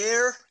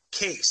rare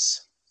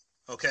case,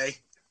 okay,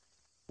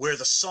 where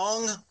the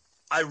song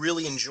I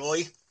really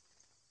enjoy,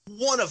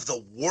 one of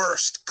the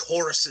worst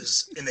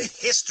choruses in the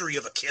history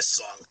of a Kiss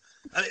song.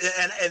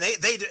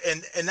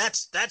 And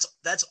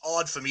that's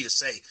odd for me to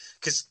say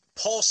because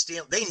Paul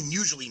Stanley, they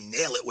usually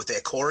nail it with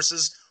their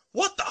choruses.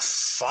 What the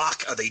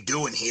fuck are they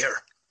doing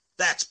here?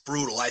 That's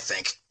brutal, I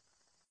think.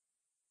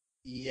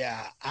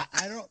 Yeah,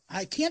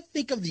 I can't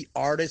think of the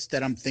artist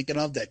that I'm thinking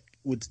of that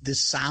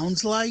this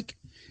sounds like.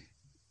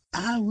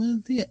 I will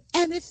do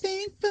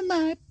anything for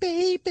my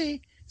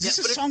baby. Is this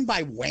a song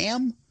by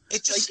Wham?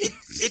 It just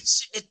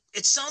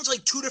it sounds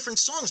like two different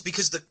songs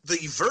because the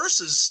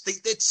verses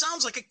it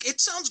sounds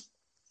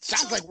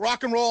Sounds like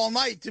Rock and Roll All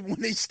Night when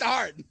they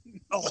start.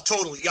 Oh,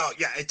 totally. Yeah,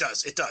 it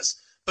does.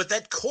 But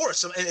that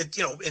chorus,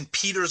 and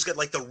Peter's got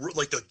like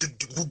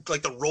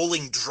the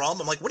rolling drum.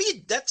 I'm like,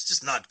 that's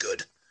just not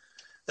good.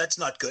 That's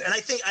not good. And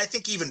I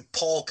think even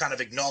Paul kind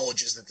of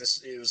acknowledges that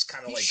it was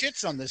kind of He like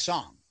shits on this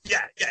song.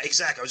 Yeah,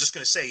 exactly. I was just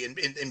going to say,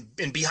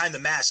 in Behind the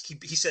Mask,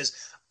 he says,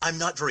 "I'm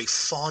not very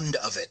fond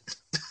of it."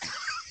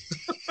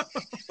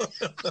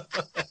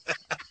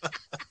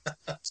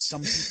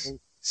 Some people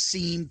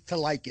seem to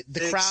like it.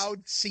 The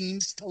crowd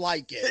seems to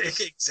like it.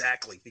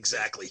 Exactly.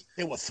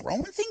 They were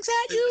throwing things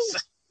at you?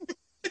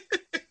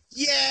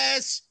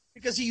 Yes,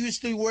 because he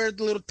used to wear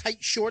the little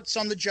tight shorts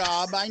on the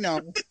job. I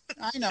know.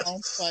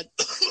 But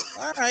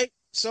all right.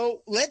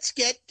 So let's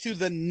get to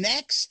the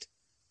next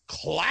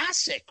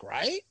classic,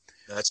 right?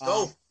 Let's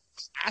go.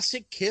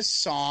 Classic Kiss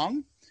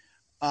song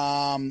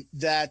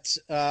that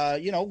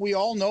we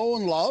all know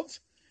and love.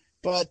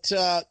 But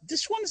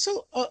this one's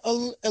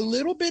a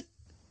little bit,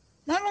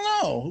 I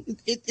don't know.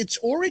 Its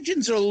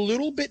origins are a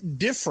little bit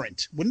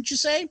different, wouldn't you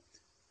say?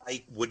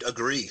 I would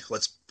agree.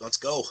 Let's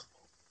go.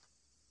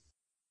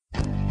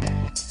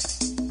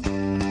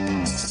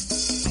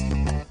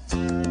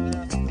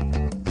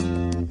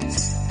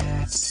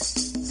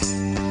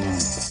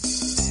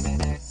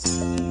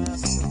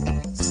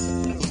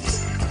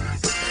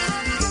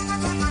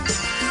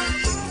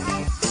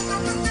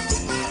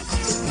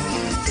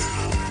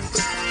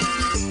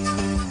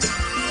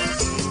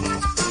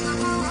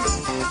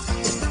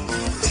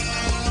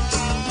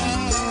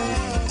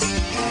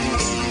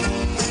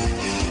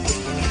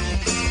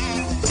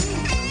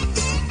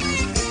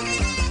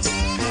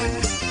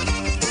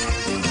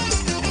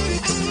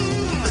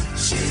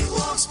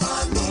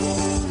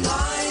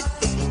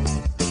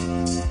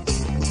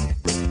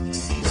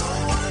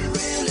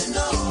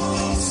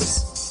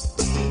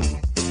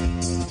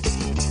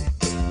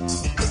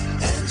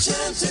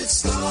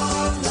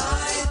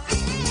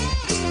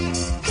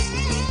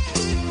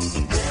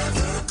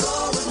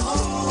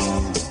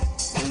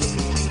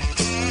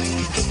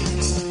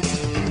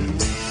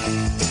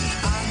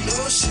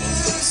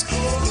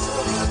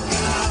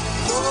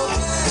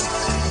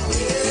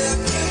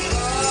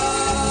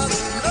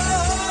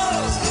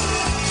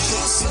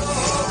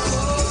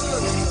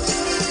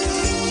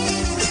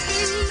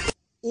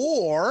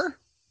 Or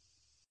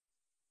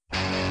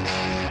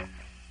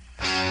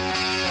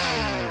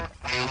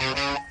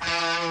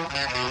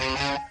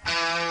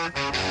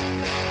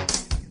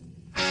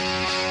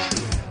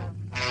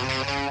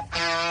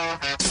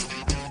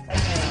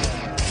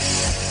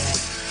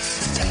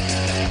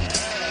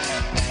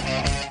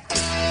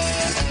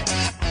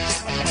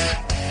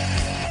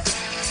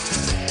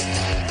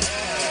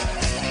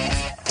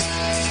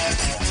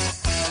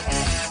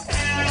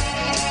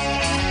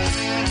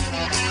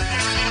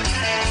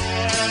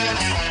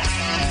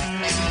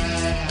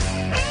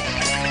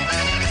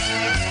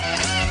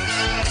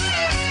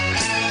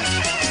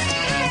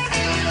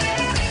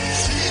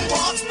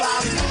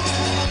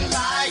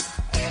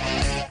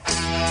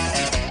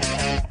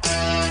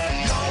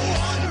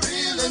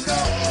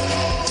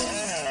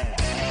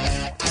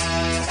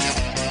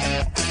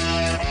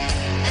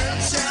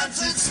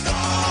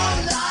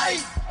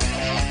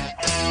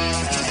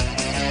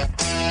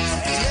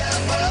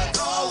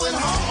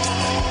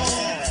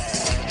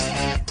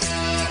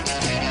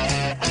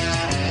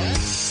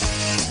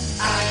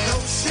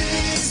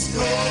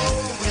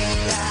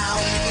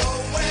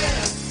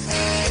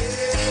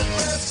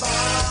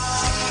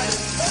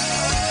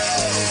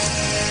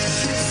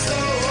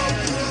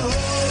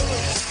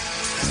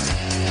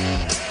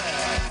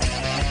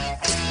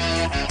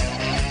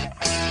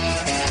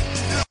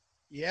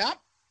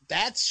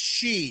that's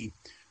She.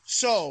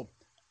 So,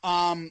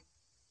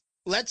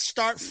 let's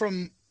start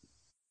from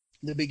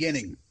the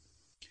beginning.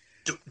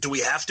 Do we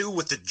have to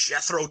with the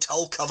Jethro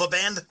Tull cover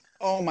band?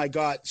 Oh my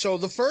God! So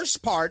the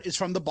first part is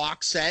from the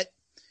box set.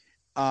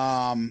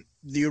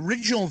 The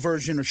original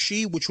version of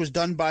She, which was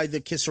done by the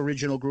Kiss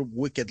original group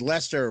Wicked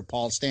Lester,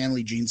 Paul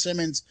Stanley, Gene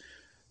Simmons,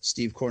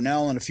 Steve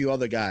Cornell, and a few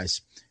other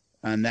guys,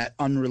 on that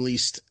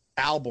unreleased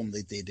album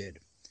that they did.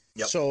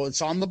 Yep. So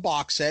it's on the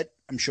box set.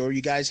 I'm sure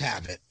you guys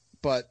have it.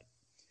 But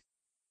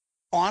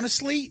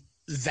honestly,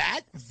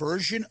 that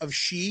version of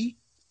She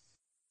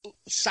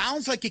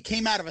sounds like it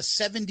came out of a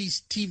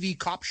 70s TV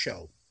cop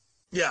show.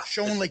 Yeah.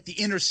 Showing like the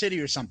inner city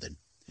or something.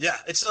 Yeah,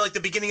 it's like the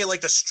beginning of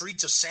like the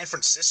streets of San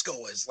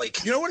Francisco is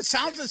like. You know what it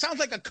sounds? It sounds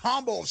like a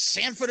combo of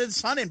Sanford and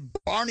Son and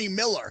Barney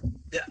Miller.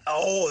 Yeah.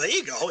 Oh, there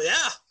you go.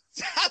 Yeah.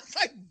 Sounds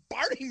like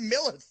Barney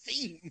Miller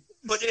theme.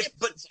 But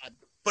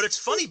it's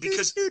funny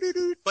because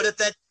at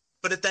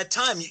that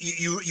time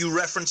you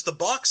referenced the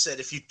box set.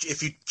 If you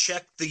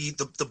check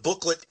the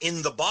booklet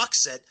in the box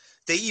set,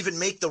 they even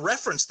make the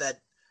reference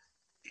that.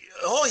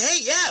 Oh, hey,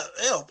 yeah.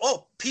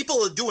 Oh,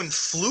 people are doing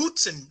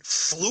flutes and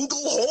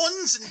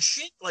flugelhorns and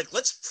shit. Like,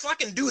 let's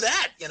fucking do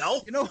that, you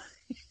know? You know,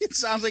 it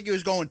sounds like he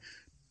was going,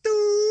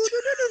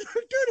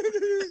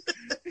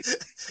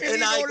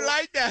 and I don't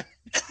like that.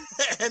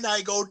 And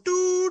I go,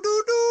 do.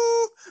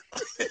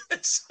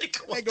 It's like,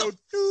 I go,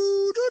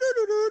 do.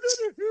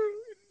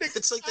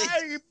 It's like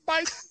I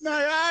bite my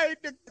eye,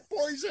 the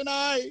poison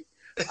eye.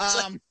 Like,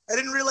 I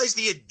didn't realize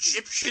the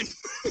Egyptian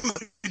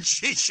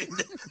magician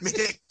made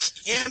a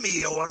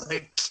cameo on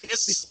a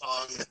Kiss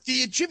song. The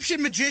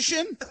Egyptian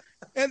magician,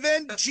 and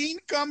then Gene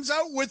comes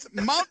out with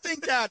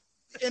Mountain Cat,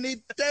 and he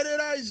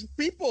terrorized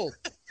people.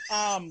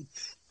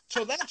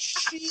 So that's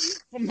She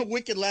from the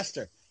Wicked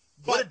Lester.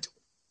 But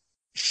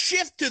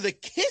shift to the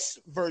Kiss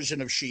version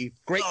of She.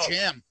 Great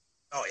jam.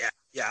 Oh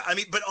yeah. I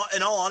mean, but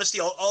in all honesty,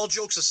 all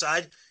jokes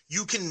aside,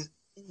 you can,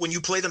 when you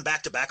play them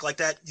back to back like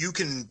that, you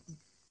can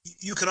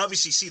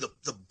obviously see the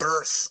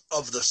birth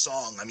of the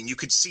song. I mean, you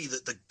could see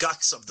the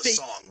guts of the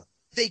song.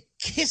 They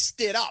kissed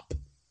it up.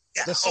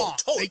 Yeah. The song.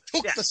 Totally. They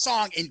took the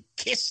song and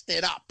kissed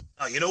it up.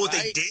 Oh, you know what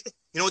they did?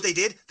 You know what they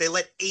did? They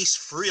let Ace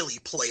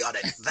Frehley play on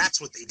it. That's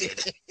what they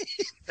did.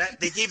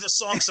 They gave the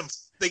song some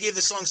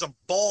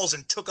balls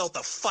and took out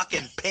the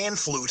fucking pan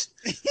flute.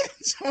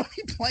 So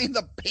he playing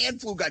the pan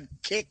flute got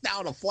kicked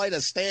down a flight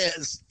of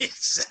stairs.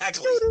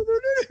 Exactly.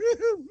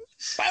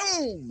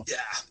 Boom.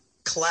 Yeah.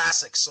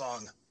 Classic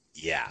song.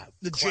 Yeah,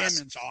 the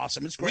jamming's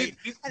awesome. It's great.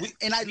 I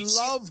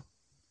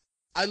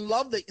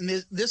love that in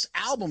this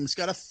album's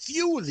got a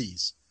few of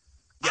these.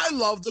 Yeah. I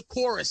love the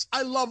chorus.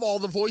 I love all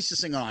the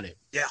voices on it.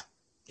 Yeah.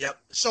 Yep.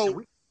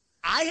 So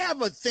I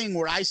have a thing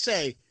where I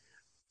say,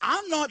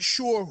 I'm not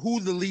sure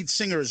who the lead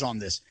singer is on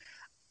this.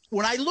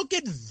 When I look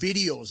at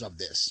videos of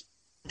this,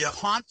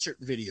 concert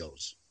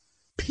videos,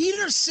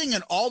 Peter's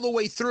singing all the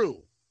way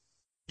through.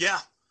 Yeah.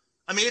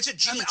 I mean, it's a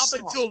Gene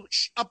song.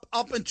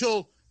 Up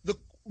until the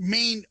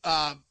main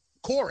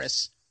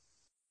chorus,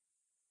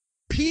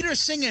 Peter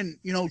singing,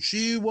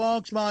 She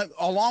Walks by,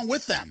 along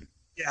with them.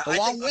 Yeah,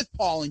 along with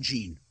Paul and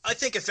Gene. I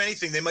think if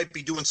anything, they might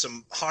be doing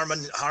some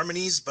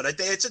harmonies, but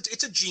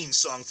it's a Gene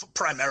song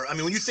primarily. I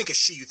mean, when you think of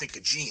She, you think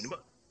of Gene.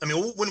 I mean,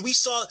 when we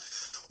saw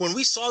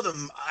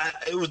them,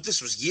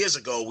 this was years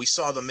ago. We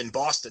saw them in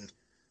Boston.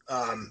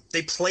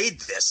 They played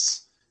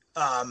this.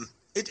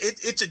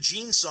 It's a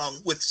Gene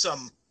song with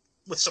some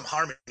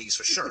harmonies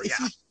for sure.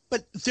 Yeah.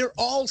 But they're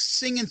all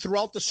singing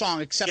throughout the song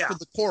except for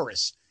the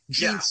chorus.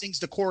 Gene sings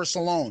the chorus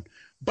alone.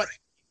 But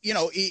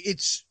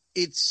it's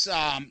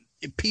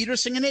Peter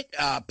singing it,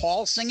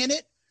 Paul singing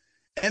it,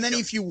 and then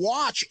if you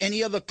watch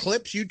any other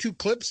clips, YouTube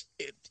clips,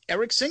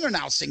 Eric Singer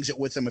now sings it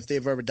with them if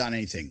they've ever done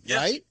anything,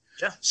 right?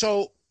 Yeah.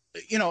 So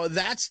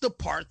that's the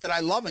part that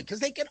I love it because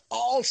they can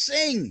all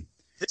sing.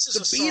 This is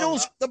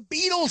the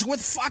Beatles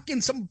with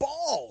fucking some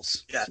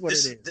balls. Yeah,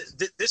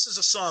 this is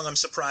a song I'm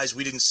surprised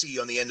we didn't see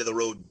on the End of the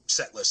Road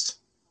set list.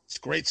 It's a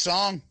great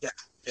song. Yeah,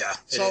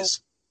 it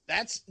is.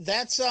 That's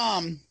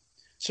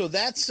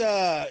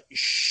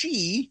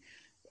She,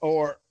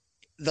 or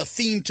the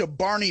theme to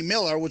Barney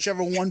Miller,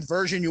 whichever one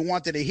version you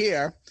wanted to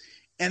hear.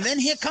 And then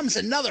here comes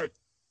another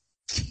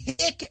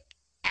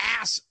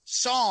kick-ass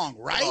song,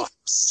 right? Oh,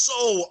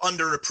 so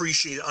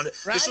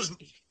underappreciated. Right?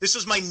 This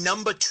was my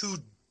number 2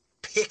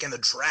 pick in the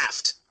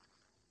draft.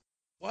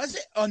 Was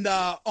it on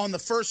the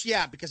first?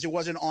 Yeah, because it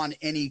wasn't on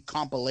any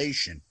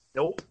compilation.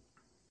 Nope.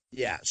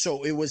 Yeah,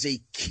 so it was a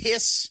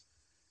Kiss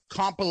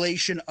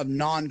compilation of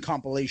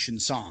non-compilation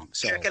songs.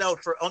 So check it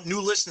out for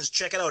new listeners.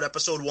 Check it out,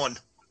 episode 1.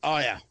 Oh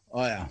yeah.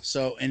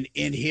 So and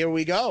here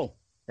we go.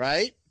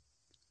 Right.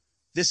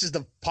 This is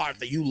the part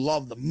that you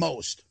love the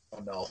most. Oh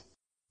no.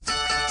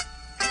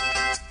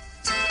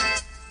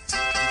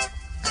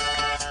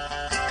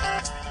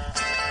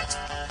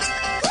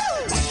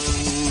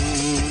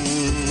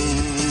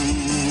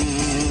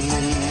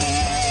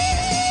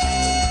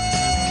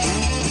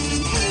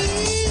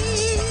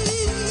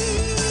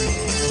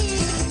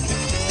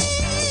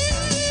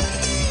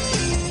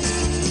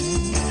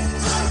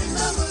 I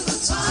remember the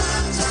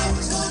times I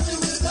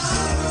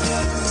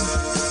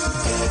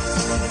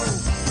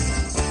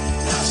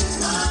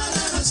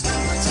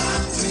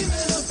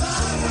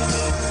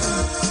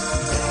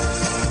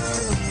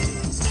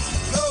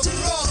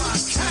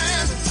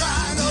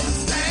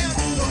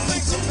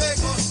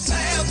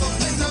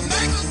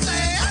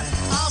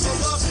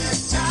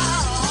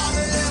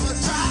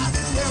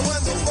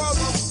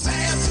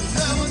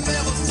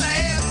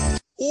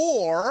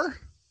Her.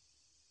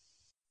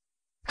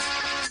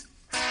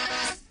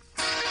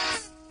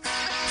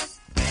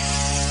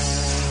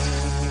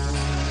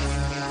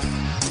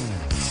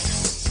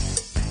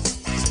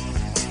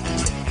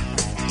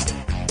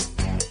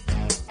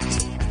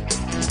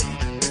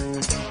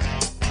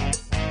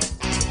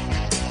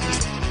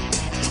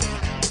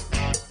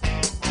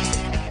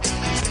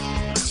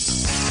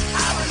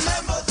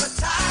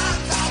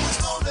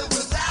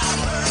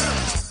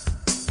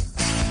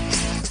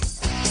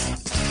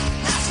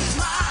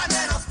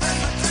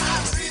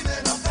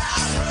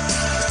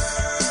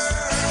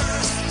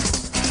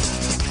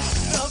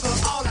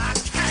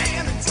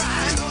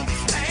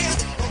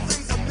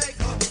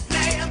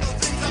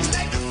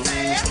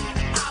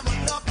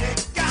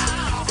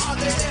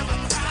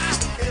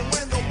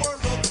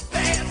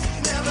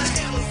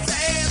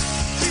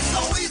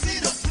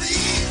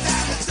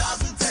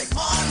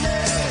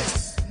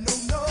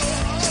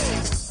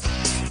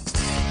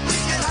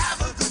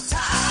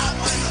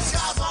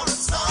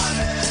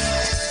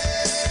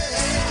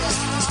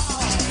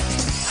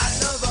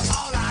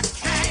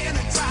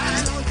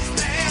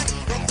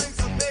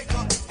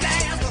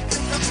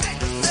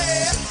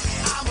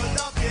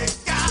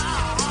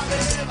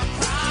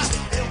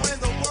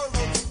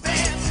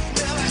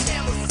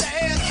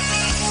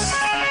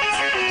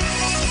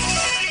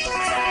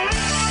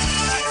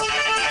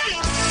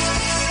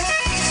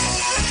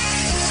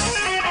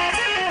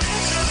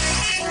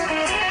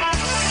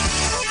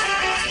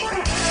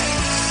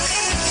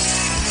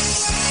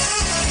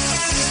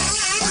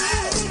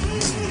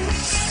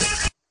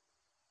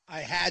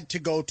 To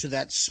go to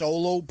that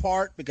solo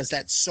part because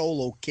that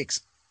solo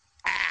kicks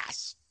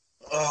ass.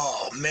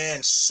 Oh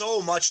man,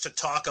 so much to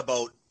talk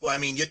about. I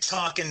mean, you're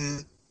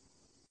talking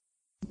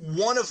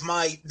one of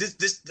my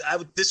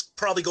this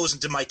probably goes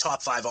into my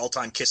top 5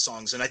 all-time Kiss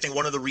songs, and I think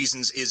one of the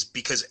reasons is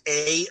because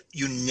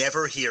you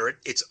never hear it.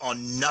 It's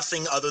on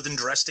nothing other than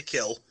Dressed to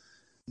Kill.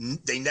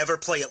 They never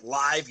play it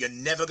live. You're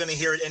never going to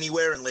hear it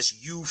anywhere unless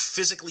you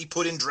physically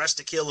put in Dressed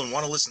to Kill and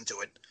want to listen to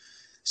it.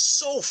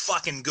 So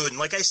fucking good. And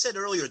like I said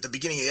earlier at the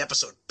beginning of the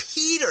episode,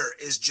 Peter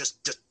is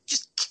just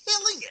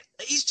killing it.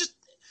 He's just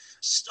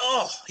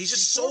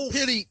so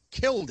Pity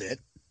killed it.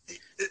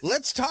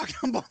 Let's talk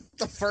about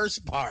the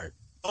first part.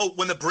 Oh,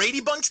 when the Brady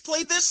Bunch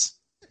played this?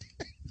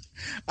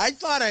 I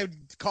thought I'd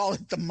call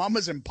it the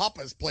Mamas and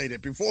Papas played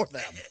it before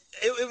them.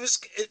 I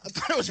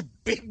thought it was a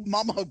big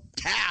mama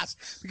cast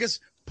because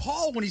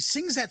Paul, when he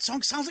sings that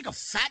song, sounds like a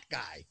fat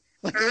guy.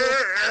 Like,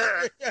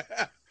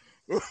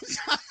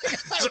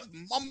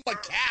 Mama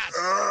Cass.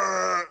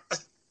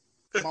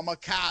 Mama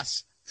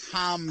Cass.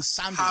 Ham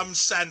sandwich. Ham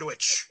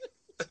sandwich.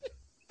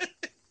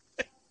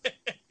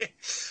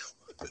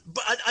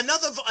 But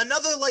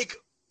another like,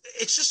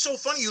 it's just so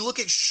funny. You look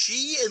at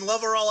She and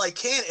Love Her All I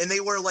Can, and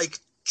they were like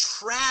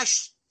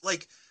trash,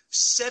 like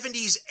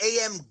 70s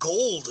AM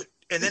gold,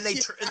 and then they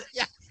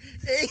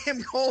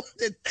AM gold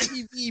and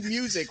TV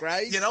music,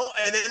 right? You know,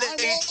 and then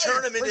they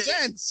turn them into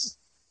presents.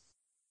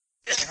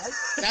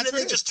 And then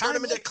they just turn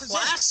them into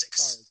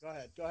classics.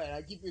 Sorry, go ahead.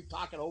 I keep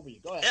talking over you.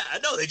 Go ahead. Yeah, I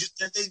know. They just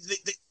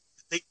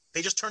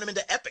turn them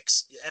into epic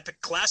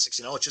classics.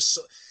 You know, it's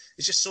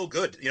just so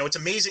good. You know, it's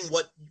amazing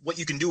what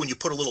you can do when you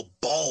put a little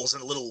balls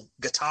and a little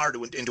guitar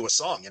into a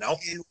song. You know.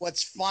 And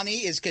what's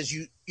funny is because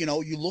you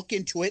look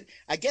into it.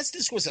 I guess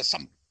this was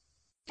some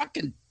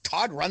fucking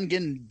Todd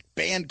Rundgren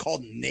band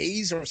called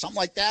Naze or something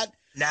like that.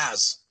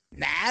 Naz,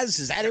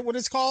 is that what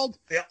it's called?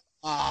 Yeah.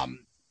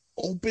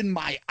 Open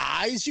My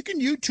Eyes. You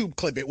can YouTube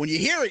clip it. When you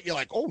hear it, you're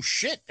like, oh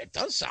shit, that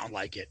does sound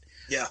like it.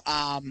 Yeah.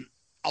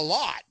 A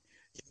lot.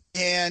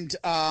 And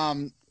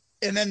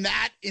then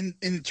that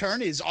in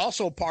turn is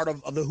also part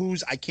of the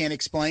Who's I Can't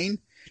Explain.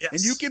 Yes.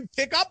 And you can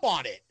pick up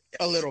on it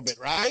a little bit,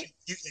 right?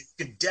 You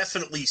can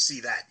definitely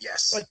see that,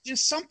 yes. But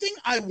there's something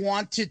I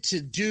wanted to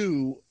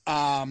do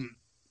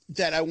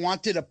that I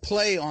wanted to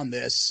play on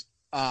this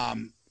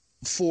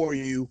for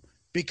you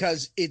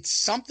because it's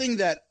something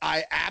that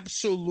I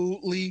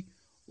absolutely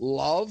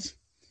love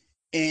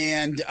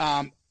and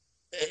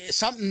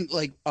something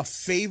like a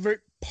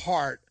favorite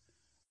part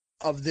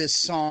of this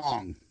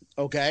song,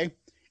 okay?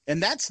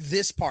 And that's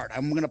this part.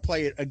 I'm going to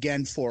play it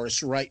again for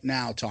us right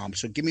now, Tom.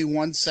 So give me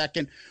 1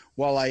 second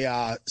while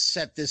I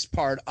set this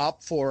part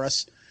up for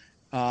us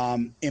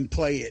and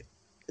play it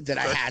that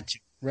I had to.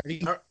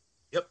 Ready? All right.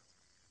 Yep.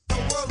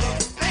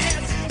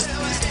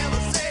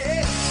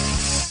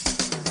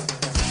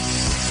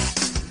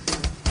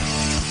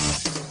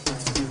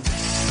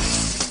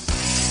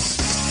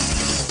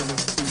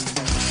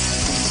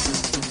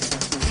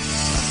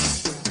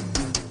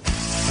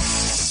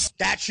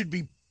 That should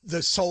be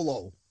the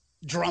solo,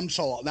 drum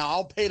solo. Now,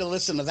 I'll pay to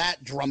listen to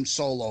that drum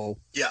solo.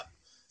 Yeah.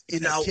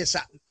 In a Kiss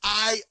out.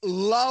 I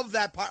love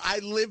that part. I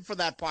live for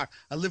that part.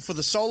 I live for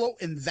the solo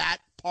in that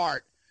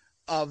part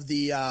of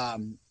the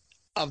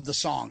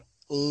song.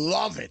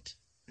 Love it.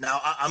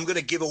 Now, I'm going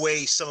to give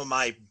away some of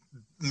my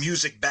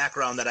music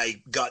background that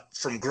I got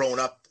from growing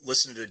up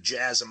listening to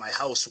jazz in my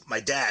house with my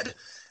dad.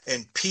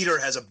 And Peter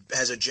has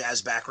a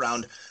jazz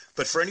background.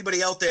 But for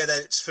anybody out there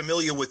that's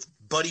familiar with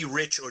Buddy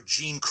Rich or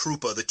Gene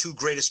Krupa, the two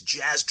greatest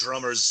jazz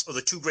drummers or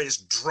the two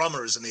greatest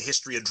drummers in the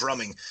history of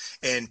drumming.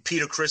 And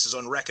Peter Criss is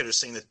on record as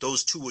saying that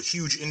those two were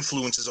huge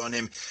influences on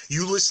him.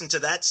 You listen to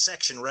that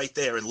section right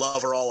there in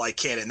Love Her All I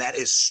Can, and that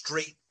is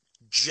straight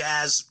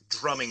jazz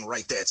drumming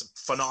right there. It's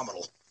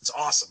phenomenal. It's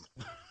awesome.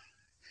 Did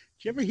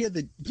you ever hear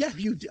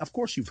of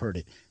course you've heard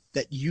it,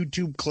 that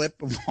YouTube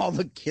clip of all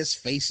the Kiss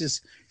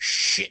faces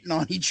shitting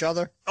on each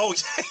other? Oh,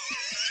 yeah.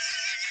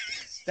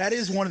 That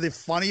is one of the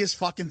funniest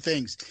fucking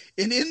things.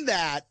 And in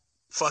that...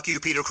 Fuck you,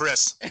 Peter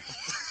Criss.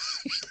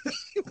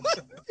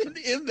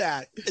 in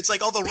that... It's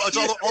like all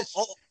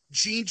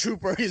Gene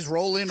Trooper is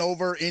rolling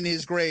over in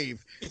his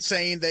grave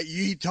saying that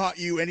he taught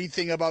you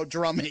anything about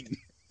drumming.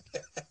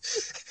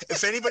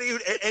 If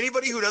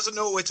anybody who doesn't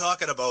know what we're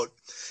talking about,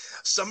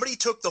 somebody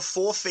took the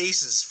four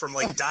faces from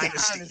like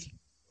Dynasty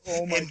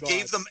and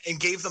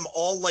gave them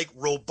all like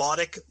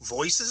robotic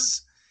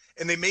voices,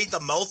 and they made the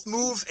mouth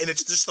move, and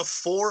it's just the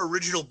four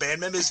original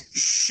band members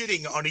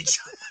shitting on each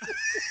other.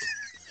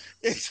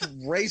 It's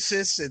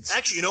racist. It's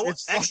actually, you know what?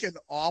 It's fucking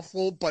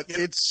awful, but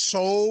it's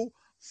so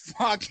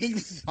fucking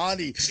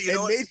funny.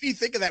 It made me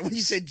think of that when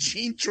you said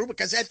Gene Trooper,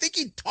 because I think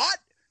he taught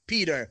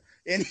Peter.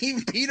 And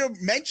Peter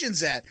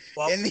mentions that,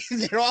 and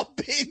they're all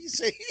big.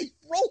 He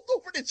rolled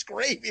over in his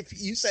grave if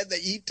you said that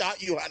he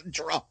taught you how to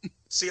drum.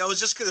 See, I was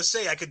just gonna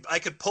say I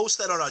could post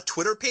that on our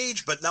Twitter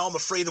page, but now I'm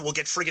afraid that we'll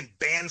get friggin'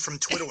 banned from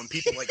Twitter when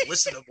people like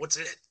listen to what's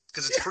in it,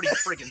 because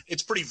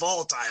it's pretty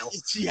volatile.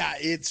 It's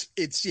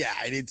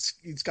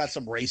got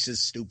some racist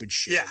stupid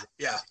shit.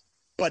 Yeah.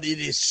 But it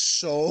is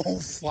so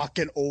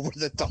fucking over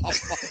the top.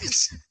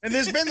 And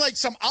there's been like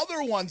some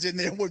other ones in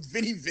there with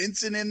Vinnie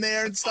Vincent in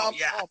there and stuff.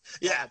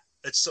 Yeah.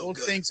 It's so those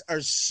good. Things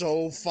are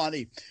so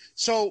funny.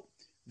 So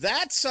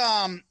that's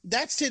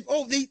it.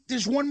 Oh,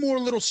 there's one more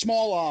little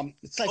small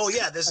it's like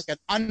there's like an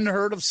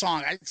unheard of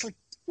song. It's like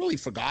really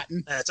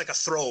forgotten. It's like a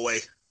throwaway.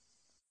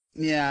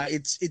 Yeah,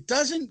 it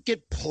doesn't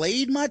get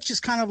played much. It's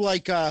kind of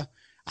like a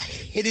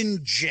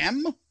hidden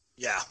gem.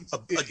 Yeah, a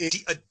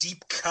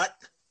deep cut.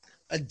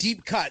 A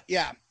deep cut.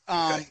 Yeah.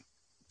 Okay.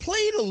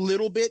 Played a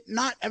little bit.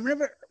 I've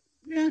never.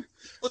 Yeah.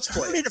 Let's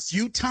play it a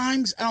few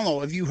times. I don't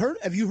know. Have you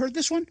heard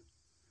this one?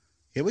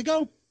 Here we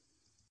go.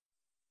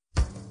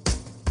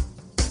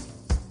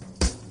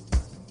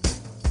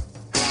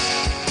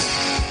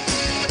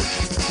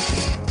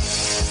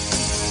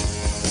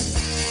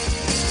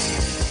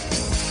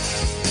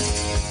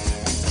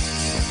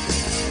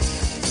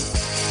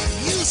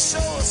 You show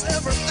us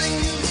everything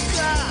you've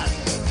got.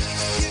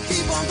 You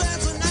keep on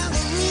dancing and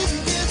the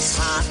rhythm gets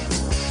hot.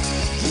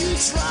 You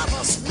drive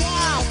us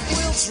wild,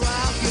 we'll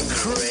drive you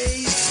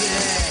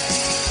crazy.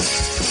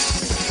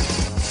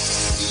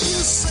 You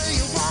say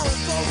you want to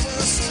go for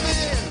a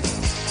spin.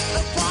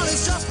 The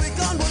party's just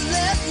begun, we'll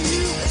let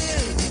you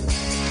in.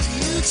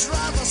 You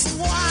drive us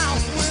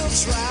wild, we'll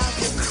drive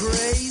you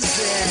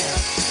crazy.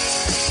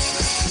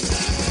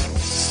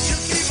 You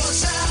keep on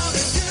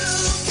shouting, you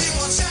keep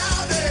on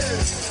shouting.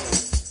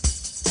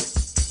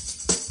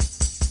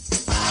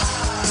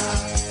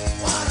 I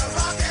wanna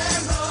rock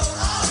and roll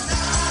all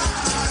night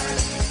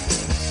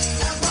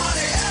and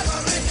party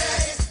every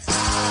day. I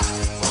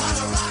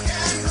wanna rock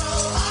and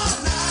roll all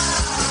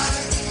night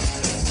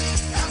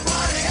and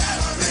party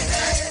every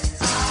day.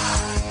 I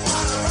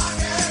wanna rock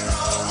and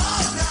roll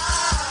all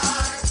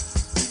night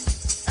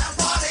and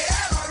party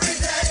every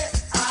day.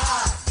 I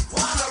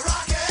wanna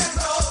rock and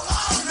roll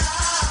all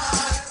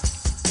night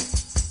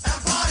and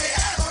party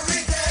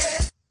every day.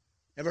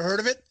 Ever heard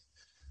of it?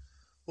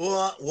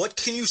 Well, what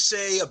can you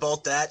say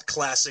about that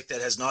classic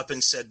that has not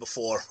been said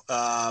before?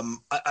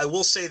 I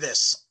will say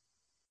this.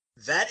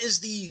 That is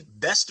the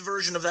best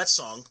version of that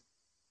song.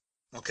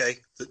 Okay?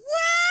 What?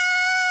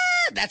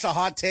 That's a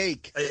hot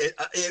take.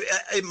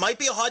 It might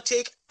be a hot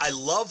take. I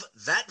love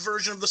that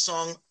version of the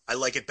song. I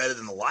like it better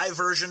than the live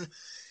version.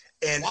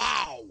 And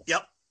wow.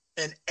 Yep.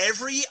 And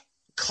every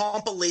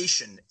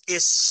compilation,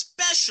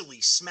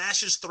 especially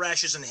Smashes,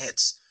 Thrashes, and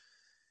Hits,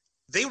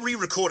 they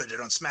re-recorded it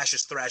on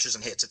Smashes, Thrashes,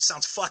 and Hits. It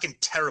sounds fucking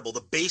terrible.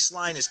 The bass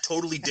line is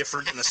totally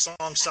different, and the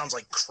song sounds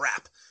like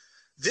crap.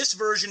 This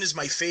version is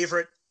my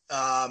favorite.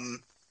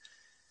 And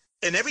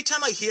every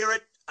time I hear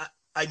it,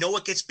 I know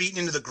it gets beaten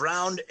into the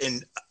ground,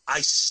 and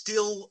I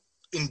still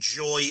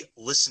enjoy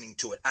listening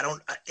to it.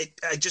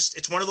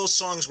 It's one of those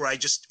songs where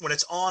when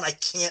it's on,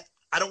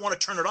 I don't want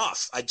to turn it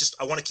off. I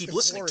want to keep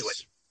listening to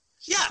it.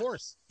 Yeah. Of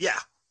course. Yeah.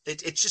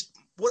 It's just,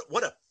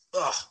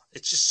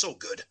 it's just so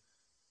good.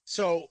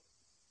 So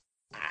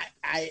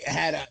I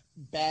had a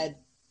bad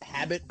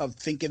habit of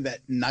thinking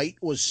that night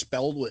was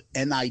spelled with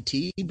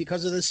N-I-T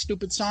because of this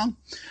stupid song.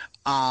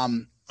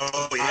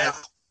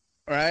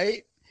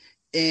 Right?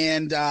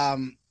 And,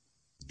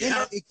 you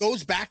know, it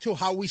goes back to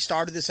how we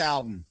started this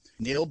album.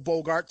 Neil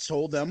Bogart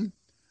told them,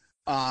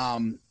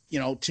 you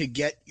know, to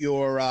get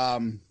your,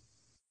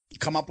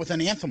 come up with an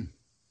anthem.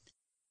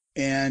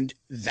 And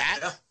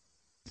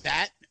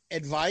that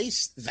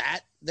advice,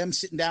 them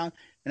sitting down,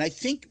 and I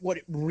think what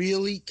it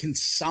really can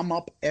sum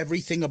up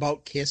everything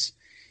about Kiss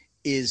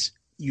is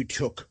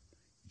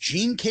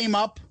Gene came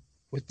up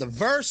with the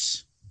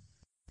verse,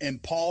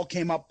 and Paul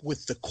came up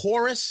with the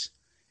chorus,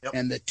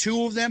 and the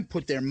two of them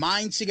put their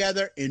minds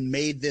together and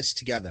made this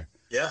together.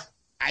 Yeah.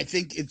 I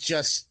think it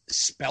just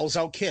spells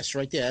out Kiss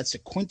right there. That's a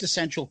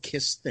quintessential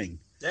Kiss thing.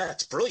 Yeah,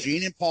 it's brilliant.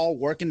 Gene and Paul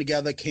working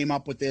together came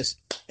up with this,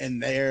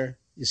 and there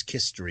is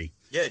Kisstory.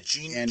 Yeah,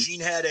 Gene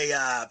had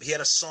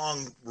a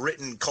song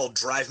written called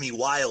 "Drive Me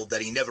Wild"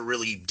 that he never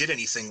really did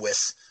anything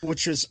with,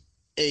 which was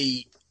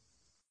a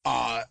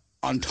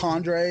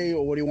entendre,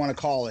 or what do you want to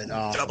call it?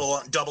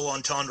 Double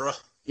entendre.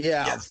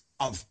 Yeah.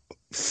 Of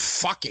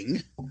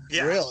fucking.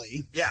 Yeah.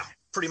 Really. Yeah.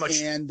 Pretty much.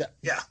 And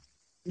yeah.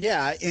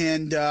 Yeah,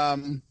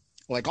 and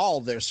like all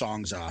of their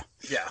songs are.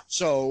 Yeah.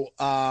 So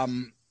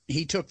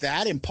he took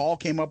that, and Paul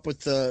came up with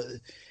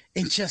the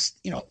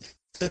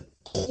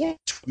chorus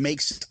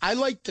makes. I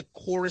like the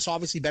chorus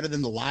obviously better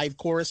than the live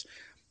chorus.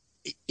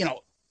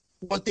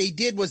 What they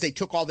did was they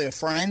took all their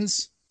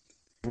friends.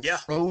 Yeah.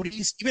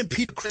 Roadies. Even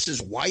Peter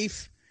Chris's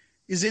wife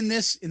is in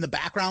this in the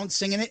background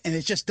singing it, and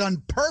it's just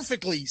done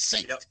perfectly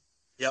synced.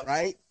 Yep.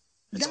 Right?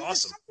 It's now,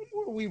 awesome. Something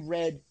where we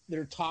read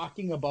they're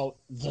talking about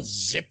the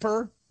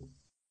zipper.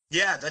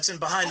 Yeah, that's in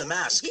Behind the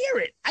Mask.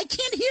 I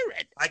can't hear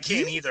it. I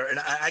can't either, and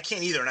I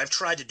can't either. And I've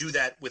tried to do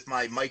that with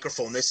my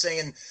microphone. They're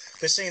saying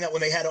that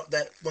when they had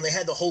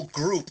the whole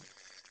group,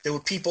 there were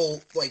people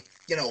like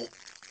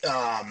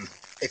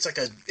it's like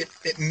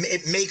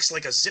it makes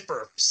like a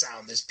zipper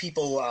sound. There's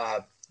people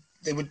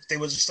they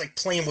were just like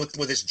playing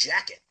with his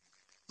jacket,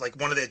 like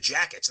one of their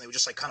jackets, and they were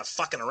just like kind of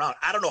fucking around.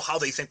 I don't know how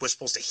they think we're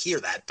supposed to hear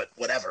that, but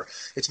whatever.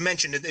 It's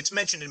mentioned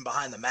in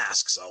Behind the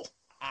Mask, so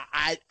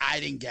I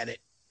didn't get it.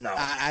 No,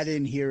 I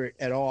didn't hear it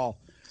at all.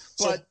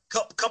 But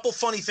so, couple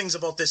funny things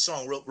about this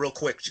song, real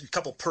quick. A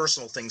couple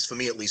personal things for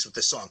me, at least, with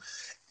this song.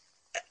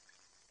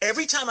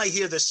 Every time I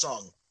hear this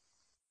song,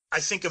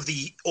 I think of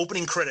the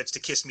opening credits to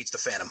Kiss Meets the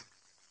Phantom.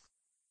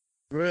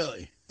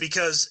 Really?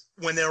 Because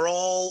when they're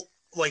all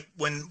like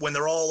when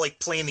they're all like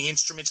playing the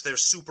instruments, they're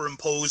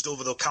superimposed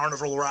over the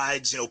carnival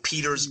rides.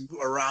 Peter's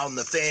around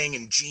the thing,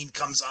 and Gene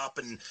comes up,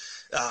 and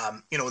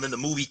and then the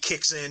movie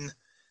kicks in.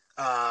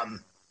 And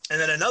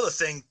then another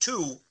thing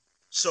too.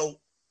 So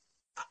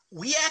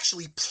we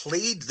actually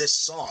played this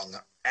song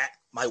at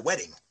my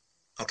wedding,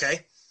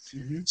 okay?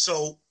 Mm-hmm.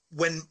 So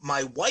when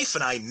my wife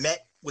and I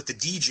met with the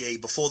DJ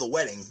before the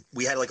wedding,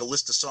 we had like a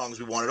list of songs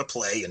we wanted to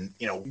play and,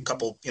 a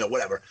couple,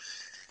 whatever.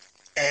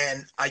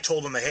 And I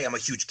told him, hey, I'm a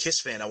huge Kiss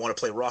fan. I want to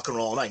play Rock and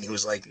Roll All Night. And he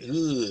was like,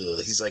 ugh.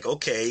 He's like,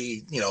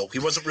 okay. He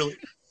wasn't really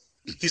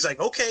 – he's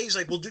like, okay. He's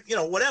like, well,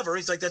 whatever.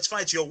 He's like, that's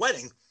fine. It's your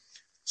wedding.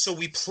 So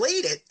we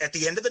played it at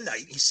the end of the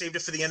night. He saved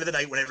it for the end of the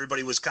night when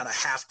everybody was kind of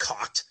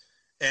half-cocked.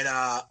 And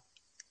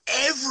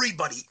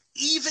everybody,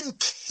 even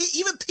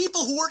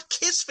people who weren't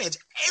Kiss fans,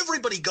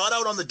 everybody got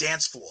out on the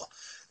dance floor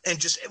and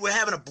just we're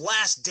having a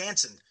blast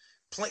dancing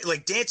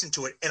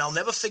to it. And I'll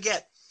never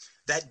forget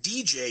that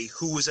DJ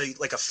who was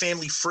a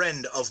family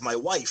friend of my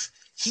wife.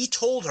 He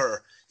told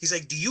her, he's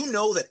like, do you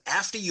know that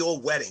after your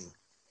wedding,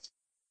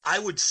 I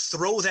would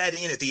throw that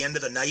in at the end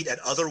of the night at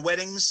other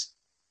weddings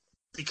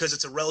because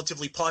it's a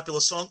relatively popular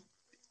song?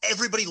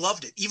 Everybody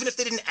loved it, even if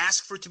they didn't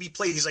ask for it to be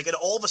played. He's like, it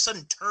all of a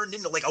sudden turned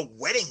into like a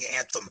wedding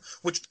anthem,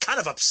 which kind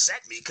of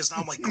upset me because now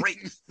I'm like, great.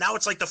 Now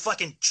it's like the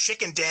fucking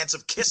chicken dance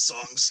of Kiss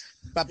songs.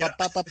 Yeah,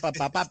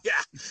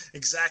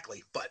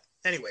 exactly. But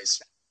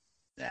anyways.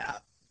 Yeah,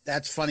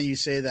 that's funny you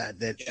say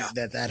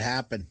that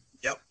happened.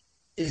 You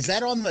Is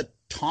that on the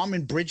Tom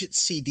and Bridget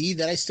CD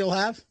that I still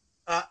have?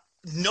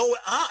 No,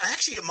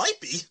 actually it might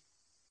be.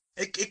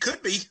 It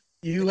could be.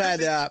 You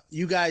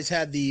guys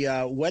had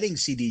the wedding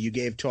CD you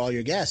gave to all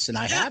your guests, and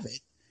I have it.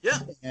 Yeah.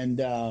 And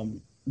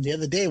the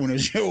other day when it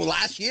was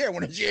last year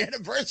when it was your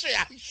anniversary,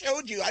 I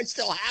showed you. I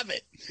still have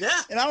it.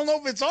 Yeah. And I don't know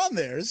if it's on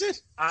there. Is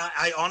it?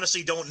 I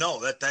honestly don't know.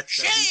 That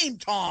shame,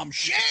 Tom.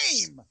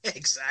 Shame.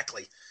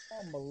 Exactly.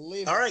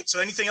 Unbelievable. All right. So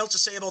anything else to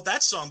say about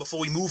that song before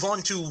we move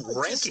on to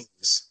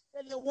rankings?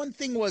 The one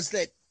thing was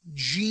that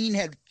Gene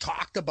had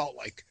talked about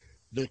like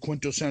the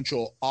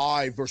quintessential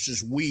I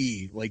versus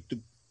we, like the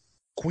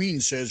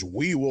Queen says,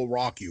 we will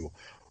rock you.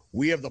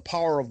 We have the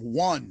power of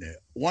one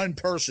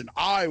person.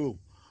 I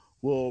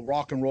will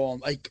rock and roll.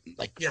 Like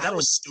yeah, that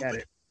was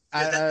stupid.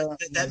 I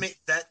think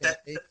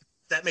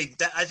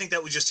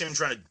that was just him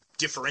trying to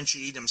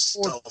differentiate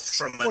himself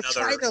from another.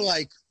 Try to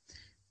like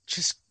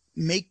just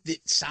make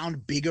it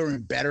sound bigger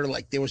and better.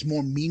 Like there was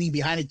more meaning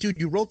behind it,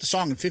 dude. You wrote the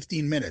song in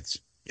 15 minutes.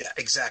 Yeah,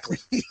 exactly.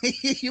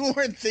 You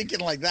weren't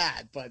thinking like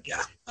that, but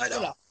yeah, I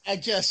know.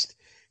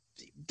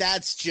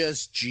 That's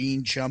just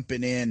Gene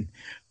jumping in.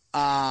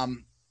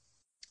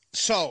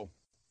 So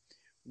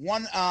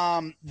one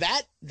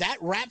that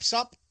wraps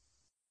up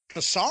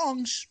the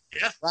songs.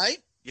 Yeah. Right?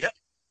 Yep.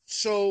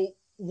 So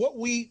what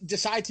we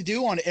decide to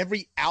do on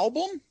every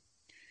album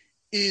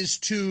is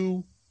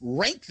to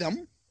rank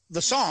them,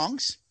 the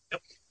songs.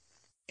 Yep.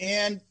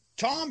 And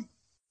Tom,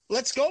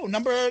 let's go.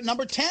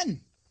 Number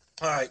 10.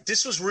 All right,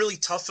 this was really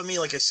tough for me.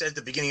 Like I said at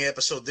the beginning of the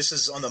episode, this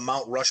is on the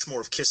Mount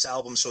Rushmore of Kiss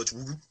albums, so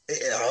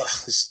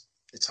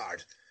it's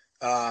hard.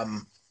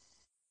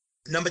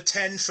 Number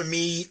 10 for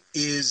me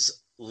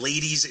is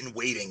Ladies in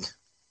Waiting.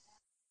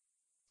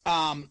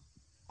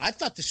 I I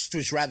thought this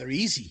was rather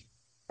easy.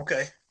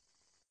 Okay.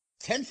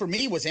 10 for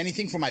me was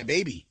Anything for My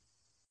Baby.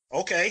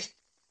 Okay.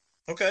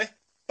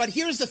 But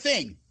here's the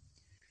thing.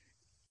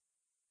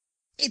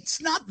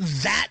 It's not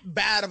that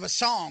bad of a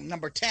song,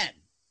 number 10.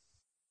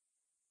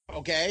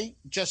 Okay?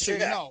 Just so you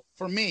know,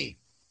 for me.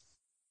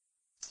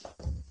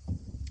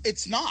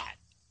 It's not.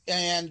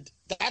 And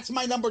that's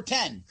my number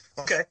 10.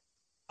 Okay.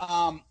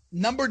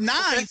 Number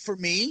 9 for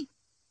me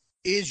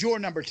is your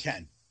number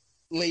 10.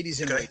 Ladies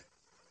and Waiting.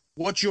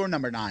 What's your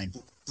number 9?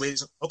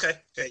 Ladies. Okay.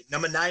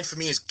 Number 9 for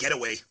me is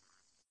Getaway.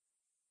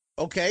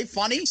 Okay,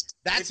 funny.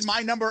 That's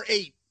my number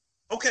 8.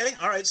 Okay,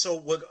 all right.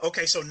 So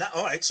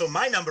So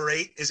my number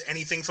 8 is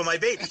Anything for My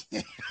Baby.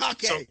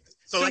 Okay.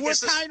 So we're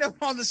kind of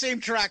on the same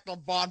track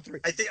on Bond 3.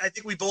 I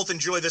think we both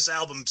enjoy this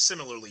album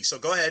similarly. So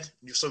go ahead.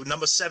 So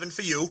number 7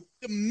 for you.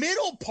 The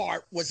middle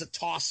part was a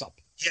toss-up.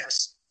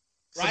 Yes.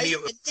 Right?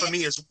 For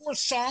me is 4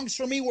 songs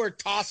for me were a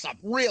toss-up.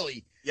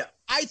 Really. Yeah.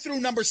 I threw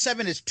number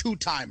 7 as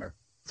Two-Timer.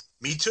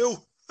 Me too.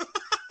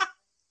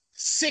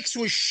 6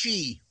 was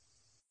She.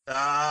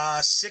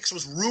 6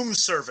 was Room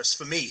Service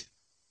for me.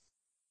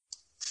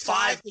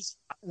 5 was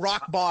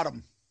Rock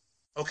Bottom.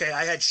 Okay,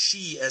 I had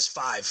She as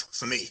 5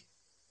 for me.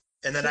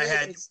 And then I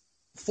had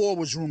 4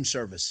 was Room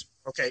Service.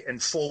 Okay,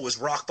 and 4 was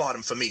Rock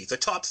Bottom for me. The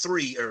top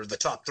 3, I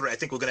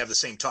think we're going to have the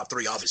same top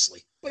 3,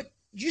 obviously. But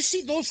you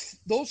see those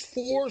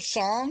 4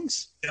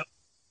 songs? Yep.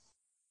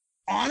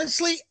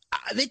 Honestly,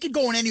 they could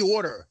go in any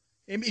order.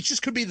 It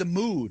just could be the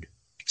mood.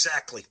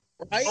 Exactly.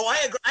 Right? Oh,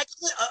 I agree.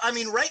 I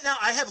mean, right now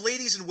I have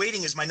Ladies in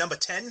Waiting as my number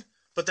 10,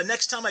 but the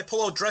next time I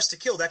pull out Dress to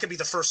Kill, that could be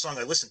the first song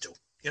I listen to.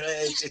 You know,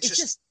 it's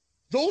just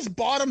those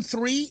bottom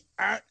 3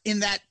 are in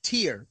that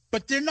tier,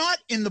 but they're not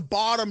in the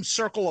bottom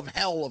circle of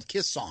hell of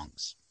Kiss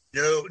songs.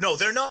 No,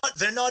 they're not.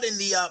 They're not in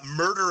the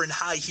Murder and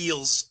High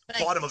Heels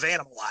bottom of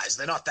Animalize.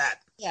 They're not that.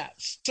 Yeah.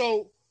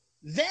 So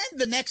then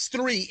the next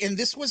 3, and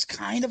this was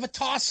kind of a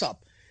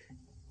toss-up.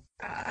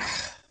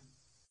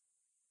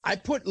 I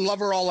put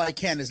Lover All I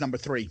Can as number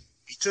 3.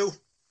 Me too.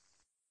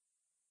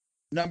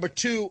 Number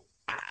 2,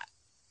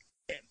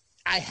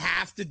 I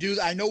have to do.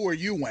 I know where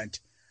you went.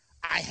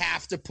 I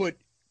have to put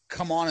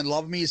Come On and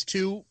Love Me as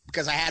 2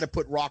 because I had to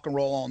put Rock and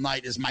Roll All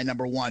Night as my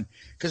number 1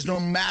 because no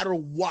matter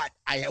what,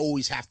 I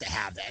always have to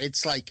have that.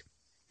 It's like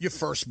your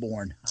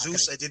firstborn.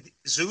 Zeus,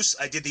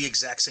 I did the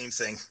exact same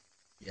thing.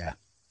 Yeah.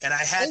 And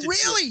I had to.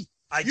 Really?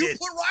 I did. You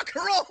put Rock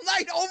and Roll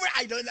Night over?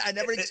 I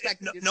never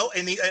expected it. No,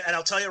 and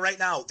I'll tell you right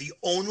now, the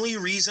only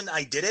reason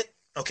I did it,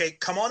 okay,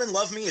 Come On and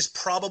Love Me is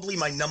probably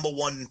my number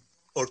 1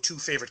 or 2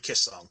 favorite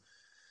Kiss song.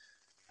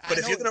 But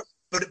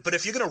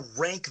if you're gonna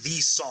rank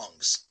these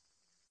songs,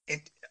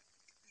 and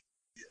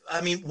I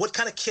mean, what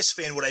kind of Kiss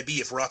fan would I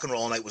be if Rock and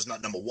Roll All Night was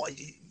not number 1?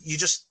 You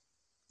just,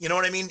 you know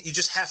what I mean? You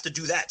just have to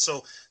do that.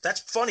 So that's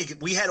funny.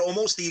 We had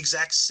almost the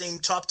exact same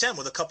top 10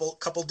 with a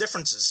couple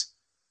differences.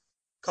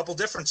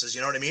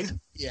 You know what I mean?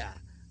 Yeah.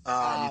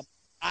 I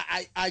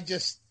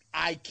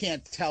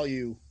can't tell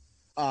you.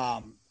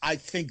 I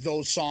think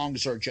those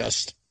songs are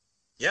just.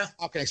 Yeah.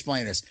 How can I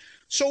explain this?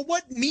 So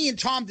what me and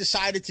Tom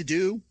decided to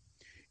do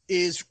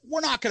is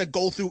we're not going to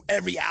go through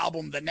every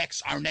album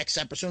our next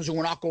episodes, and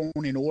we're not going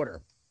in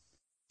order.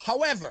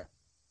 However,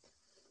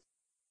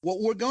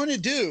 what we're going to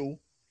do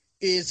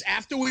is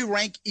after we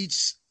rank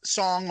each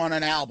song on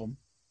an album,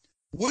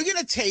 we're going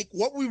to take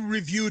what we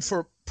reviewed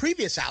for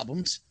previous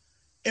albums,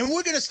 and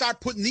we're going to start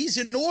putting these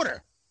in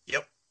order.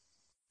 Yep.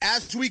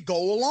 As we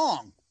go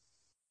along,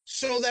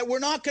 so that we're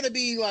not going to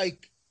be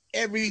like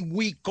every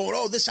week going,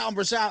 oh, this album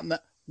is out. And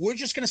we're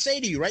just going to say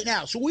to you right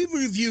now. So we've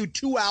reviewed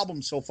 2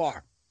 albums so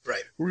far.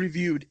 Right. We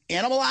reviewed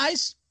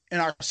Animalize and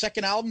our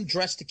second album,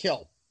 Dress to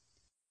Kill.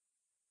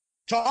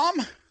 Tom,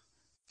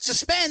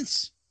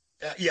 suspense.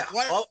 Yeah.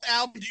 What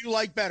album do you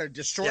like better,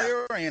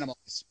 Destroyer or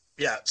Animalize?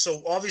 Yeah.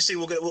 So obviously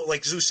we're gonna,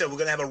 like Zeus said, we're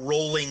gonna have a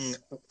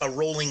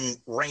rolling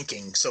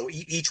ranking. So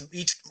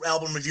each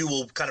album review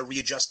will kind of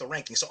readjust the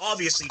ranking. So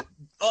obviously,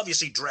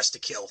 Dress to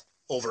Kill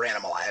over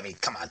Animalize. I mean,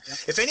 come on. Yeah.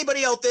 If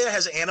anybody out there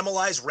has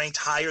Animalize ranked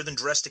higher than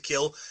Dress to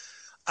Kill,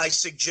 I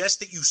suggest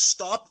that you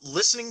stop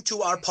listening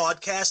to our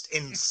podcast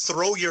and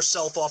throw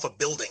yourself off a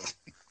building.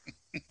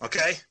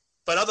 Okay?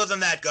 But other than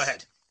that, go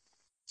ahead.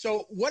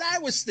 So what I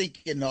was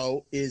thinking,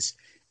 though, is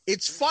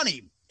it's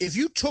funny. If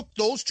you took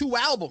those 2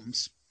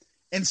 albums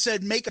and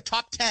said make a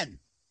top 10,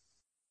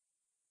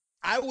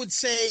 I would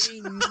say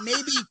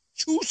maybe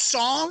 2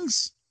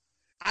 songs.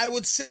 I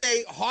would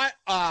say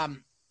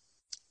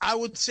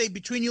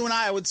between you and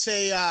I would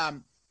say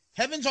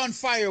Heaven's on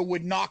Fire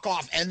would knock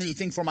off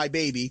Anything for My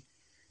Baby.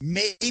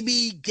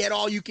 Maybe Get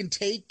All You Can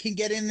Take can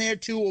get in there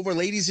too over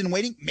Ladies in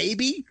Waiting.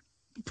 Maybe,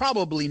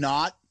 probably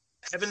not.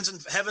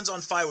 Heaven's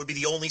on Fire would be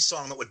the only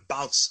song that would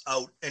bounce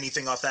out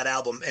anything off that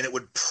album, and it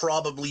would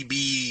probably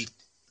be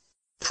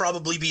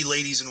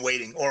Ladies in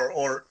Waiting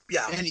or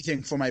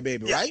Anything for My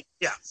Baby, right?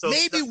 Yeah. So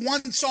maybe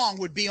one song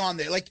would be on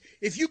there. Like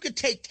if you could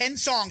take 10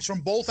 songs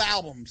from both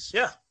albums.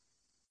 Yeah.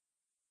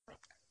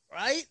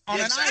 Right? On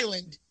an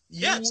island,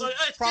 you would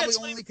probably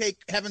only take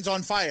Heaven's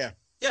on Fire.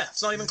 Yeah,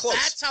 it's not even close.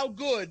 That's how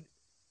good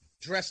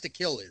Dress to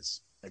Kill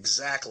is.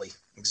 Exactly.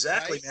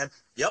 Exactly, Right? man.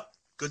 Yep.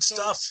 Good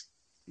stuff.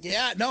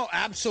 Yeah, no,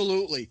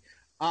 absolutely.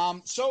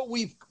 So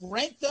we've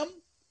ranked them,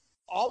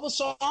 all the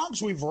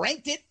songs. We've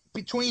ranked it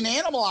between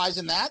Animalize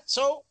and that.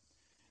 So,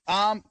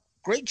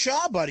 great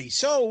job, buddy.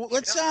 So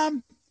let's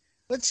go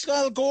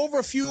over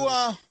a few.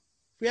 If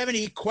we have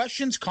any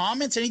questions,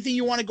 comments, anything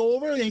you want to go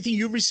over, anything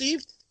you've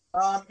received.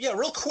 Yeah,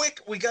 real quick,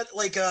 we got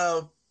like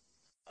a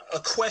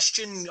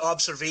question,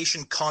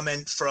 observation,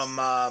 comment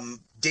from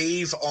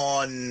Dave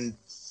on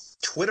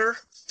Twitter,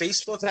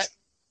 Facebook.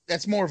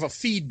 That's more of a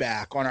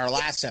feedback on our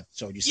last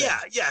episode. You said,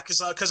 Yeah,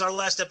 because our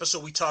last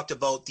episode we talked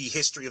about the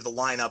history of the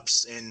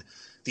lineups and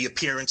the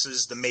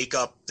appearances, the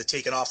makeup, the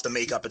taking off the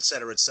makeup, et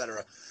cetera, et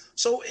cetera.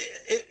 So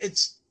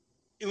it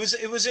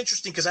was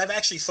interesting because I've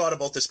actually thought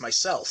about this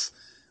myself.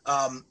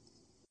 And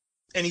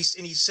he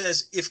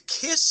says if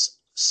Kiss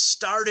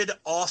started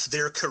off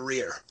their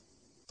career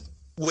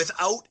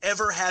without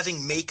ever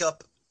having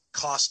makeup,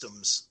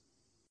 costumes,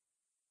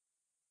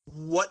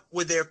 what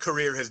would their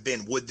career have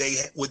been? Would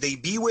they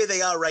be where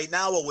they are right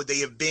now, or would they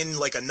have been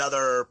like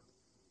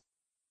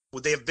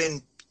would they have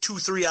been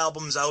 2-3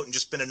 albums out and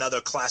just been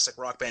another classic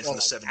rock band from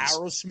the 70s?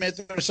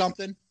 Aerosmith or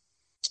something?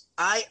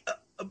 My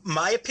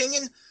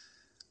opinion,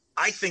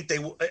 I think they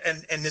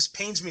and this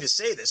pains me to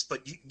say this,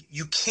 but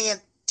you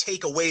can't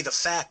take away the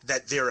fact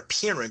that their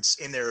appearance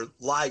in their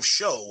live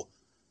show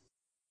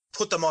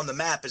put them on the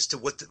map as to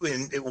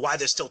why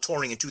they're still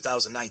touring in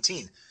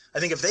 2019. I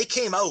think if they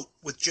came out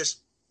with just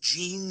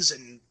jeans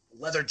and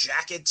leather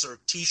jackets or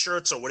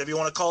T-shirts or whatever you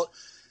want to call it,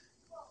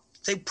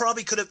 they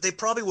probably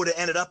would have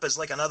ended up as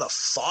like another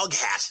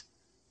Foghat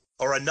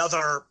or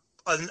another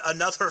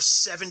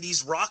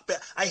 70s rock band.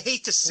 I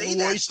hate to say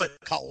that,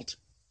 but cult.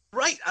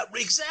 Right,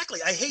 exactly.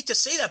 I hate to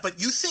say that, but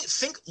you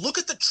look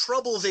at the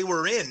trouble they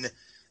were in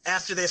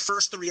after their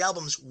first 3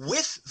 albums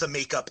with the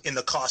makeup and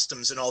the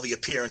costumes and all the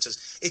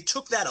appearances. It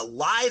took that a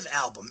live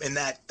album and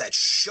that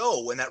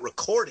show and that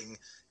recording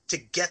to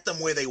get them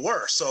where they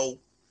were. So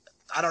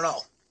I don't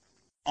know.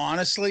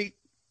 Honestly,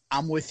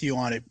 I'm with you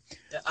on it.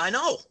 I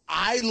know.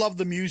 I love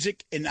the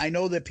music, and I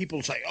know that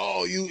people say,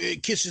 "Oh,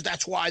 Kisses,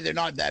 that's why they're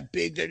not that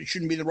big. That it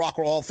shouldn't be the Rock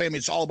and Roll Hall of Fame.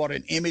 It's all about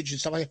an image and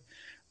stuff like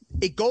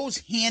that." It goes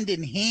hand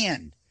in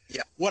hand.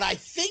 Yeah. What I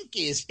think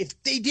is,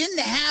 if they didn't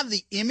have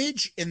the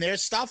image in their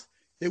stuff,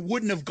 they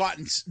wouldn't have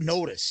gotten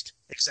noticed.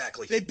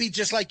 Exactly. They'd be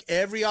just like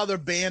every other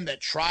band that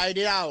tried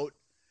it out.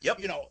 Yep.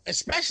 You know,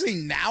 especially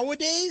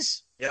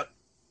nowadays. Yep.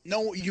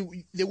 No,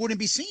 they wouldn't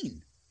be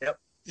seen. Yep.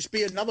 Just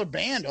be another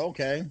band.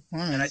 Okay. All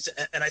right.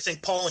 And I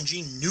think Paul and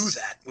Gene knew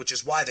that, which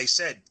is why they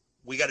said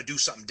we got to do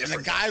something different.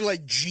 And a guy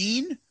like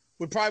Gene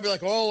would probably be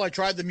like, "Oh, I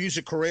tried the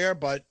music career,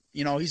 but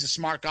he's a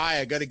smart guy.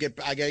 I guess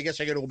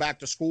I got to go back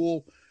to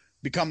school,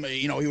 become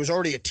he was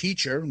already a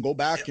teacher and go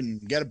back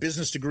and get a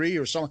business degree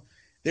or something."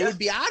 They would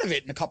be out of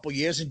it in a couple of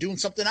years and doing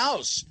something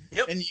else.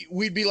 Yep. And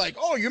we'd be like,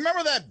 "Oh, you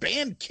remember that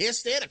band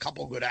Kiss? They had a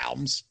couple of good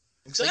albums."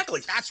 Exactly.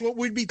 Like, that's what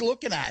we'd be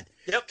looking at.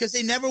 Yep. Because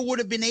they never would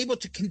have been able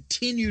to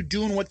continue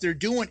doing what they're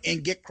doing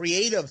and get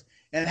creative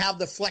and have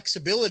the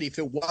flexibility if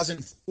it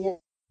wasn't for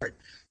it.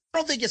 I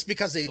don't think it's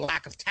because they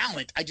lack of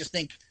talent. I just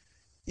think,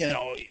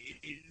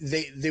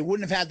 they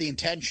wouldn't have had the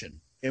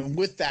intention. And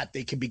with that,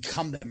 they can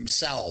become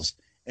themselves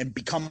and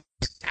become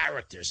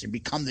characters and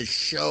become the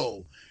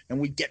show, and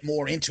we get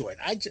more into it.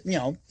 It's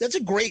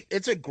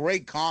a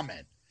great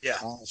comment. Yeah.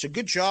 So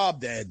good job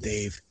there,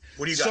 Dave.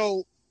 What do you got?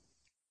 So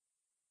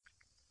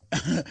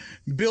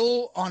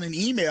Bill on an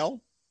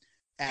email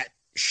at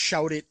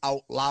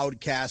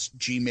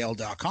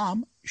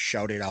shoutitoutloudcast@gmail.com,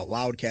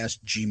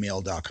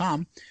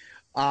 shoutitoutloudcast@gmail.com.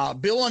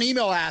 Bill on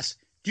email asks,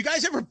 do you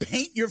guys ever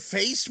paint your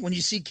face when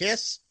you see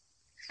Kiss?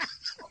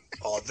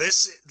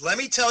 Let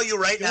me tell you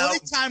right now. The only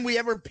time we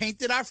ever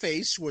painted our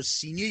face was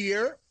senior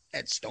year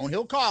at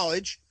Stonehill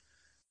College.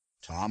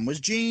 Tom was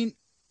Gene.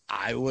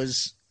 I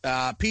was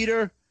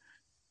Peter.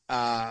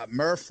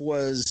 Murph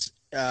was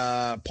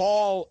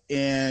Paul,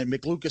 and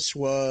McLucas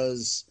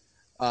was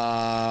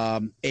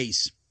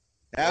Ace.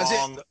 That was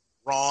it.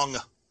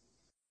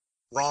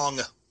 Wrong.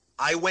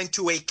 I went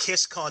to a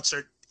Kiss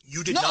concert.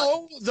 You did not.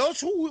 No,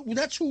 that's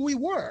who we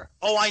were.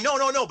 Oh, I know,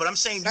 no, but I'm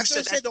saying That's you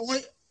what said I said. that. The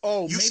only.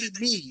 Oh, You maybe said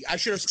that- me. I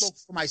should have spoke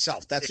for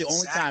myself. That's the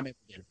only time I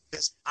did.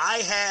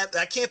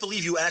 I can't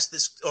believe you asked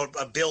this, or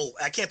Bill.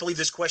 I can't believe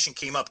this question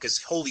came up because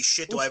holy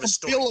shit, do I have a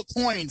story? Bill a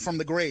coin from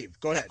the grave.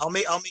 Go ahead. I'll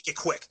make it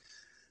quick.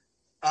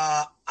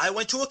 I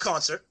went to a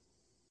concert,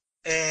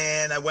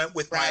 and I went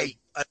with my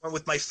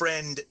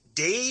friend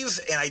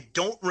Dave, and I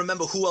don't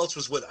remember who else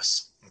was with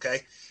us.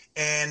 Okay,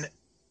 and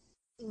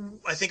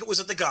I think it was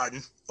at the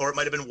Garden, or it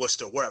might have been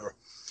Worcester, wherever.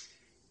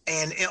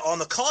 And on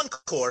the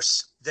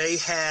concourse, they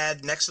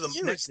had next to them.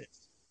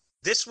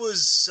 This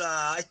was,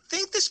 I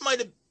think this might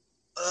have.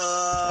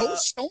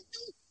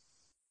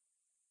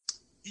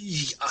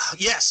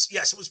 Yes,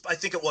 it was. I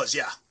think it was.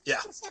 Yeah.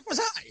 What the fuck was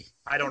I?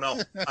 I don't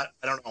know. I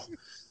don't know.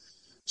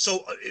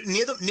 So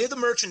near the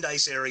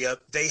merchandise area,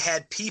 they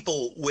had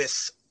people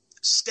with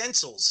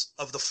stencils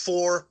of the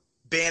 4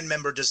 band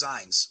member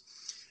designs,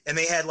 and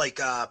they had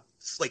like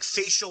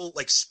facial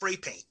spray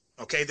paint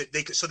Okay, that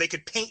they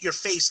could paint your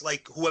face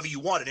like whoever you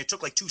wanted. It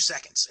took like 2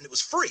 seconds, and it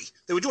was free.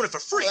 They were doing it for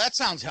free. Well, that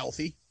sounds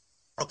healthy.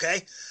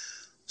 Okay,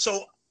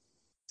 so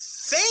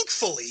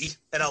thankfully,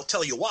 and I'll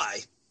tell you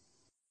why,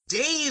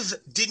 Dave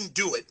didn't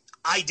do it.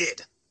 I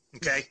did.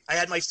 Okay, I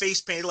had my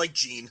face painted like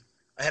Gene.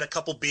 I had a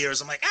couple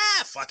beers. I'm like,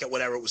 fuck it,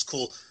 whatever. It was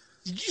cool.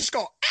 Did you just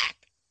go,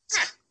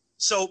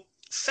 So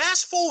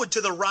fast forward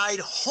to the ride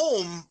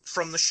home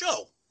from the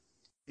show.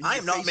 I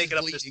am not making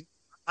up this.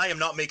 I am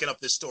not making up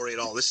this story at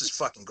all. This is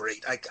fucking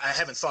great. I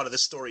haven't thought of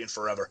this story in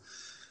forever.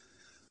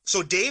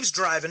 So Dave's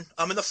driving.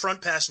 I'm in the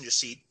front passenger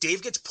seat.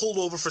 Dave gets pulled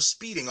over for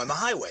speeding on the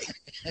highway.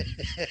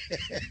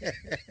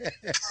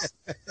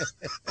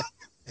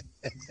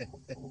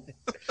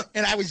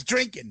 And I was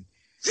drinking.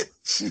 And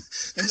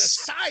the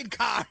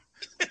sidecar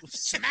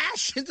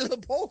smashed into the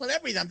pole and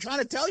everything. I'm trying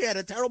to tell you, I had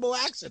a terrible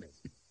accident.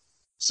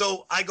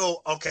 So I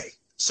go, okay.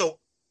 So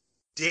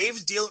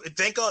Dave's dealing.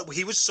 Thank God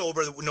he was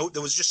sober.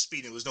 There was just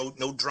speeding. There was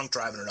no drunk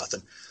driving or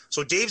nothing.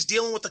 So Dave's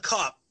dealing with the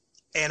cop,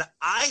 and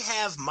I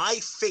have my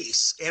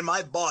face and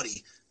my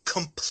body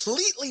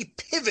completely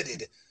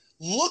pivoted,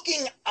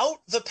 looking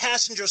out the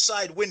passenger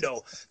side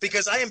window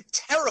because I am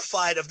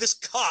terrified of this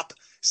cop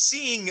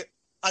seeing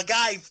a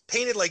guy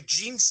painted like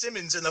Gene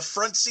Simmons in the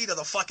front seat of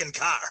the fucking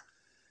car.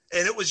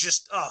 And it was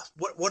just,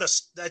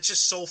 that's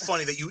just so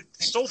funny that you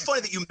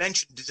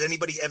mentioned, did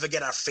anybody ever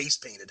get our face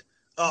painted?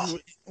 Oh,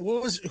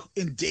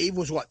 and Dave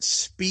was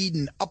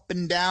speeding up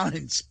and down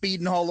and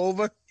speeding all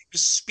over?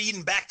 Just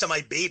speeding back to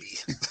my baby.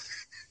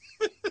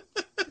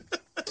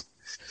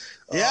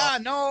 Yeah,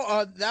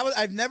 no,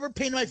 I've never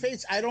painted my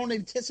face. I don't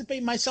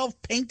anticipate myself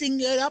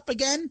painting it up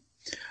again.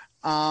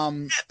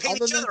 Paint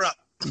each other up.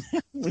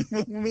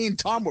 Me and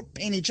Tom would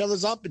paint each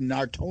other's up and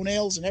our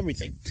toenails and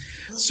everything.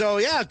 So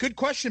yeah, good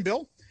question,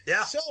 Bill.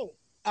 Yeah. So,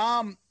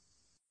 how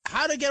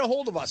to get a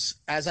hold of us?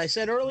 As I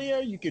said earlier,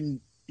 you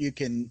can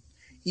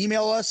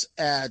email us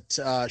at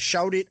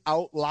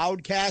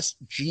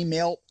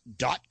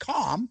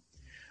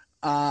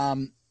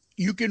shoutitoutloudcast@gmail.com.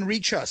 You can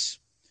reach us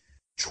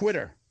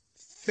Twitter,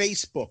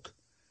 Facebook,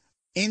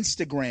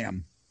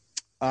 Instagram.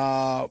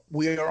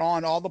 We are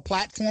on all the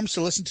platforms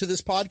to listen to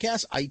this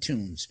podcast: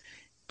 iTunes,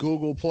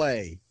 Google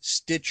Play,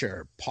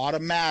 Stitcher,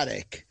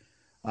 Podomatic.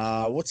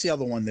 What's the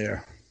other one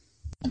there?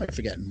 Am I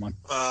forgetting one?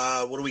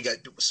 What do we got?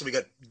 So we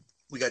got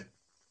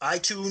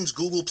iTunes,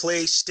 Google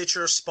Play,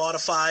 Stitcher,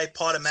 Spotify,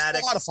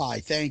 Podomatic.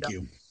 Spotify, thank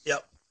you.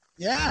 Yep.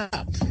 Yeah.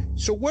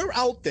 So we're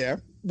out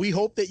there. We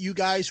hope that you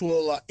guys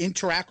will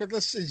interact with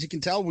us. As you can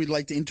tell, we'd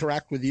like to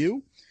interact with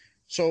you.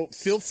 So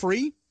feel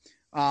free.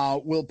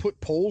 We'll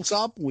put polls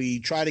up. We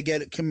try to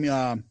get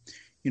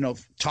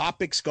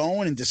topics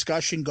going and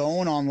discussion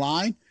going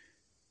online.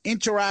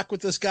 Interact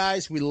with us,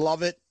 guys. We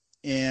love it.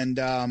 And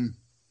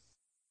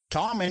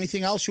Tom,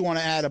 anything else you want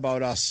to add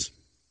about us?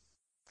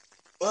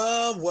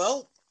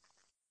 Well,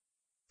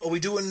 are we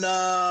doing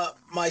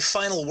my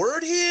final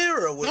word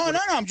here? Or No.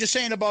 I'm just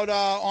saying about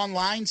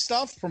online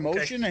stuff,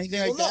 promotion,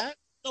 anything like that.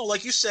 No,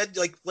 like you said,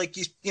 like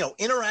you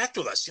interact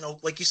with us.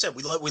 Like you said,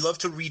 we love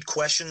to read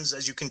questions,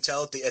 as you can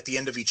tell at the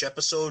end of each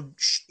episode.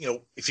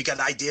 If you got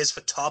ideas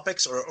for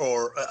topics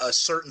or a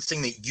certain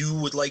thing that you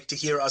would like to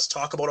hear us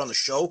talk about on the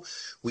show,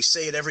 we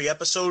say it every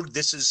episode.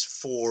 This is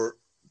for,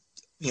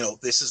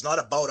 this is not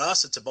about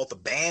us. It's about the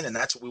band, and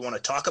that's what we want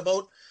to talk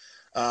about.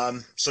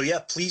 So yeah,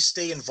 please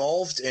stay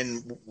involved,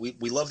 and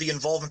we love the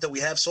involvement that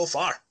we have so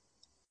far.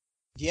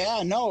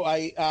 Yeah, no,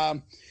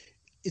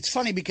 it's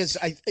funny because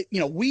I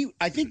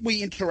think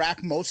we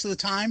interact most of the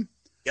time.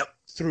 Yep.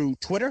 Through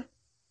Twitter.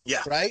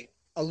 Yeah. Right.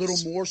 A little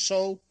more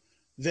so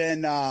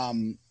than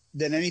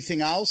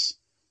anything else.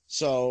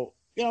 So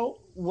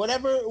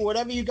whatever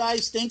you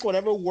guys think,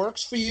 whatever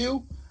works for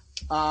you,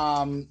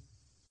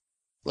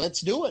 let's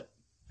do it.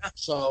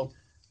 So.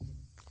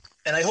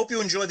 And I hope you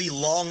enjoy the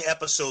long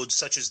episodes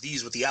such as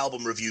these with the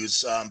album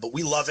reviews. But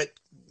we love it.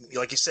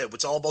 Like you said,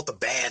 it's all about the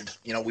band.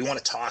 We want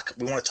to talk.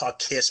 We want to talk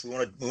Kiss. We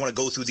want to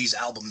go through these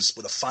albums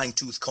with a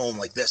fine-tooth comb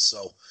like this.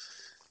 So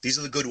these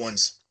are the good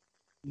ones.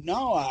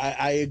 No,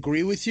 I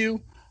agree with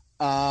you.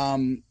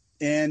 And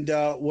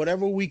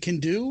whatever we can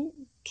do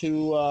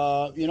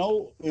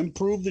to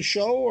improve the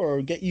show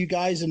or get you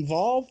guys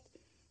involved,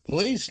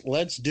 please,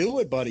 let's do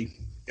it, buddy.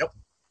 Yep,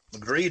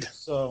 agreed.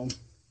 So,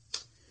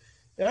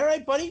 all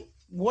right, buddy.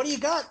 What do you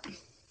got?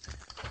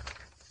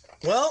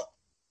 Well,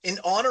 in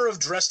honor of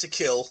Dress to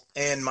Kill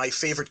and my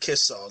favorite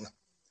Kiss song,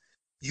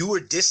 you were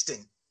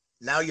distant,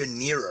 now you're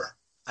nearer.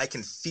 I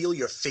can feel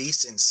your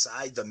face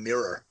inside the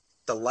mirror.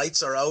 The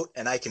lights are out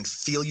and I can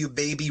feel you,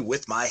 baby,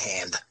 with my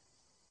hand.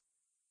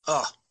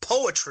 Oh,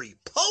 poetry.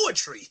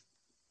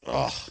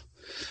 Oh,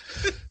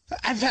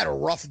 I've had a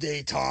rough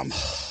day, Tom.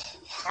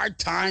 Hard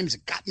times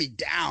got me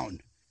down.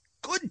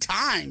 Good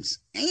times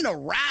ain't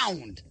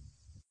around.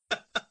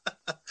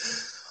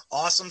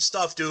 Awesome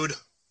stuff, dude.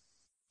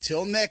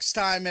 Till next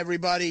time,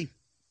 everybody.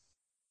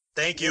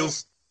 Thank you.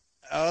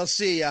 I'll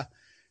see ya.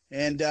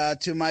 And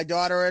to my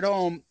daughter at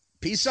home,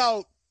 peace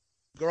out,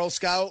 Girl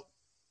Scout.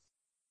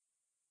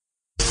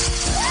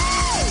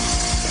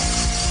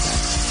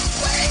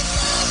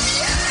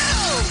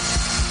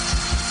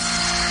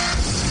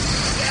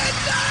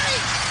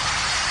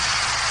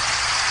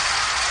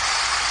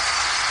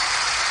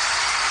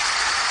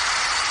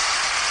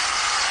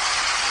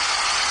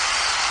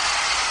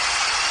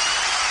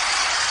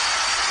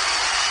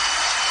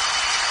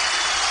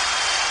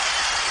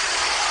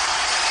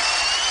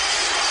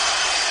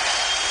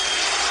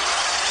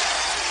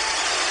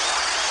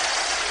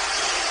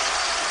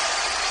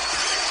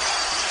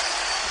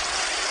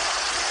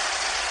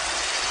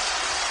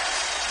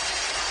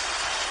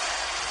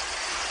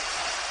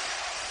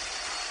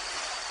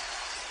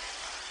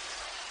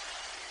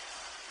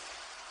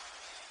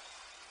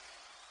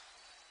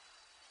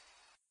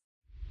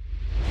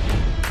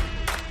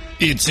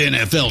 It's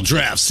NFL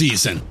draft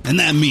season, and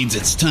that means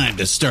it's time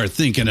to start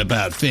thinking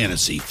about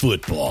fantasy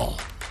football.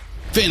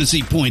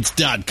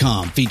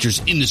 FantasyPoints.com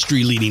features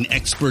industry-leading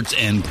experts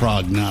and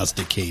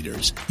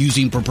prognosticators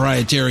using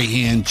proprietary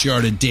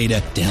hand-charted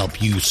data to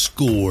help you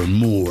score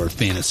more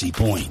fantasy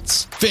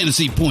points.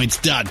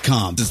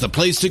 FantasyPoints.com is the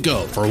place to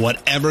go for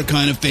whatever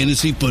kind of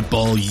fantasy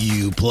football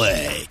you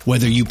play.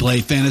 Whether you play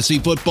fantasy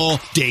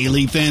football,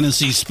 daily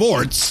fantasy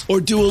sports,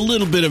 or do a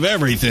little bit of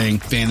everything,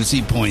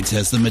 Fantasy Points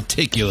has the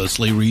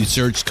meticulously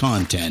researched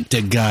content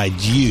to guide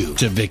you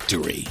to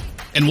victory.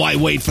 And why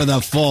wait for the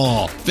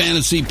fall?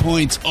 Fantasy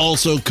Points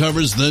also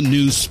covers the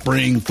new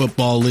spring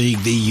football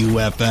league, the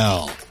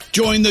UFL.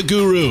 Join the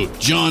guru,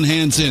 John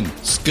Hansen,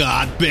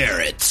 Scott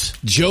Barrett,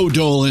 Joe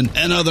Dolan,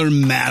 and other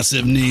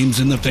massive names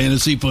in the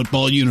fantasy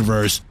football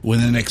universe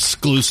with an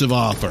exclusive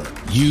offer.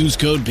 Use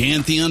code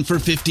Pantheon for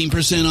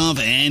 15% off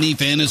any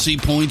Fantasy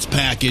Points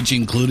package,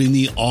 including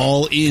the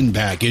all-in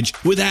package,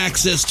 with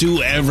access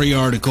to every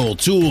article,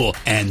 tool,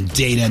 and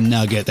data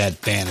nugget that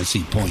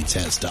Fantasy Points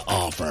has to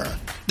offer.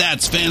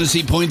 That's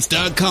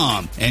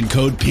FantasyPoints.com and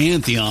code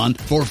Pantheon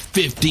for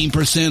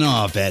 15%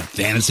 off at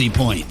Fantasy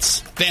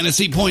Points.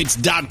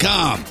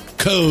 FantasyPoints.com,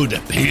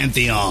 code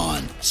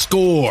Pantheon.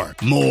 Score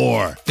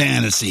more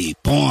fantasy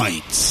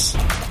points.